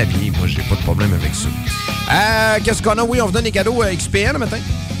tolérable, bien habillé. Moi, j'ai pas de problème avec ça. Qu'est-ce qu'on a? Oui, on vous donne des cadeaux XPN le matin.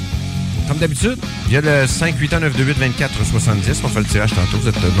 Comme d'habitude. Il y a le 581-928-2470. On fait le tirage tantôt. Vous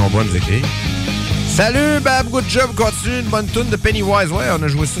êtes nombreux à nous écrire. Salut, Bab. Good job. Continue. Une bonne toune de Pennywise. Ouais, on a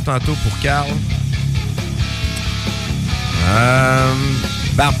joué ça tantôt pour Carl.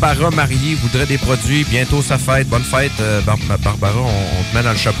 Barbara mariée voudrait des produits. Bientôt sa fête. Bonne fête, Barbara. On te met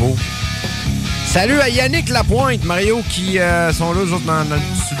dans le chapeau. Salut à Yannick Lapointe, Mario, qui sont là, eux autres,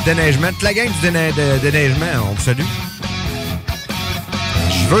 sur le déneigement. Toute la gang du déneigement, on vous salue.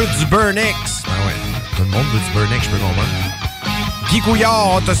 Je veux du Burnex. Ah ouais, tout le monde veut du Burnex, je peux comprendre. Guy Couillard,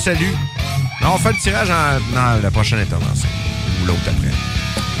 on te salue. On fait le tirage dans la prochaine intervention. Ou l'autre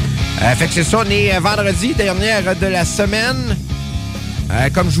après. Fait que c'est ça, on est vendredi, dernière de la semaine.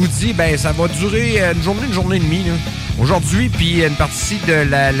 Comme je vous dis, ben ça va durer une journée et demie. Là. Aujourd'hui, puis une partie de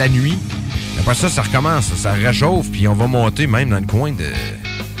la nuit. Après ça, ça recommence, ça réchauffe, puis on va monter même dans le coin de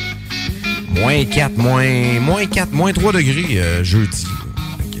moins 4, moins 3 degrés jeudi.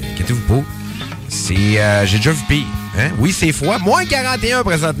 Inquiétez-vous pas. J'ai déjà vu pire. Hein? Oui, c'est froid. Moins 41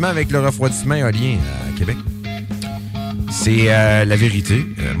 présentement avec le refroidissement éolien à Québec. C'est la vérité.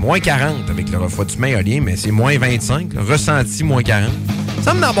 Moins 40 avec le refroidissement éolien, mais c'est moins 25. Ressenti, moins 40.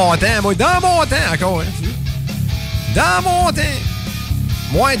 Ça me dans mon temps, moi. Dans mon temps encore. Hein, dans mon temps.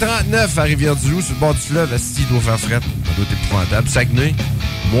 Moins 39 à Rivière-du-Loup, sur le bord du fleuve. Asti, doit faire fret. Ça doit être épouvantable. Saguenay,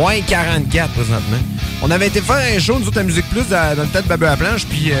 moins 44 présentement. On avait été faire un show, nous autres, à Musique Plus, dans le tas de Babeux à planche,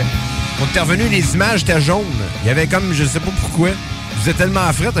 puis on était revenu, les images étaient jaunes. Il y avait comme, je sais pas pourquoi, il faisait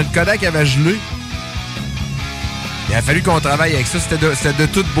tellement fret, le Kodak avait gelé. Il a fallu qu'on travaille avec ça. C'était de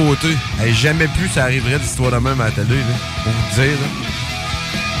toute beauté. Jamais plus ça arriverait d'histoire de même à la télé, là, pour vous dire. Là.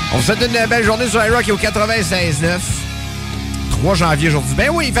 On vous souhaite une belle journée sur IROCK au 96.9. 3 janvier aujourd'hui. Ben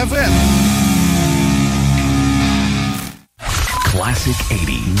oui, il fait frais. Classic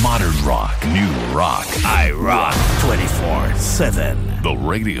 80, modern rock, new rock. IROCK 247. The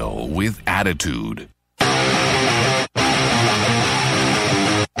radio with attitude.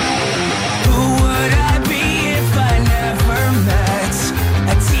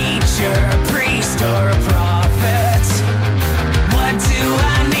 Or a prophet. What do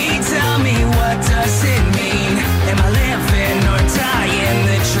I need? Tell me, what does it mean? Am I living or dying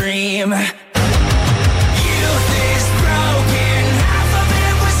the dream? Youth is broken, half of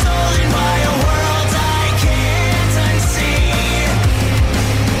it was stolen by a world I can't unsee.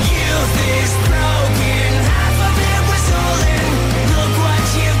 Youth is broken, half of it was stolen. Look what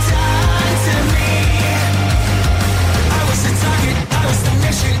you've done to me. I was the target, I was the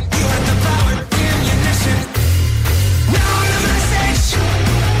mission. You had the power. Now the message,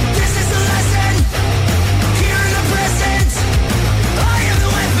 this is the lesson. Here in the present, I am the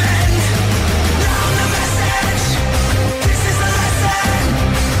weapon. Now the message, this is the lesson.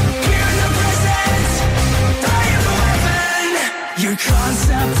 Here in the present, I am the weapon. Your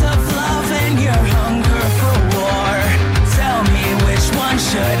concept of love and your hunger for war. Tell me which one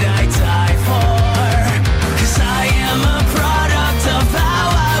should I die for? 'Cause I am a product of how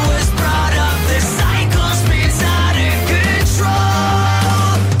I was brought up. This cycle spins out of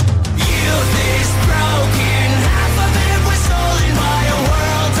control. Youth is broken, half of it was stolen by a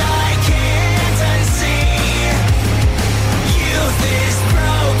world I can't unsee. Youth is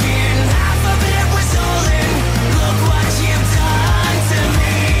broken, half of it was stolen. Look what you've done to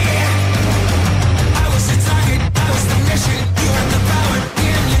me. I was the target, I was the mission. You had the power, the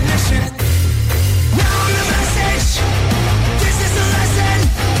ammunition. Now the message, this is the lesson.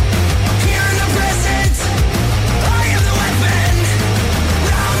 Here in the present, I am the weapon.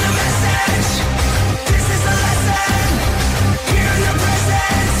 Now the message, this is the lesson. Here in the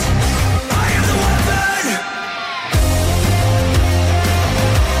present, I am the weapon.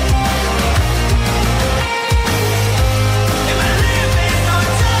 Am I living or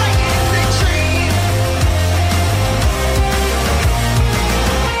dying the dream?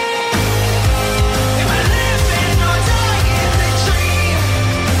 Am I living or dying the dream?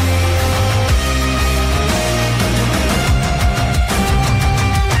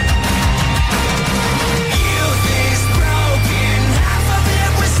 Youth is broken, half of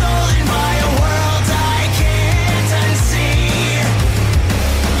it was stolen by a world I can't unsee.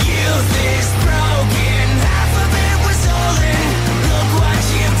 Youth is broken, half of it was stolen. Look what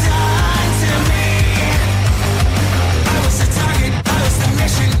you've done to me. I was the target, I was the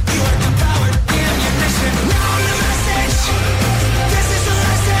mission. You had the power, the ammunition. Now the message, this is the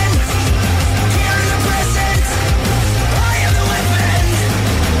lesson. Here in the present, I am the weapon.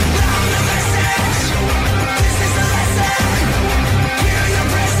 Now the message, this is the lesson. Here in the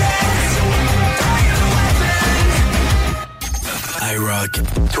present, I am the weapon. IROCK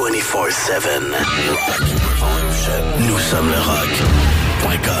 247. Nous sommes le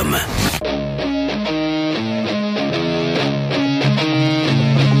rock.com.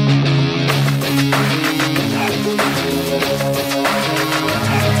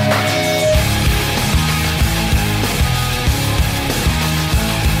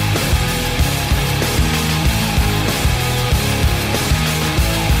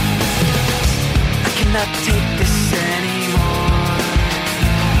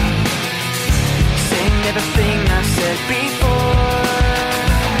 everything I've said before.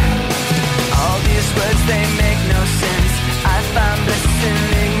 All these words, they make no sense. I find bliss in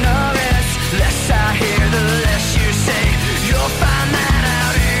ignorance. Less I hear, the less you say. You'll find that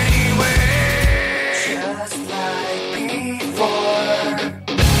out anyway. Just like before.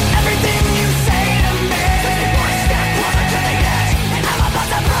 Everything you say to me takes me one step closer to the edge, and I'm about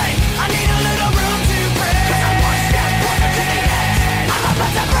to break. I need a little room to breathe, 'cause I'm one step closer to the edge, and I'm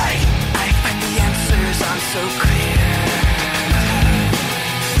about to break. I find the answers aren't so clear.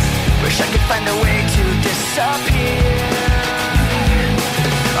 Wish I could find a way to disappear.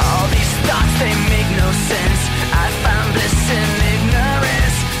 All these thoughts, they make no sense. I found bliss in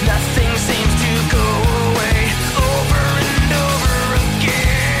ignorance. Nothing seems to go away. Over and over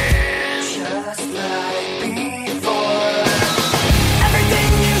again. Just like before. Everything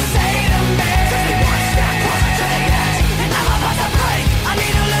you say to me takes me one step closer to the edge, and I'm about to break. I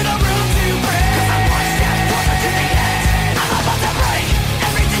need a little room to breathe, 'cause I'm one step closer to the edge, and I'm about to break.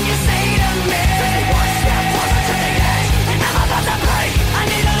 Everything you say to me takes me one step closer to the edge, and I'm about to break. I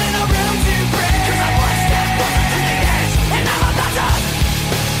need a little room to breathe, 'cause I'm one step closer to the edge, and I'm about to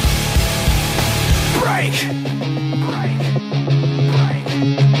break.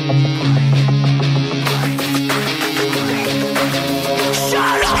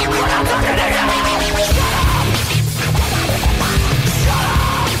 Shut up when I'm talking to you. Shut up. Shut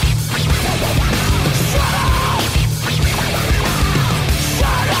up. Shut up.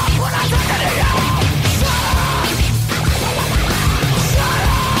 Shut up when I'm talking to you. Shut up. Shut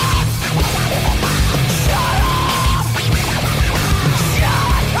up. Shut up. Shut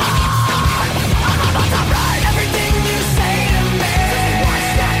up. I'm about to write everything you say to me. One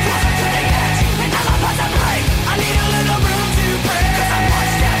step closer to the edge, and I'm about to break. I need a little room to breathe, 'cause I'm one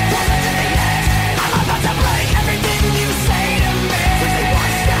step closer to the edge. I'm about to break everything you say to me.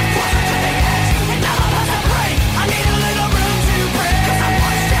 One step closer to the edge, and I'm about to break. I need a little room to breathe, 'cause I'm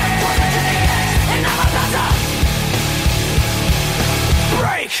one step closer to the edge, and I'm about to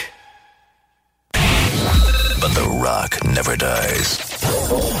break. But the rock never dies.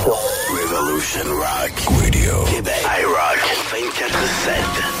 Revolution Rock Radio. Québec. IROCK 247.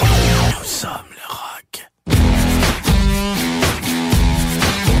 Nous sommes le rock.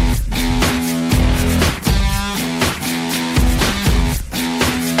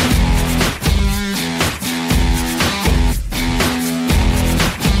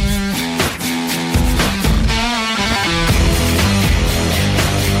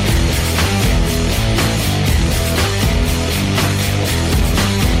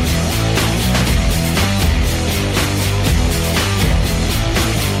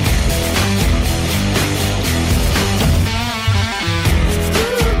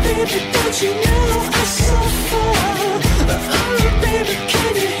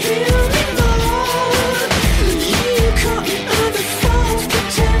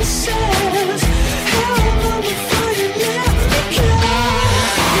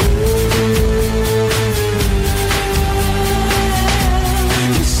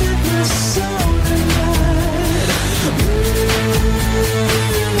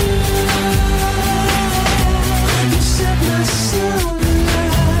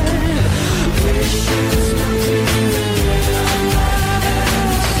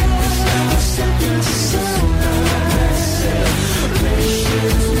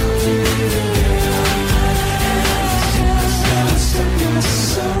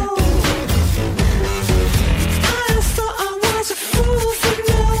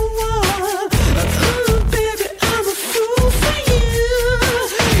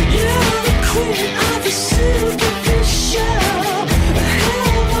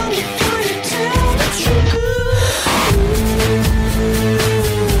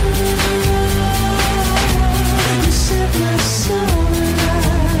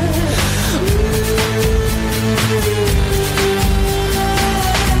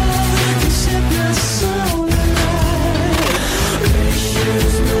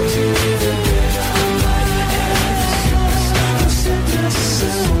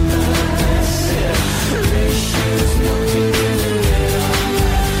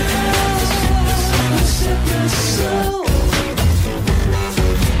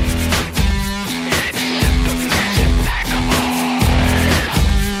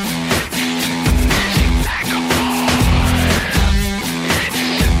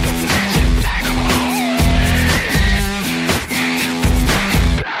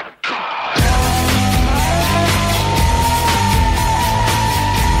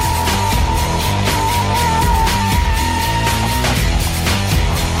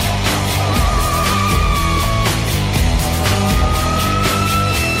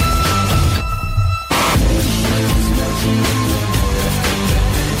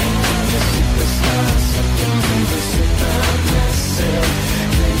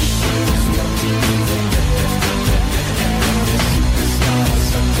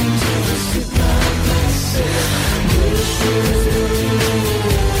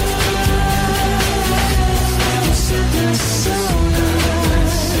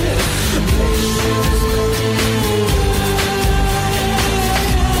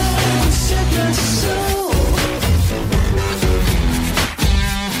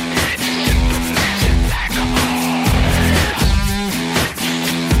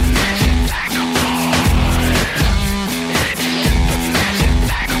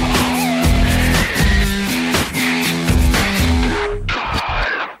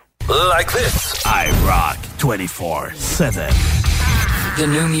 like this. IROCK247. The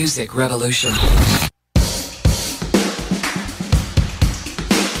New Music Revolution.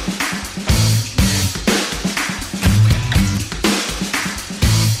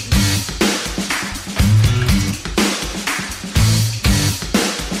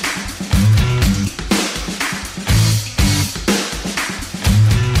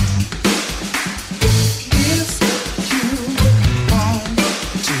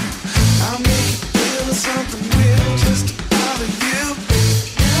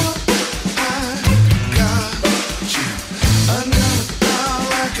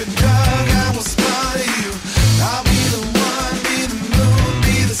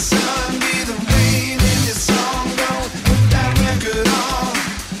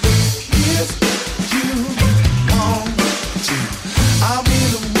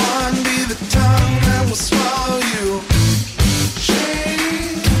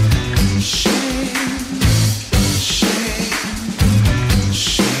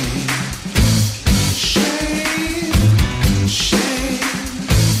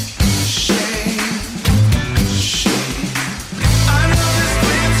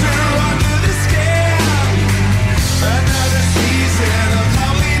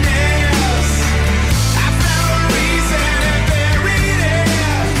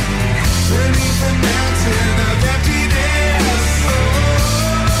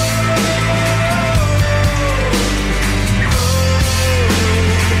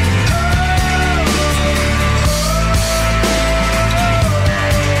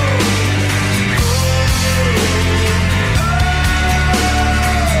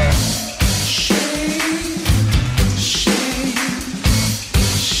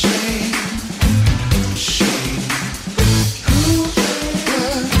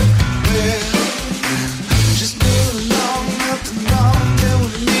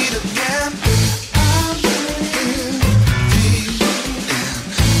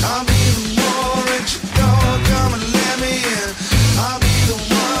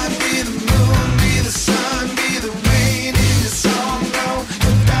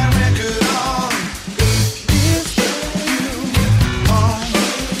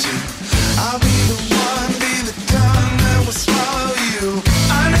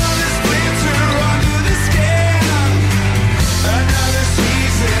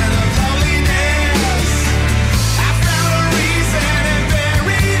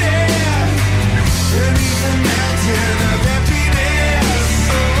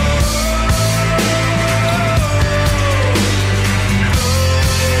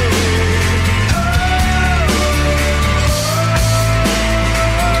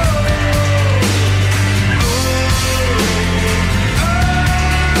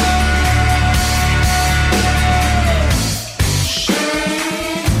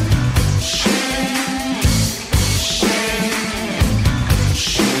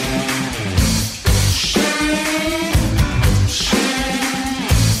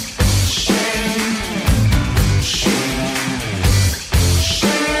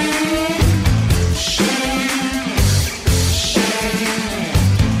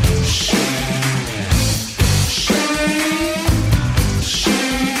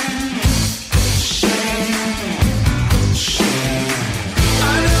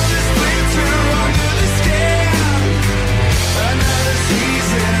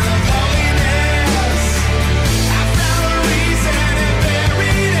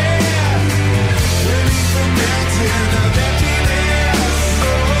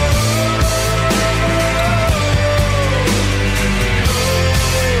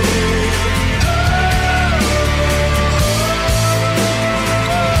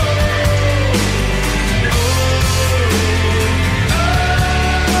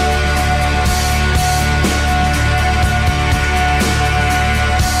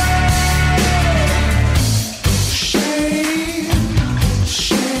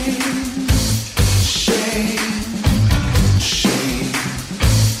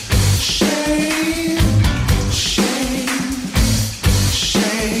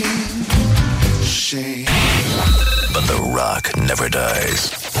 never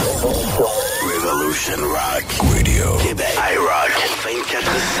dies. Revolution Rock Radio. Québec. IROCK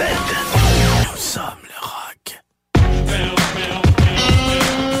 247. Nous sommes le rock.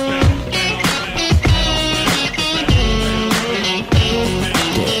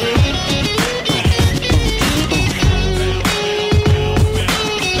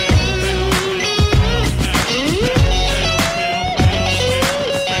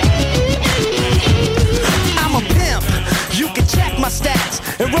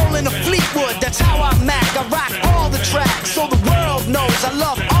 And rollin' a Fleetwood, that's how I mac. I rock all the tracks, so the world knows I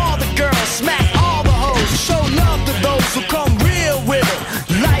love all the girls.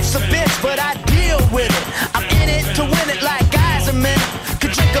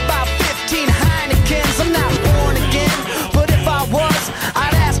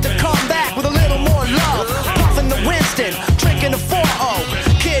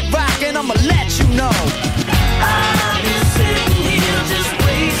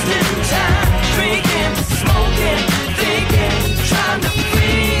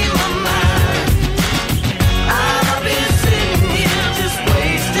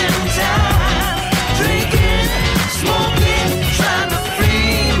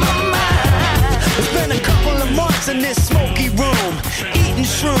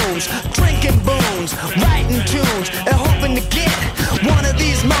 booze, drinking boons, writing tunes, and hoping to get one of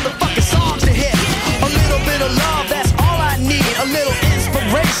these motherfucking songs to hit. A little bit of love, that's all I need. A little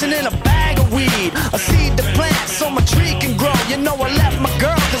inspiration in a bag of weed. A seed to plant so my tree can grow. You know I left my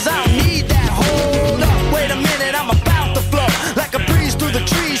girl cause I don't need that. Hold up, wait a minute, I'm about to flow. Like a breeze through the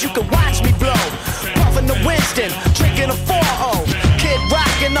trees, you can watch me blow. Puffin' the Winston, drinking a 4-0. Kid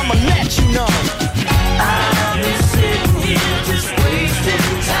rockin', I'ma let you know. I've been sitting here just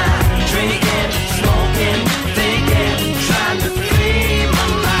wasting time. Drinking, smoking, thinking, trying to free my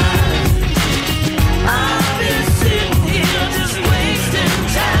mind. I've been sitting here just wasting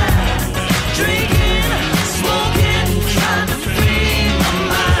time. Drinking, smoking, trying to free my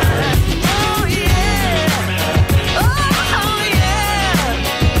mind. Oh yeah, oh yeah,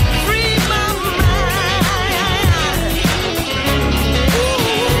 free my mind.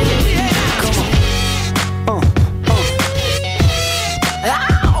 Ooh yeah, come on.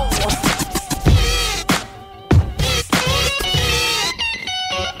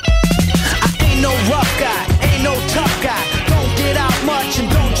 No rough guy, ain't no tough guy. Don't get out much and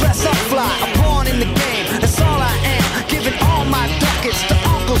don't dress up fly. I'm born in the game, that's all I am. Giving all my ducats to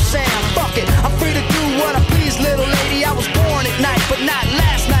Uncle Sam. Fuck it, I'm free to do what I please, little lady. I was born at night, but not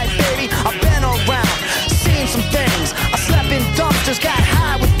last night, baby. I've been around, seen some things. I slept in dumpsters, got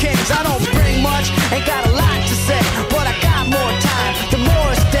high with kings. I don't bring much, ain't got a lot to say, but I got more time, the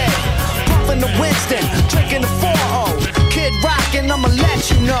more it's day. Puffin' the Winston, drinking the 4-0. Kid rockin', I'ma let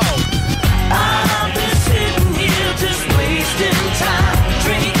you know. I've been sitting here just wasting time.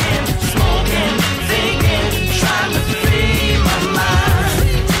 Drinking, smoking, thinking, trying to free my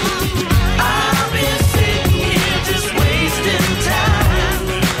mind. I've been sitting here just wasting time.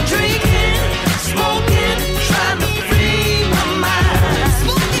 Drinking, smoking, trying to free my mind.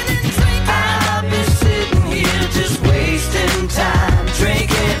 I've been sitting here just wasting time.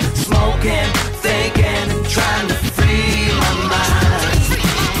 Drinking, smoking, thinking, trying to free my mind.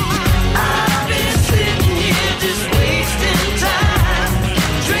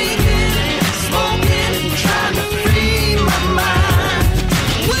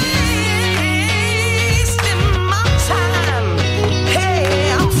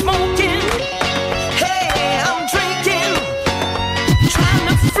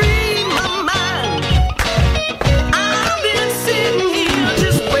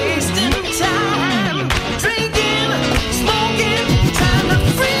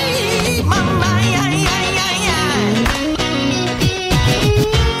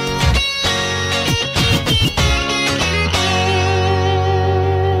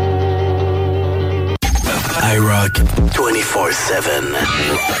 IROCK 247.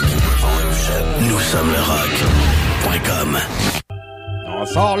 Nous sommes le rock.com. On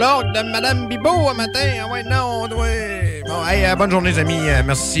sort l'ordre de Madame Bibot un matin. Ah ouais, non, ouais. Bon, hey, bonne journée, les amis.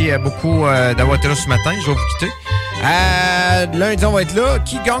 Merci beaucoup d'avoir été là ce matin. Je vais vous quitter. Lundi, on va être là.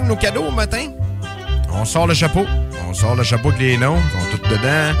 Qui gagne nos cadeaux au matin? On sort le chapeau. On sort le chapeau avec les noms. Ils sont tous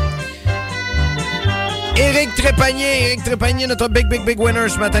dedans. Éric Trépanier, notre big winner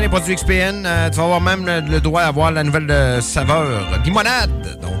ce matin, les produits XPN. Tu vas avoir même le droit d'avoir la nouvelle saveur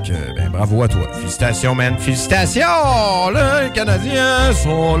limonade. Donc, bravo à toi. Félicitations, man. Félicitations! Là, les Canadiens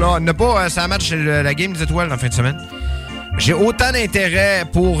sont là. On n'a pas, ça match la game des étoiles en fin de semaine. J'ai autant d'intérêt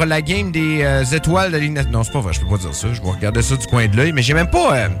pour la game des étoiles de la Ligue nationale. Non, c'est pas vrai, je peux pas dire ça. Je vais regarder ça du coin de l'œil, mais j'ai même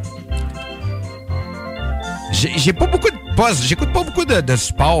pas... J'ai pas beaucoup de postes. J'écoute pas beaucoup de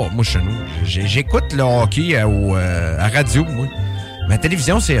sport, moi, chez nous. J'écoute le hockey à radio, moi. Ma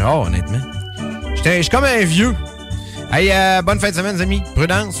télévision, c'est rare, honnêtement. Je suis comme un vieux. Hey, bonne fin de semaine, les amis.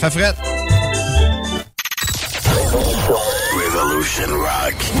 Prudence, fait frette. Revolution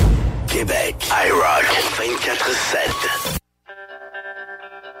Rock. Québec. IROCK 247.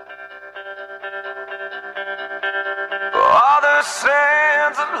 All the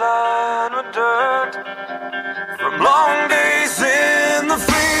sands are lined with dirt from long days in the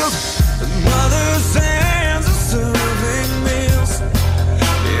field. And mother's hands are serving meals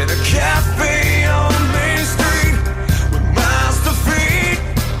in a cafe on Main Street with miles to feed.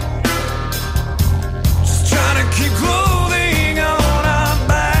 Just trying to keep clothing on our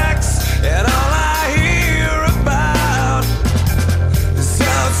backs, and all I hear about is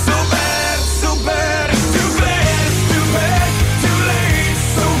how it's so bad, so bad, it's too bad, it's too bad, too late,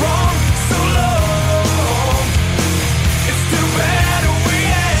 so wrong, so low. It's too bad.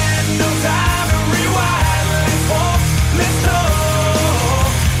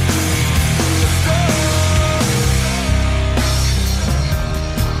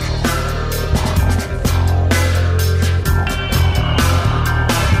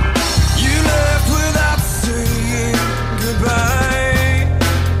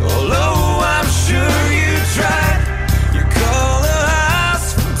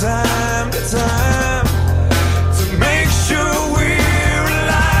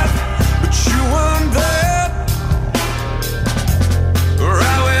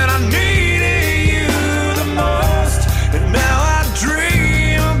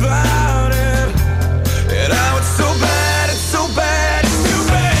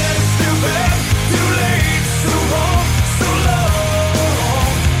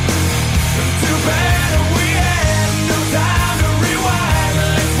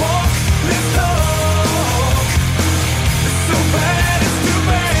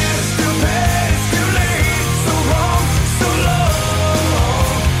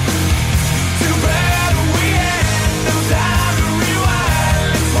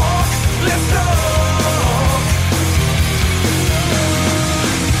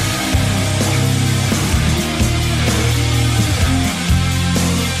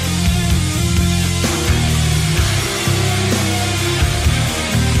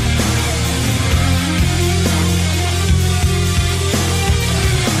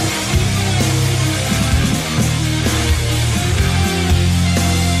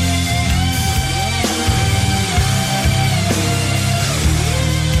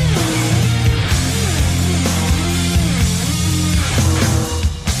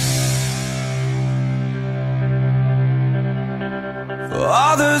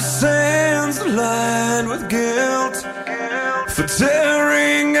 Are the sands lined with guilt for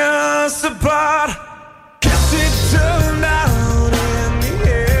tearing us apart? Guess it turned out in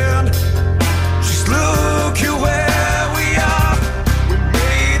the end. Just look at where we are. We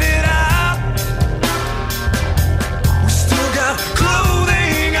made it out. We still got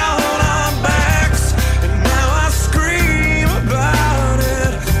clothing on our backs, and now I scream about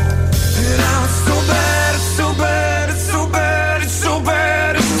it. And now it's so bad, it's so bad, it's so bad, it's so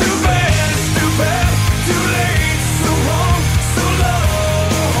bad, it's too bad, it's too bad, too late, so wrong, so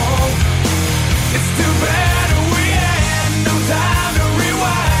long. It's too bad we had no time to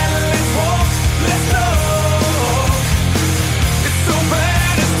rewind. Let's walk, let's talk. It's so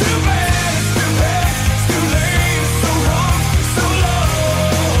bad, it's too bad, it's too bad, it's too late, so wrong, so long.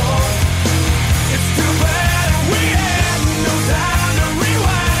 It's too bad we had no time to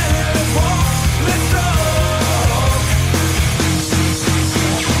rewind. Let's walk, let's talk.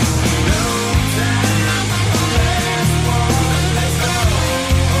 No time, let's walk, let's talk.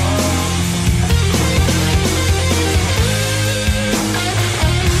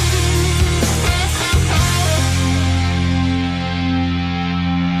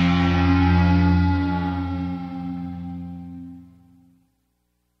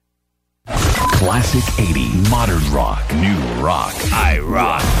 Classic 80s, modern rock, new rock.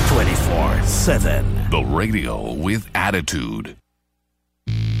 IROCK 247. The radio with attitude.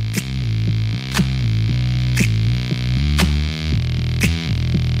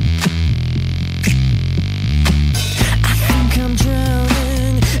 think I'm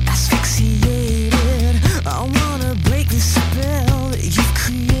drowning, asphyxiated. I wanna break the spell that you've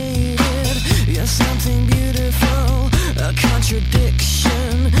created. You're something beautiful, a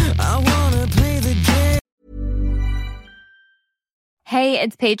contradiction. I wanna play the game. Hey,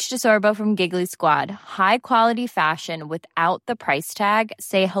 it's Paige DeSorbo from Giggly Squad. High quality fashion without the price tag.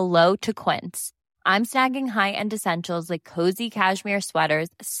 Say hello to Quince. I'm snagging high-end essentials like cozy cashmere sweaters,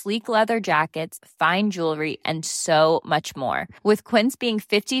 sleek leather jackets, fine jewelry, and so much more. With Quince being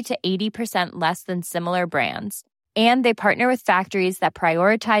 50 to 80% less than similar brands. And they partner with factories that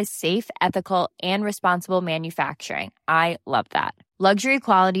prioritize safe, ethical, and responsible manufacturing. I love that. Luxury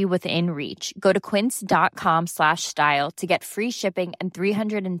quality within reach. Go to quince.com/style to get free shipping and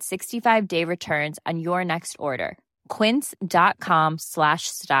 365-day returns on your next order.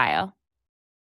 Quince.com/style.